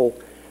sample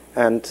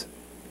and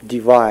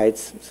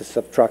divides the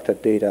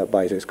subtracted data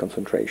by this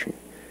concentration.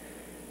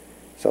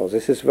 So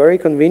this is very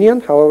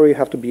convenient, however you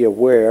have to be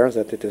aware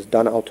that it is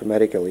done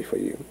automatically for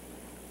you.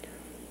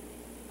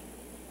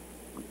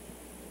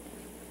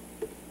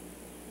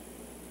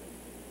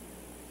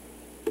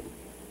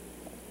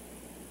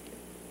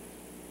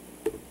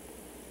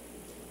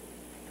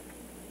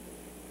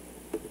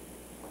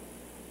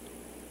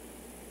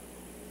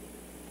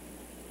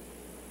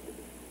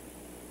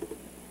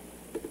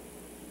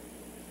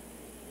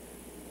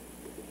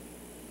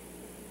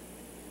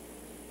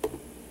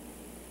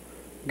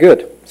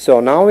 Good.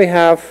 So now we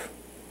have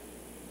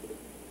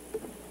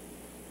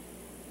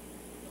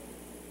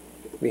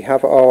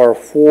our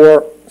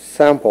 4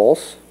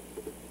 samples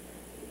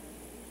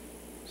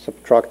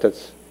subtracted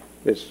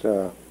with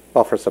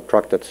buffer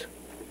subtracted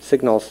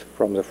signals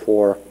from the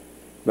 4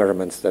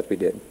 measurements that we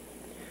did.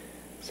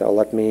 So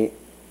let me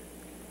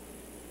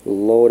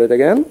load it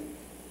again.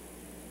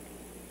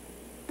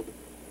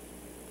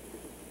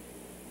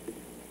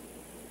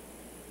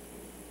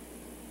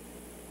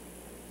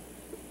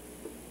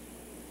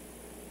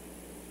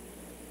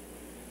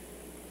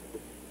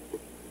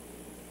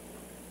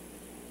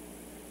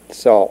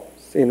 So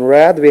in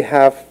red we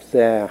have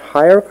the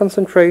higher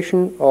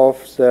concentration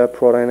of the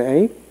protein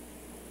A,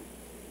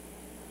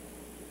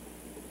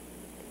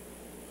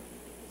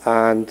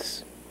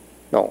 and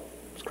no,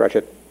 scratch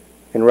it.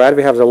 In red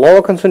we have the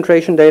lower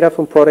concentration data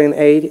from protein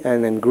A,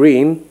 and in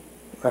green,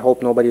 I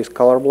hope nobody is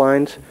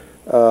colorblind,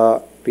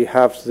 we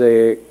have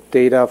the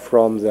data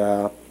from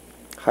the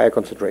higher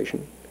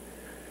concentration.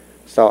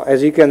 So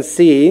as you can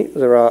see,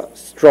 there are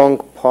strong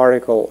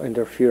particle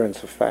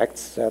interference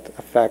effects that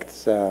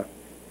affect the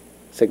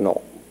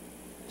signal.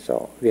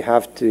 So we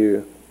have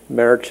to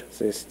merge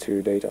these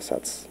 2 data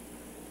sets.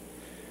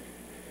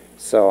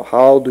 So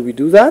how do we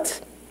do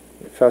that?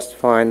 We first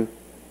find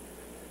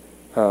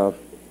an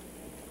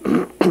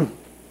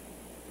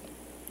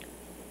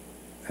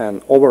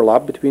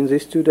overlap between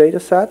these 2 data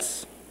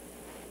sets.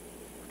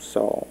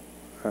 So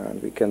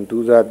And we can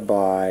do that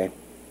by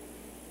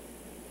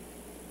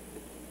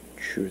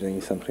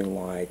choosing something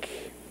like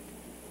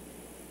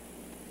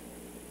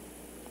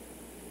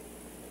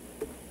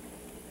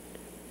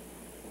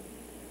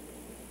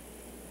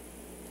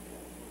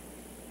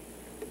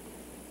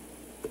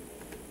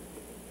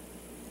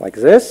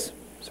this.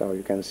 So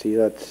you can see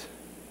that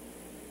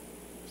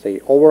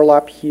they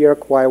overlap here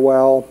quite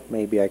well.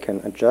 Maybe I can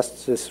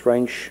adjust this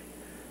range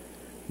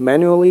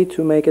manually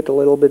to make it a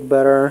little bit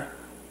better.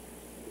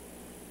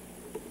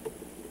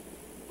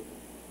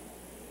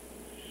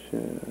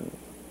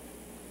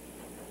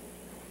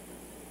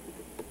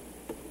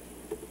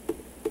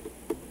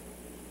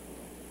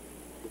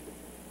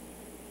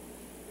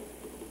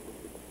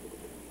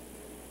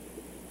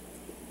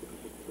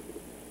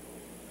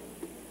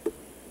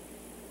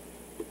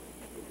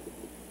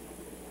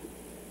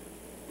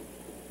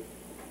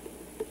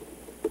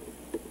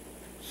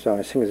 So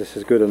I think this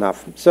is good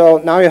enough. So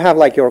now you have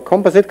like your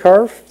composite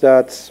curve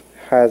that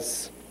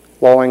has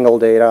low angle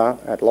data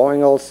at low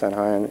angles and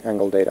high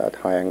angle data at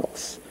high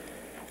angles.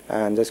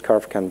 And this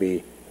curve can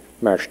be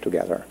merged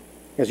together.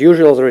 As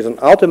usual, there is an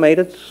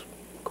automated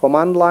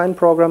command line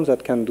program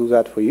that can do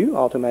that for you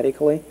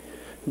automatically,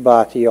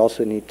 but you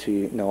also need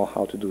to know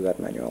how to do that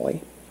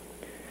manually.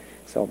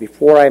 So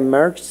before I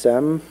merge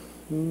them,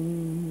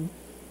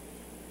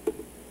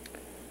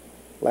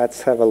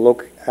 let's have a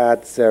look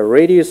at the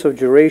radius of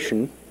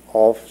duration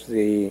of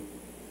the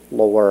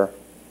lower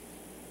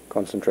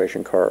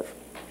concentration curve.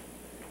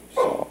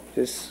 So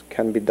this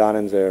can be done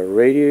in the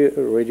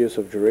radius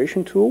of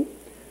duration tool,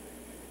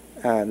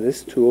 and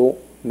this tool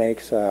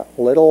makes a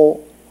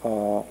little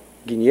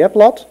Kikhney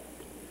plot.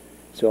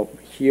 So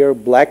here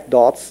black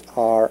dots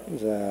are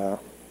the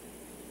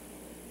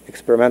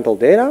experimental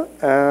data,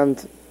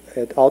 and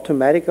it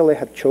automatically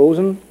had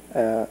chosen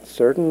a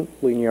certain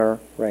linear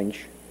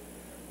range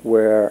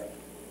where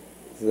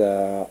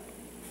the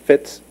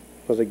fit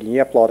for the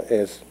Kikhney plot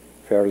is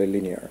fairly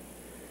linear.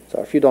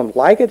 So if you don't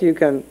like it, you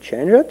can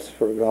change it.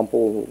 For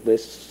example,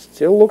 this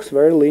still looks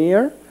very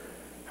linear.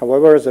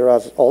 However, there are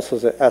also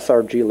the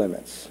SRG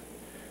limits.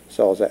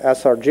 So the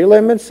SRG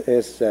limits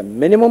is the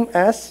minimum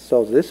S,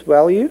 so this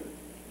value,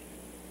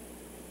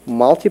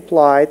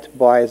 multiplied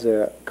by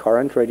the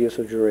current radius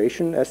of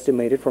duration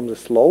estimated from the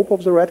slope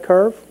of the red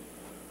curve.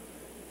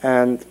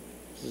 And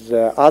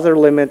the other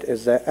limit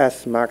is the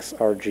S max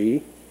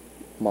RG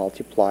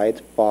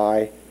multiplied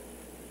by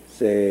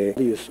the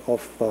values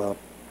of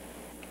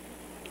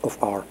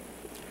R.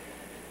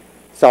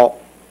 So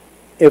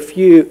if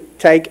you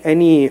take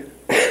any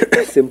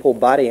simple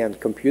body and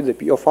compute the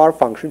P of R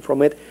function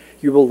from it,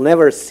 you will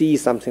never see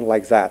something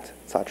like that,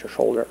 such a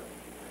shoulder.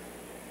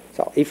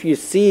 So if you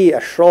see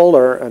a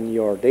shoulder in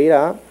your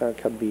data, there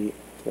could be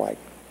like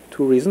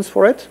two reasons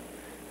for it.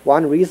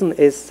 One reason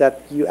is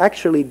that you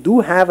actually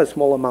do have a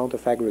small amount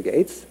of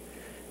aggregates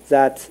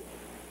that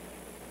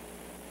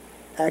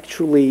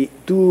actually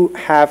do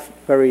have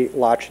very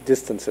large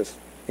distances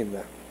in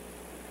them.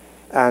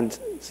 And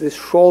this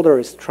shoulder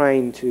is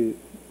trying to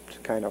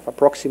kind of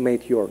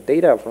approximate your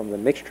data from the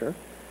mixture.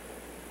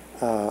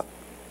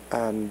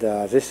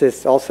 This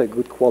is also a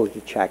good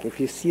quality check. If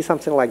you see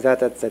something like that,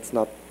 that's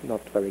not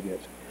very good.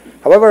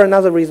 However,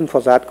 another reason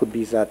for that could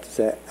be that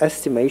the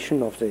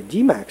estimation of the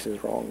Dmax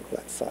is wrong.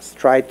 Let's us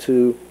try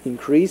to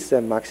increase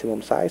the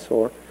maximum size,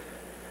 or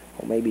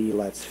maybe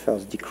let's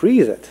first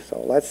decrease it.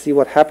 So let's see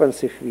what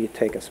happens if we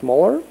take a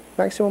smaller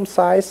maximum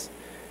size.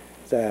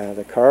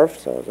 The curve,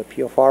 so the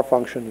P of R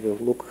function will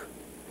look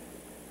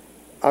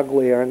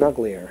uglier and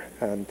uglier.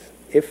 And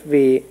if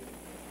we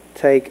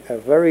take a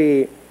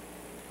very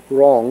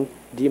wrong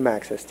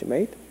Dmax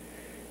estimate,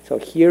 so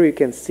here you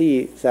can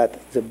see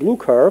that the blue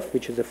curve,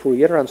 which is the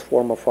Fourier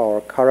transform of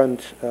our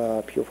current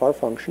P of R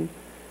function,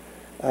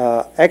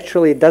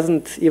 actually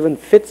doesn't even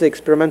fit the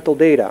experimental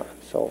data.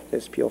 So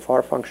this P of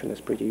R function is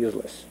pretty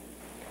useless.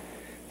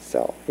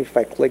 So if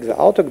I click the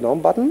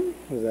autognome button,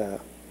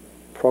 the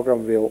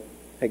program will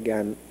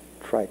again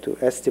try to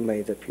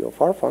estimate the P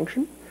of R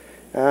function,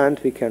 and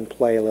we can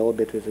play a little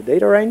bit with the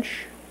data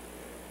range.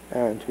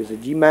 And with the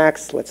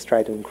Dmax, let's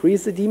try to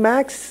increase the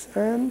Dmax.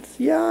 And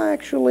yeah,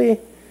 actually,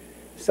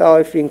 so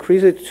if we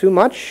increase it too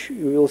much,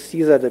 you will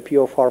see that the P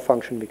of R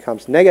function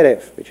becomes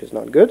negative, which is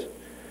not good.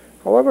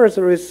 However,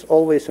 there is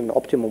always an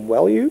optimum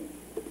value.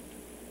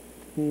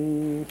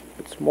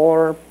 It's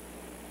more,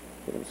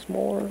 even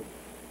smaller.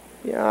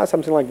 Yeah,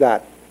 something like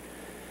that.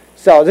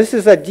 So this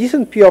is a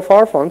decent P of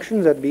R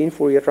function that, being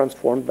Fourier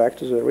transformed back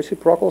to the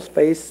reciprocal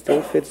space,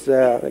 still fits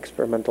the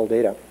experimental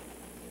data.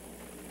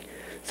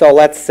 So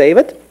let's save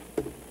it.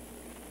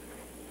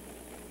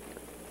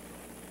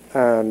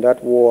 And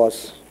that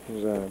was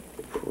the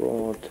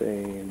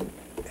protein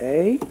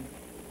A.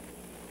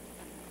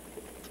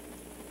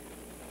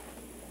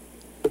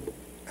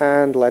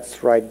 And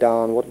let's write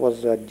down what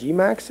was the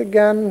Dmax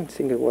again. I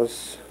think it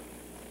was,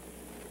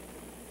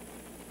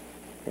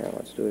 yeah,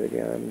 let's do it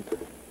again.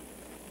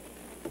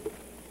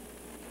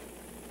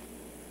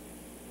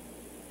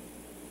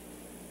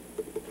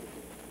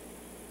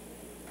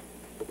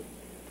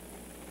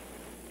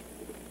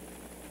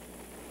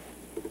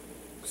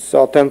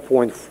 So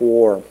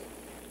 10.4.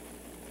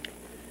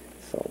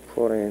 So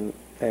protein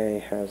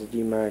A has a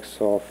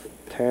Dmax of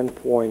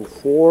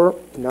 10.4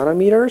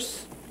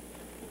 nanometers.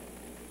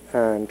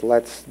 And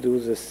let's do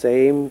the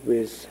same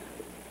with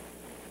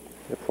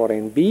the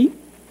protein B.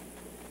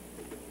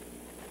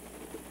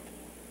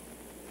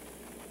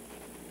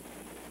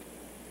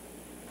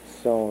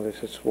 So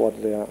this is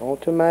what the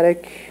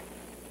automatic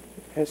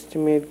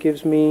estimate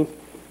gives me.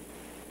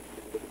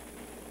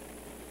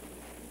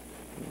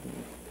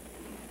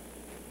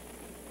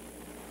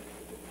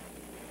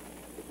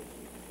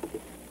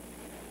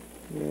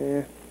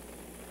 Yeah.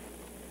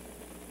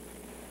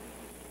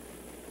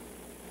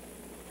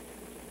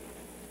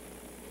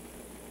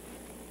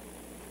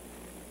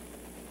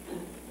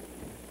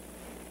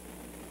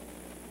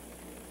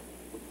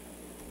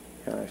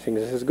 I think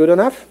this is good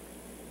enough.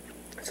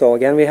 So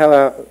again, we have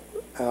a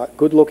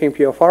good-looking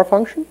PFR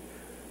function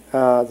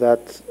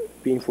that,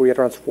 being Fourier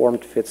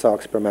transformed, fits our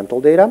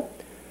experimental data.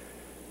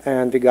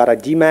 And we got a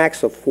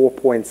Dmax of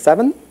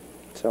 4.7.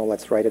 So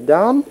let's write it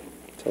down.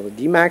 So the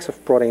Dmax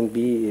of protein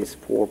B is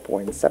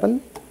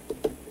 4.7.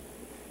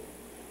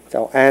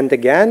 So, and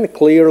again,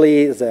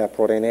 clearly the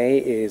protein A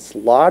is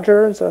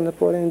larger than the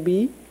protein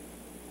B.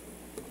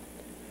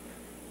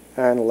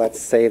 And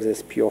let's save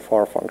this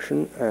PFR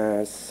function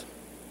as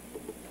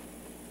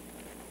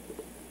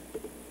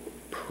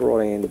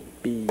protein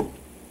B.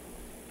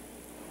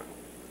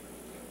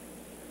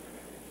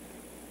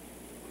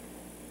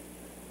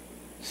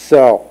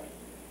 So,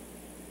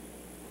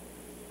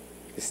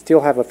 we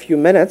still have a few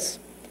minutes.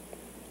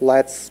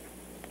 Let's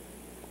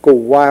go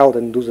wild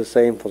and do the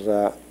same for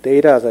the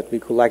data that we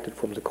collected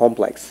from the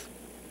complex.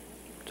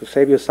 To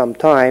save you some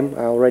time,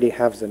 I already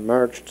have the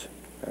merged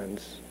and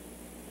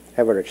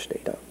average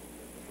data.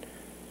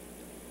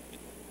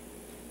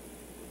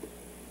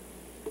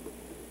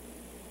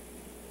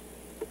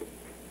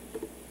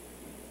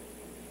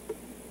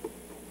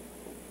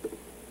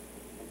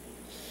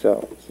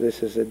 So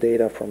this is the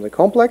data from the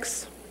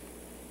complex.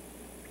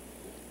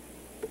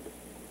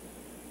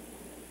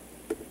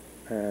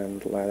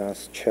 And let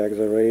us check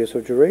the radius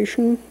of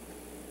duration.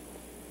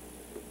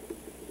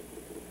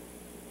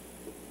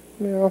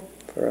 Yeah,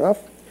 fair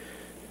enough.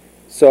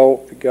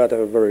 So we got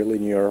a very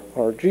linear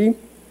RG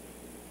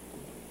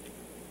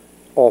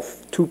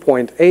of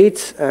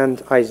 2.8 and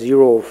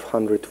I0 of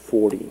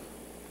 140.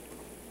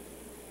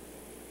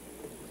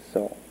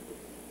 So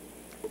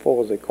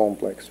for the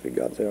complex, we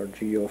got the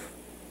RG of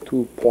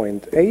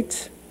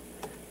 2.8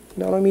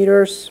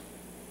 nanometers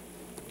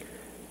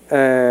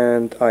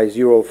and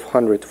I0 of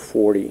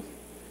 140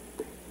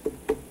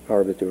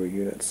 arbitrary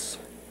units.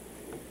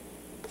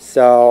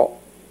 So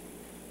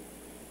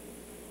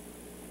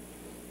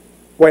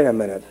wait a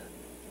minute.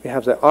 We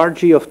have the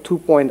RG of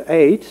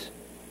 2.8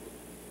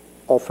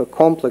 of a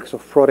complex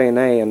of protein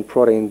A and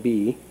protein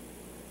B,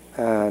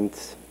 and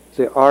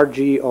the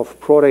RG of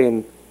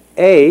protein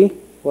A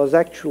was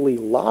actually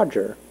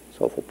larger.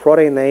 So for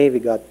protein A we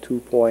got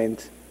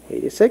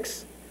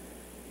 2.86,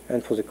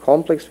 and for the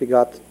complex we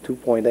got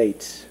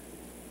 2.8.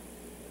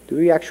 Do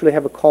we actually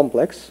have a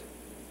complex?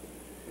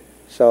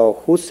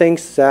 So who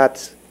thinks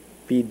that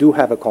we do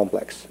have a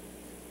complex?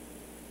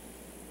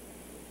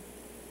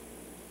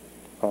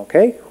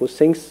 Okay, who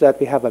thinks that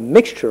we have a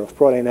mixture of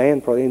protein A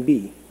and protein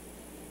B?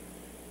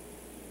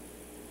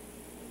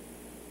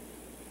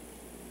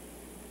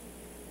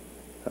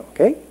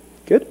 Okay,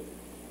 good.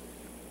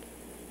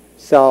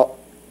 So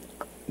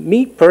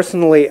me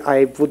personally,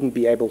 I wouldn't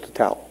be able to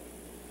tell.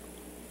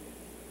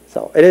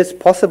 So it is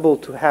possible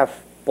to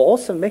have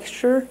both a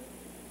mixture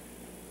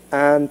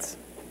and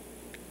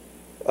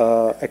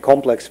a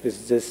complex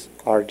with this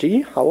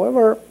RG.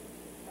 However,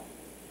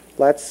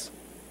 let's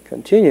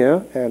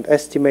continue and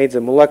estimate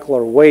the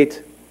molecular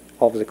weight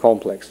of the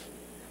complex.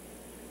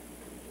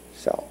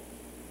 So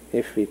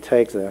if we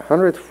take the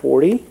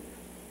 140,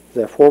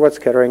 the forward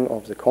scattering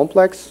of the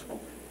complex,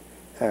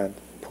 and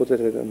put it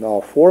in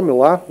our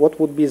formula,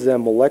 what would be the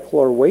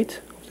molecular weight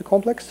of the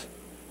complex?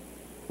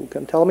 Who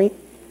can tell me?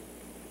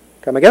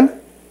 Come again?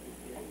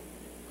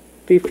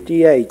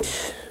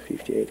 58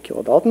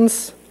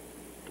 kilodaltons.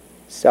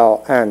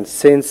 So, and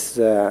since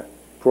the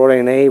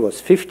protein A was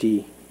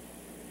 50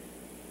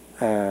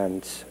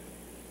 and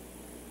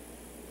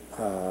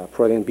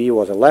protein B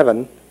was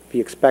 11, we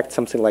expect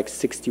something like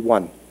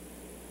 61.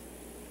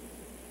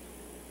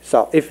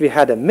 So if we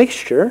had a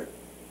mixture,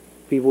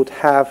 we would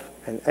have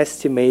an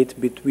estimate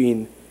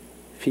between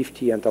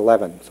 50 and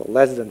 11, so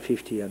less than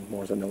 50 and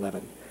more than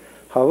 11.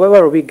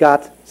 However, we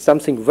got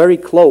something very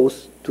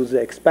close to the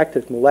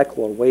expected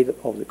molecular weight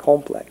of the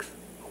complex.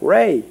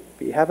 Hooray!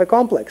 We have a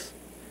complex.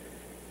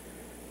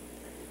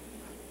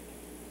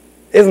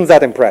 Isn't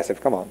that impressive?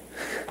 Come on.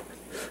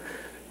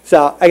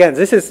 So again,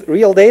 this is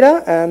real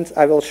data, and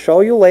I will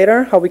show you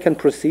later how we can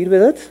proceed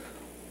with it.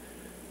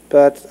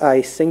 But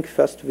I think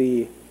first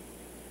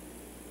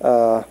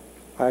I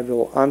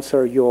will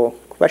answer your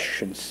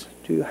questions.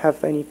 Do you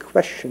have any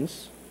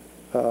questions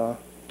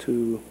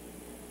to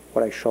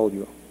what I showed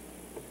you?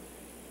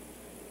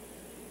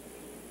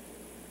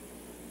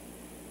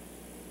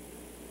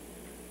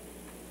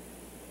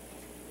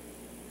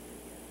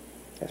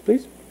 Yes,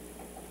 please.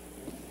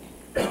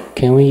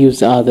 Can we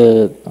use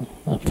other,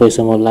 for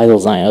example,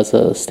 lidozyme as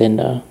a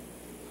standard?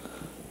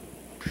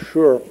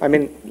 Sure. I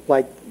mean,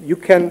 like you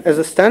can, as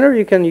a standard,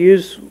 you can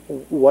use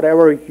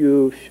whatever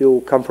you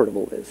feel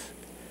comfortable with.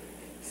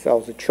 So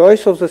the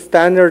choice of the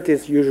standard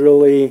is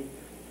usually,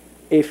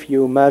 if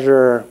you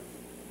measure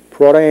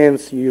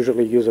proteins, you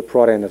usually use a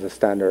protein as a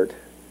standard.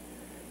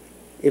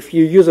 If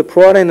you use a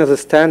protein as a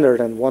standard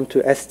and want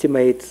to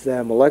estimate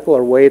the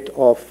molecular weight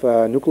of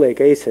nucleic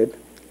acid,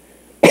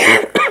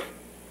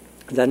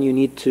 then you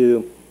need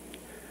to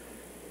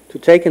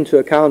take into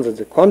account that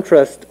the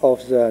contrast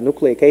of the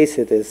nucleic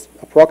acid is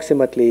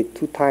approximately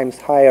 2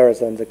 times higher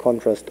than the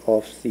contrast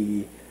of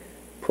the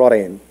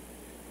protein.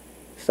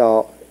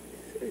 So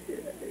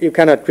you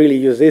cannot really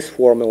use this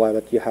formula,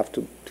 but you have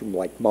to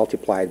like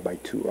multiply it by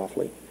 2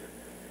 roughly.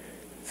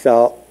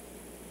 So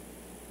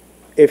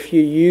if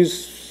you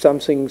use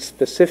something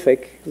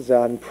specific,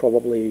 then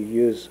probably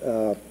use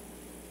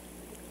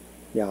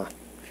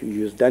if you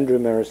use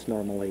dendrimers,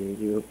 normally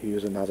you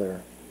use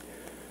another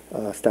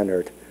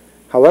standard.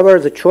 However,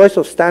 the choice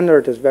of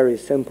standard is very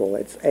simple.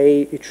 It's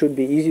A, it should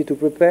be easy to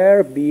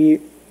prepare, B,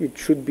 it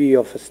should be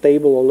of a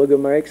stable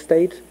oligomeric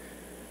state,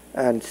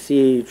 and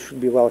C, it should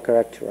be well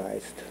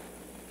characterized.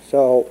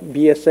 So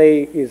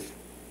BSA is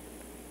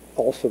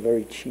also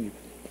very cheap,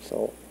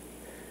 so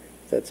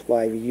that's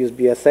why we use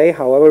BSA.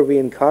 However, we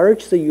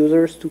encourage the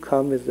users to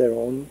come with their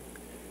own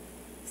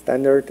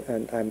standard,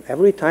 and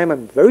every time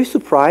I'm very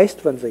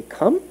surprised when they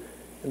come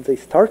and they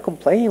start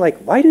complaining, like,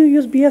 why do you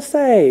use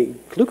BSA?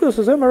 Glucose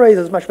isomerase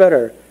is much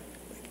better.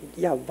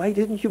 Yeah, why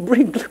didn't you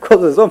bring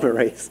glucose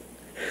isomerase?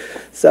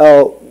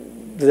 So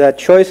the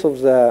choice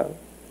of the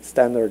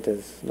standard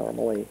is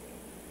normally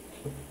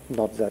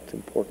not that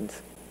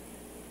important.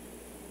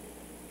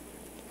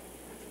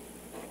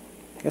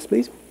 Yes,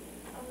 please.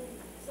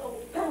 So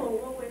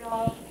when we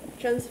are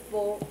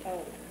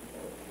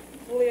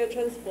Fourier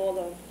transfer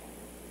the.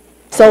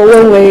 So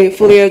when we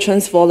Fourier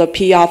transfer the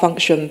PR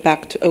function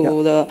back to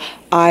the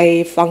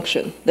I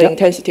function, the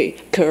intensity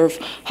curve,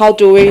 how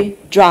do we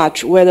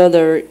judge whether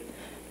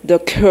the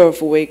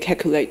curve we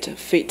calculate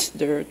fits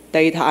the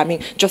data? I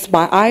mean, just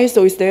by eye.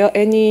 So is there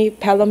any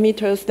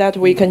parameters that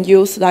we can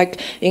use?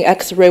 Like in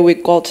X-ray, we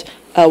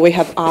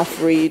have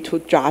R3 to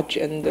judge,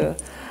 and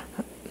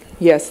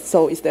yes.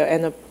 So is there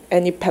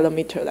any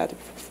parameter that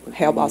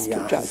help us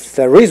to judge?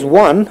 There is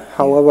one.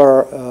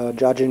 However,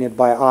 judging it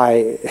by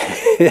eye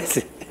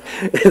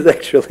is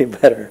actually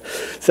better.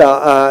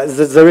 So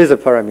there is a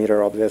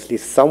parameter, obviously,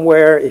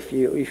 somewhere. If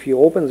you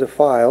open the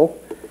file,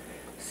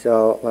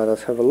 so let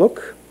us have a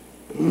look.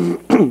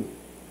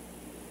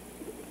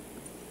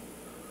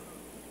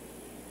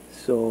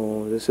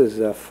 So this is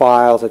a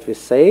file that we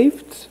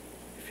saved.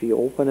 If you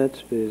open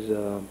it with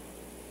a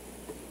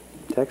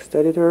text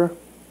editor,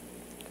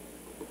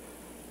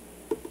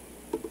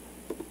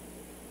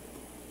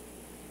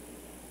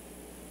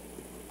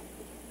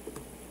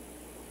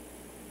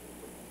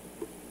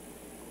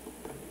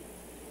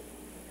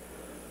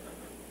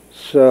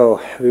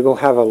 so we will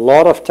have a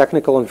lot of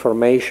technical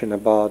information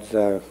about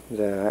the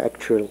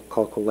actual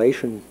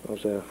calculation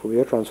of the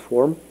Fourier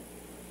transform.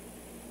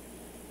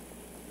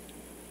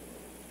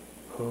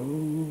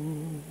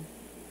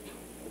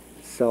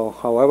 So,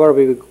 however,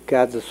 we will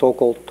get the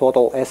so-called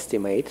total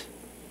estimate,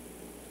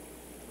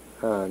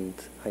 and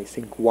I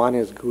think 1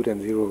 is good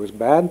and 0 is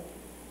bad,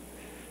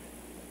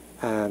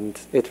 and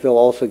it will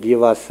also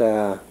give us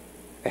a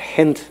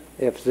hint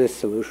if this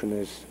solution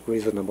is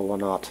reasonable or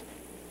not.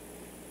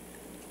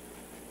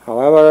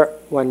 However,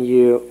 when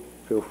you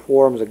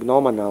perform the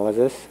GNOME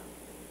analysis,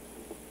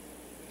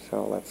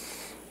 so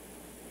let's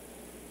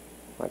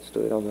do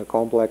it on the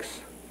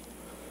complex.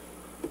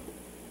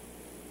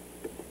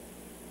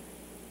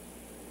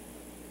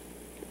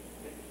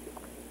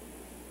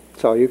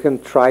 So you can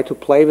try to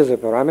play with the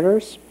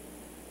parameters.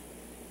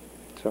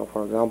 So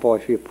for example,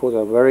 if you put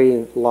a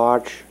very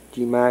large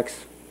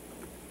Dmax,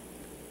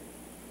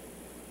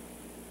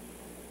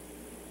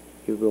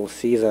 you will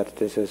see that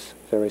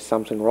there is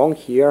something wrong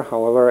here.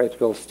 However, it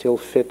will still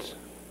fit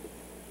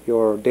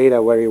your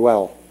data very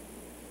well.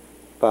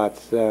 But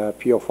the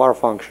P of R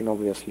function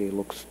obviously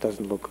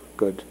doesn't look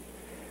good.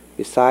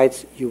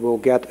 Besides, you will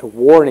get a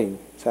warning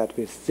that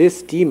with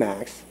this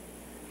Dmax,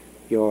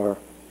 your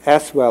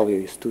S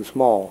value is too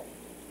small.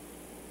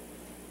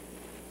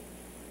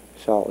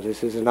 So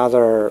this is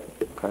another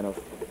kind of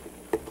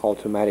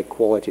automatic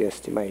quality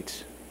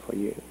estimate for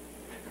you.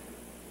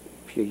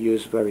 If you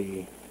use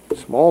very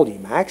small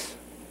Dmax,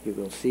 you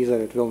will see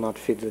that it will not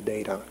fit the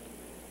data.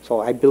 So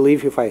I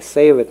believe if I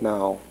save it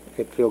now,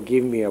 it will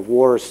give me a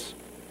worse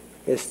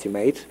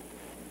estimate.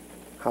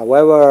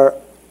 However,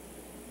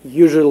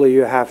 usually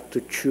you have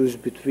to choose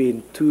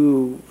between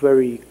 2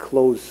 very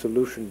close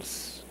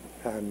solutions,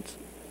 and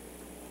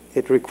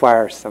it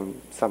requires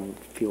some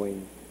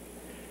feeling.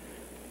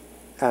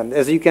 And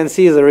as you can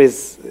see, there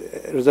is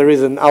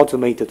an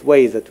automated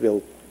way that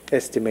will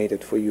estimate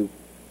it for you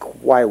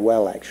quite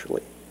well,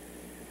 actually.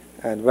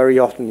 And very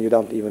often you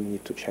don't even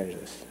need to change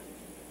this.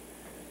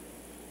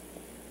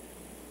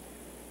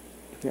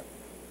 Yeah.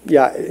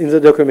 Yeah, in the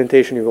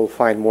documentation you will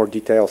find more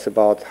details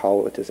about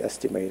how it is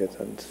estimated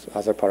and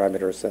other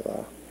parameters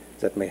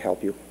that may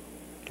help you.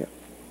 Yeah.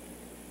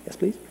 Yes,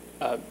 please.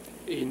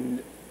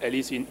 At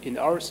least in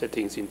our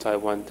settings in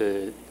Taiwan,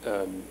 the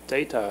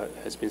data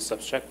has been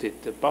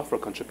subtracted, the buffer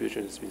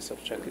contribution has been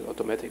subtracted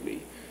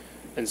automatically.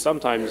 And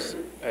sometimes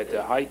at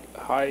the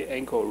high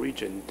angle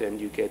region, then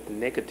you get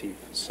negative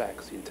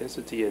SAXS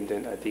intensity, and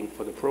then I think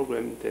for the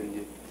program,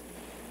 then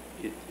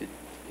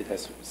it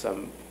has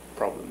some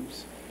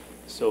problems.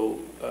 So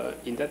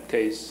in that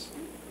case,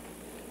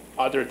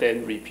 other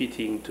than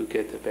repeating to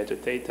get the better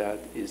data,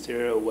 is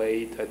there a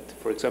way that,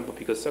 for example,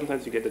 because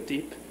sometimes you get a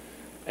dip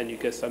and you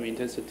get some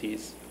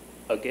intensities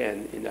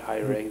again in the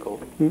higher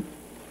angle,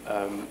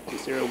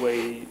 is there a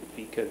way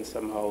we can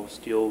somehow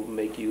still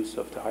make use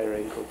of the higher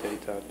angle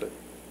data but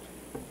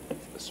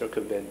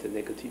circumvent the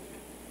negative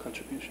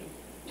contribution?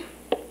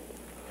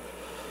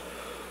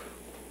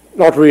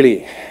 Not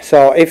really.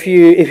 So if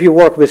you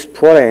work with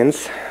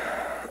proteins,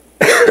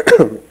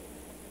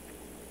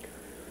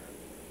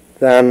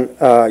 then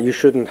you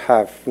shouldn't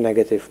have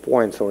negative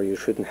points, or you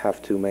shouldn't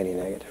have too many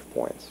negative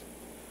points.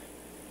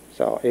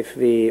 So if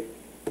we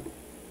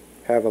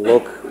have a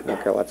look,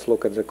 okay, let's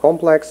look at the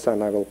complex,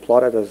 and I will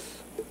plot it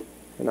as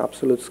an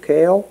absolute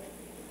scale.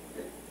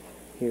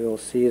 You will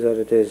see that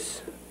it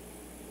is,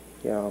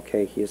 yeah,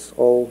 okay, he's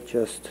all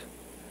just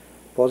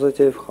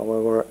positive.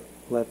 However,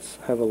 let's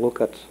have a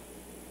look at,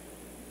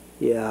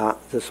 yeah,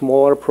 the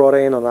smaller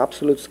protein on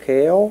absolute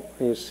scale.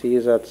 You see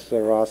that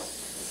there are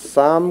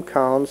some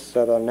counts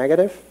that are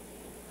negative.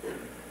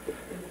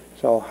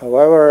 So,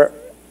 however,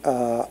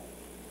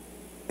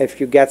 if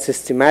you get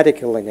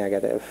systematically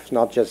negative,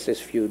 not just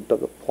these few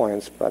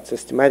points, but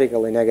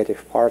systematically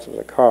negative parts of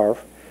the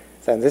curve,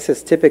 then this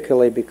is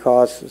typically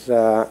because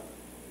the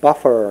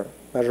buffer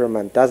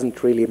measurement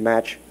doesn't really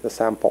match the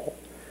sample.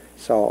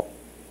 So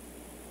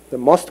the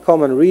most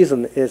common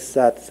reason is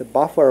that the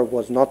buffer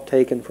was not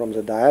taken from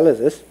the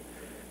dialysis,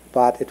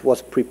 but it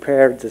was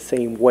prepared the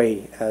same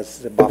way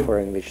as the buffer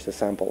in which the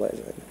sample is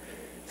in.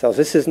 So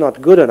this is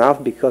not good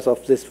enough because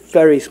of these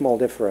very small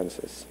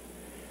differences.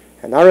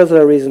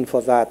 Another reason for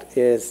that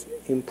is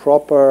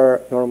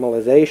improper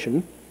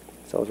normalization.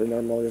 So the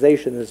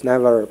normalization is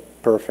never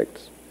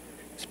perfect,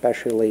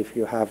 especially if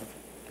you have,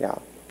 yeah,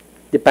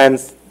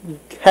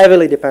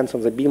 heavily depends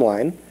on the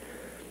beamline,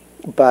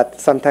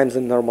 but sometimes the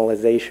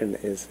normalization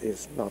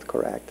is not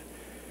correct.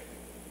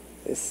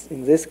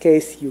 In this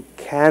case, you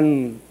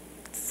can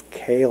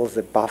scale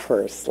the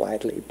buffer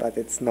slightly, but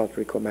it's not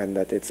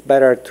recommended. It's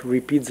better to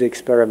repeat the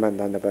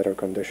experiment under better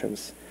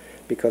conditions,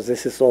 because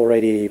this is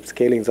already,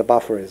 scaling the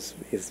buffer is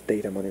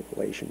data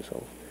manipulation.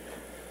 So,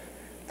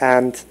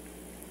 and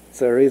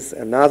there is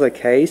another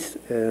case,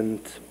 and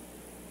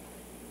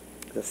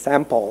the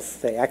samples,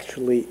 they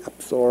actually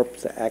absorb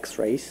the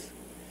X-rays.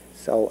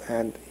 So,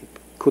 and it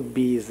could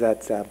be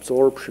that the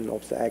absorption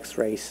of the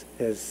X-rays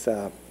is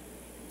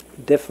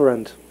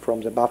different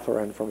from the buffer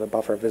and from the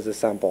buffer with the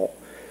sample.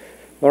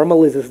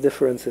 Normally this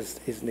difference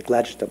is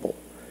negligible.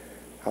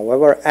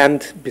 However,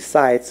 and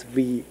besides,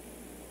 we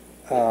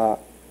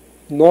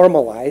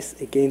normalize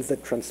against the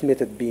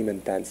transmitted beam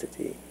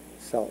intensity.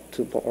 So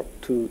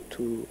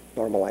to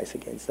normalize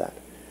against that.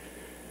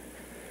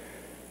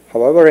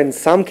 However, in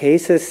some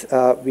cases,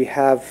 we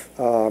have,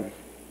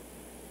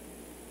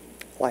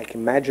 like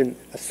imagine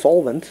a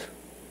solvent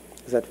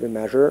that we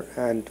measure,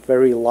 and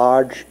very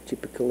large,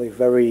 typically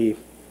very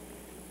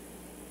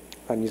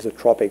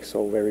anisotropic,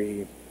 so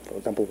very, for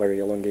example, very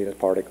elongated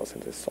particles in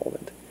this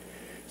solvent.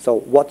 So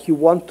what you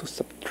want to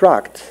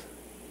subtract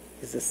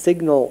is the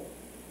signal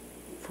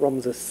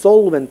from the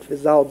solvent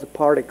without the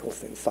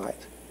particles inside,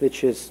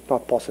 which is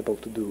not possible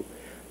to do.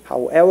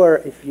 However,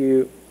 if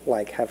you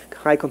like have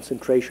high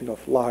concentration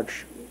of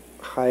large,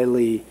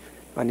 highly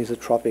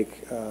anisotropic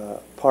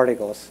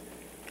particles,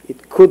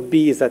 it could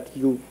be that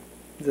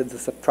the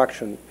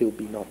subtraction will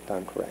be not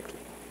done correctly.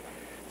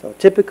 So a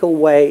typical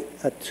way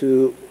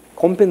to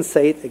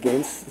compensate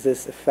against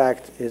this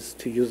effect is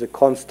to use a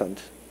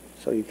constant.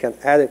 So you can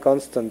add a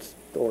constant,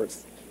 or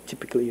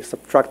typically you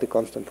subtract a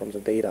constant from the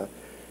data,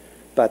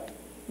 but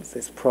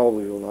this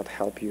probably will not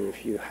help you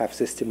if you have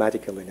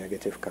systematically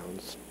negative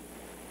counts.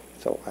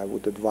 So I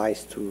would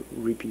advise to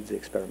repeat the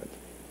experiment.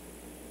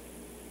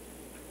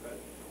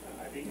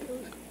 I think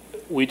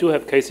we do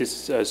have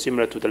cases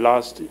similar to the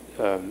last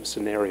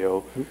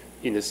scenario,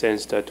 in the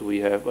sense that we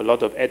have a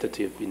lot of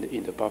additive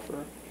in the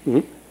buffer.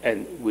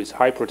 And with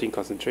high protein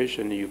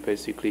concentration, you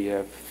basically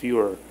have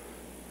fewer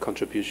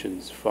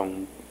contributions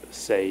from,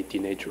 say,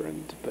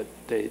 denaturant, but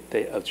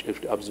they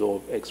actually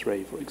absorb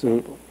X-ray, for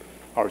example.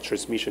 Our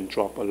transmission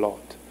drop a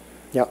lot.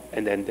 Yeah.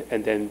 And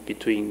then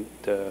between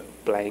the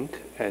blank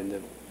and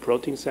the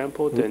protein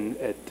sample, then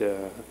at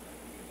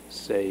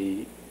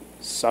say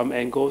some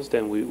angles,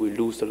 then we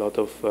lose a lot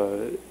of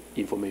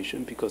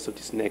information because of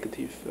this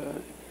negative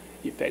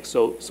effect.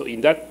 So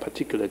in that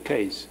particular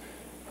case,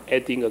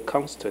 adding a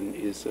constant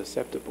is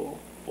acceptable,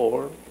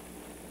 or?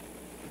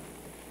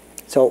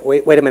 So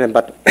wait a minute,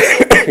 but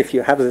if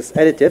you have these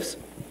additives,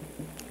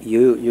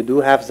 You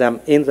do have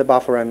them in the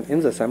buffer and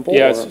in the sample?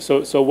 Yes.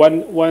 So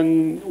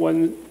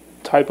one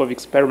type of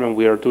experiment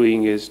we are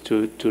doing is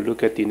to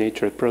look at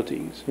denatured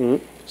proteins.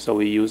 Mm-hmm. So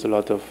we use a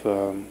lot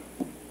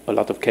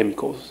of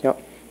chemicals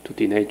to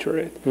denature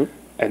it,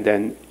 and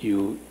then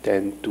you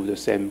do the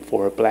same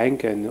for a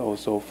blank and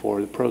also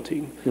for the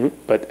protein.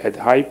 But at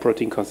high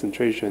protein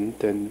concentration,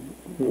 then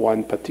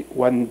one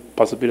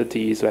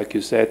possibility is, like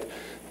you said,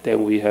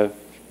 then we have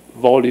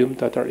volume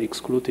that are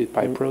excluded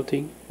by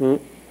protein,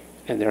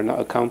 and they're not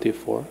accounted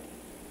for.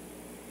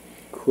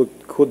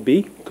 Could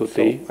be. Could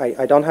be.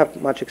 I don't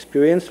have much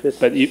experience with.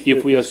 But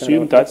if we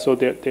assume that, so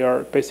they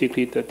are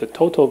basically the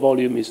total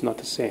volume is not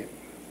the same.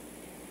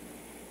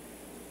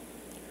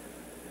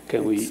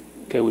 Can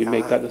we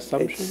make that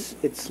assumption?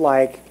 It's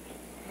like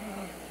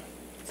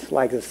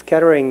the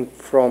scattering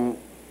from.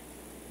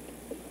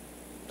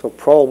 So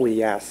probably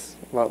yes.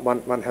 Well,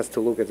 one has to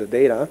look at the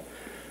data.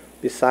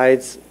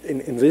 Besides,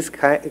 in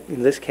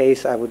this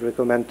case, I would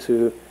recommend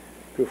to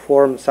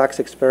perform SAXS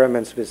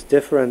experiments with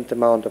different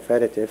amount of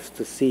additives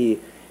to see,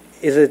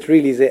 is it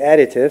really the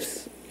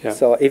additives? Yeah.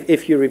 So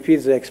if you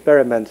repeat the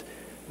experiment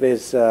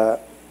with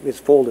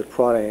folded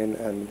protein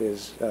and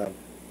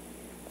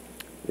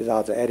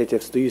without the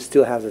additives, do you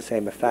still have the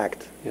same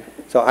effect? Yeah.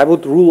 So I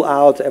would rule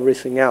out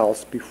everything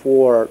else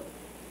before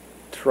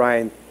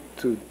trying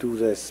to do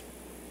this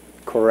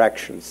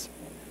corrections.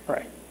 All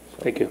right.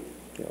 Thank you.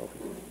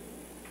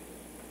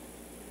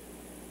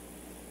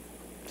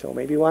 So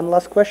maybe one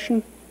last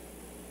question.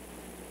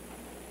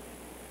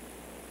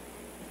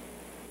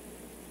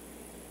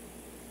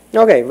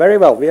 Okay, very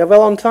well. We are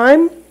well on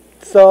time,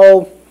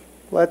 so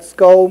let's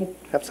go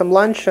have some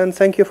lunch, and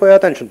thank you for your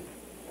attention.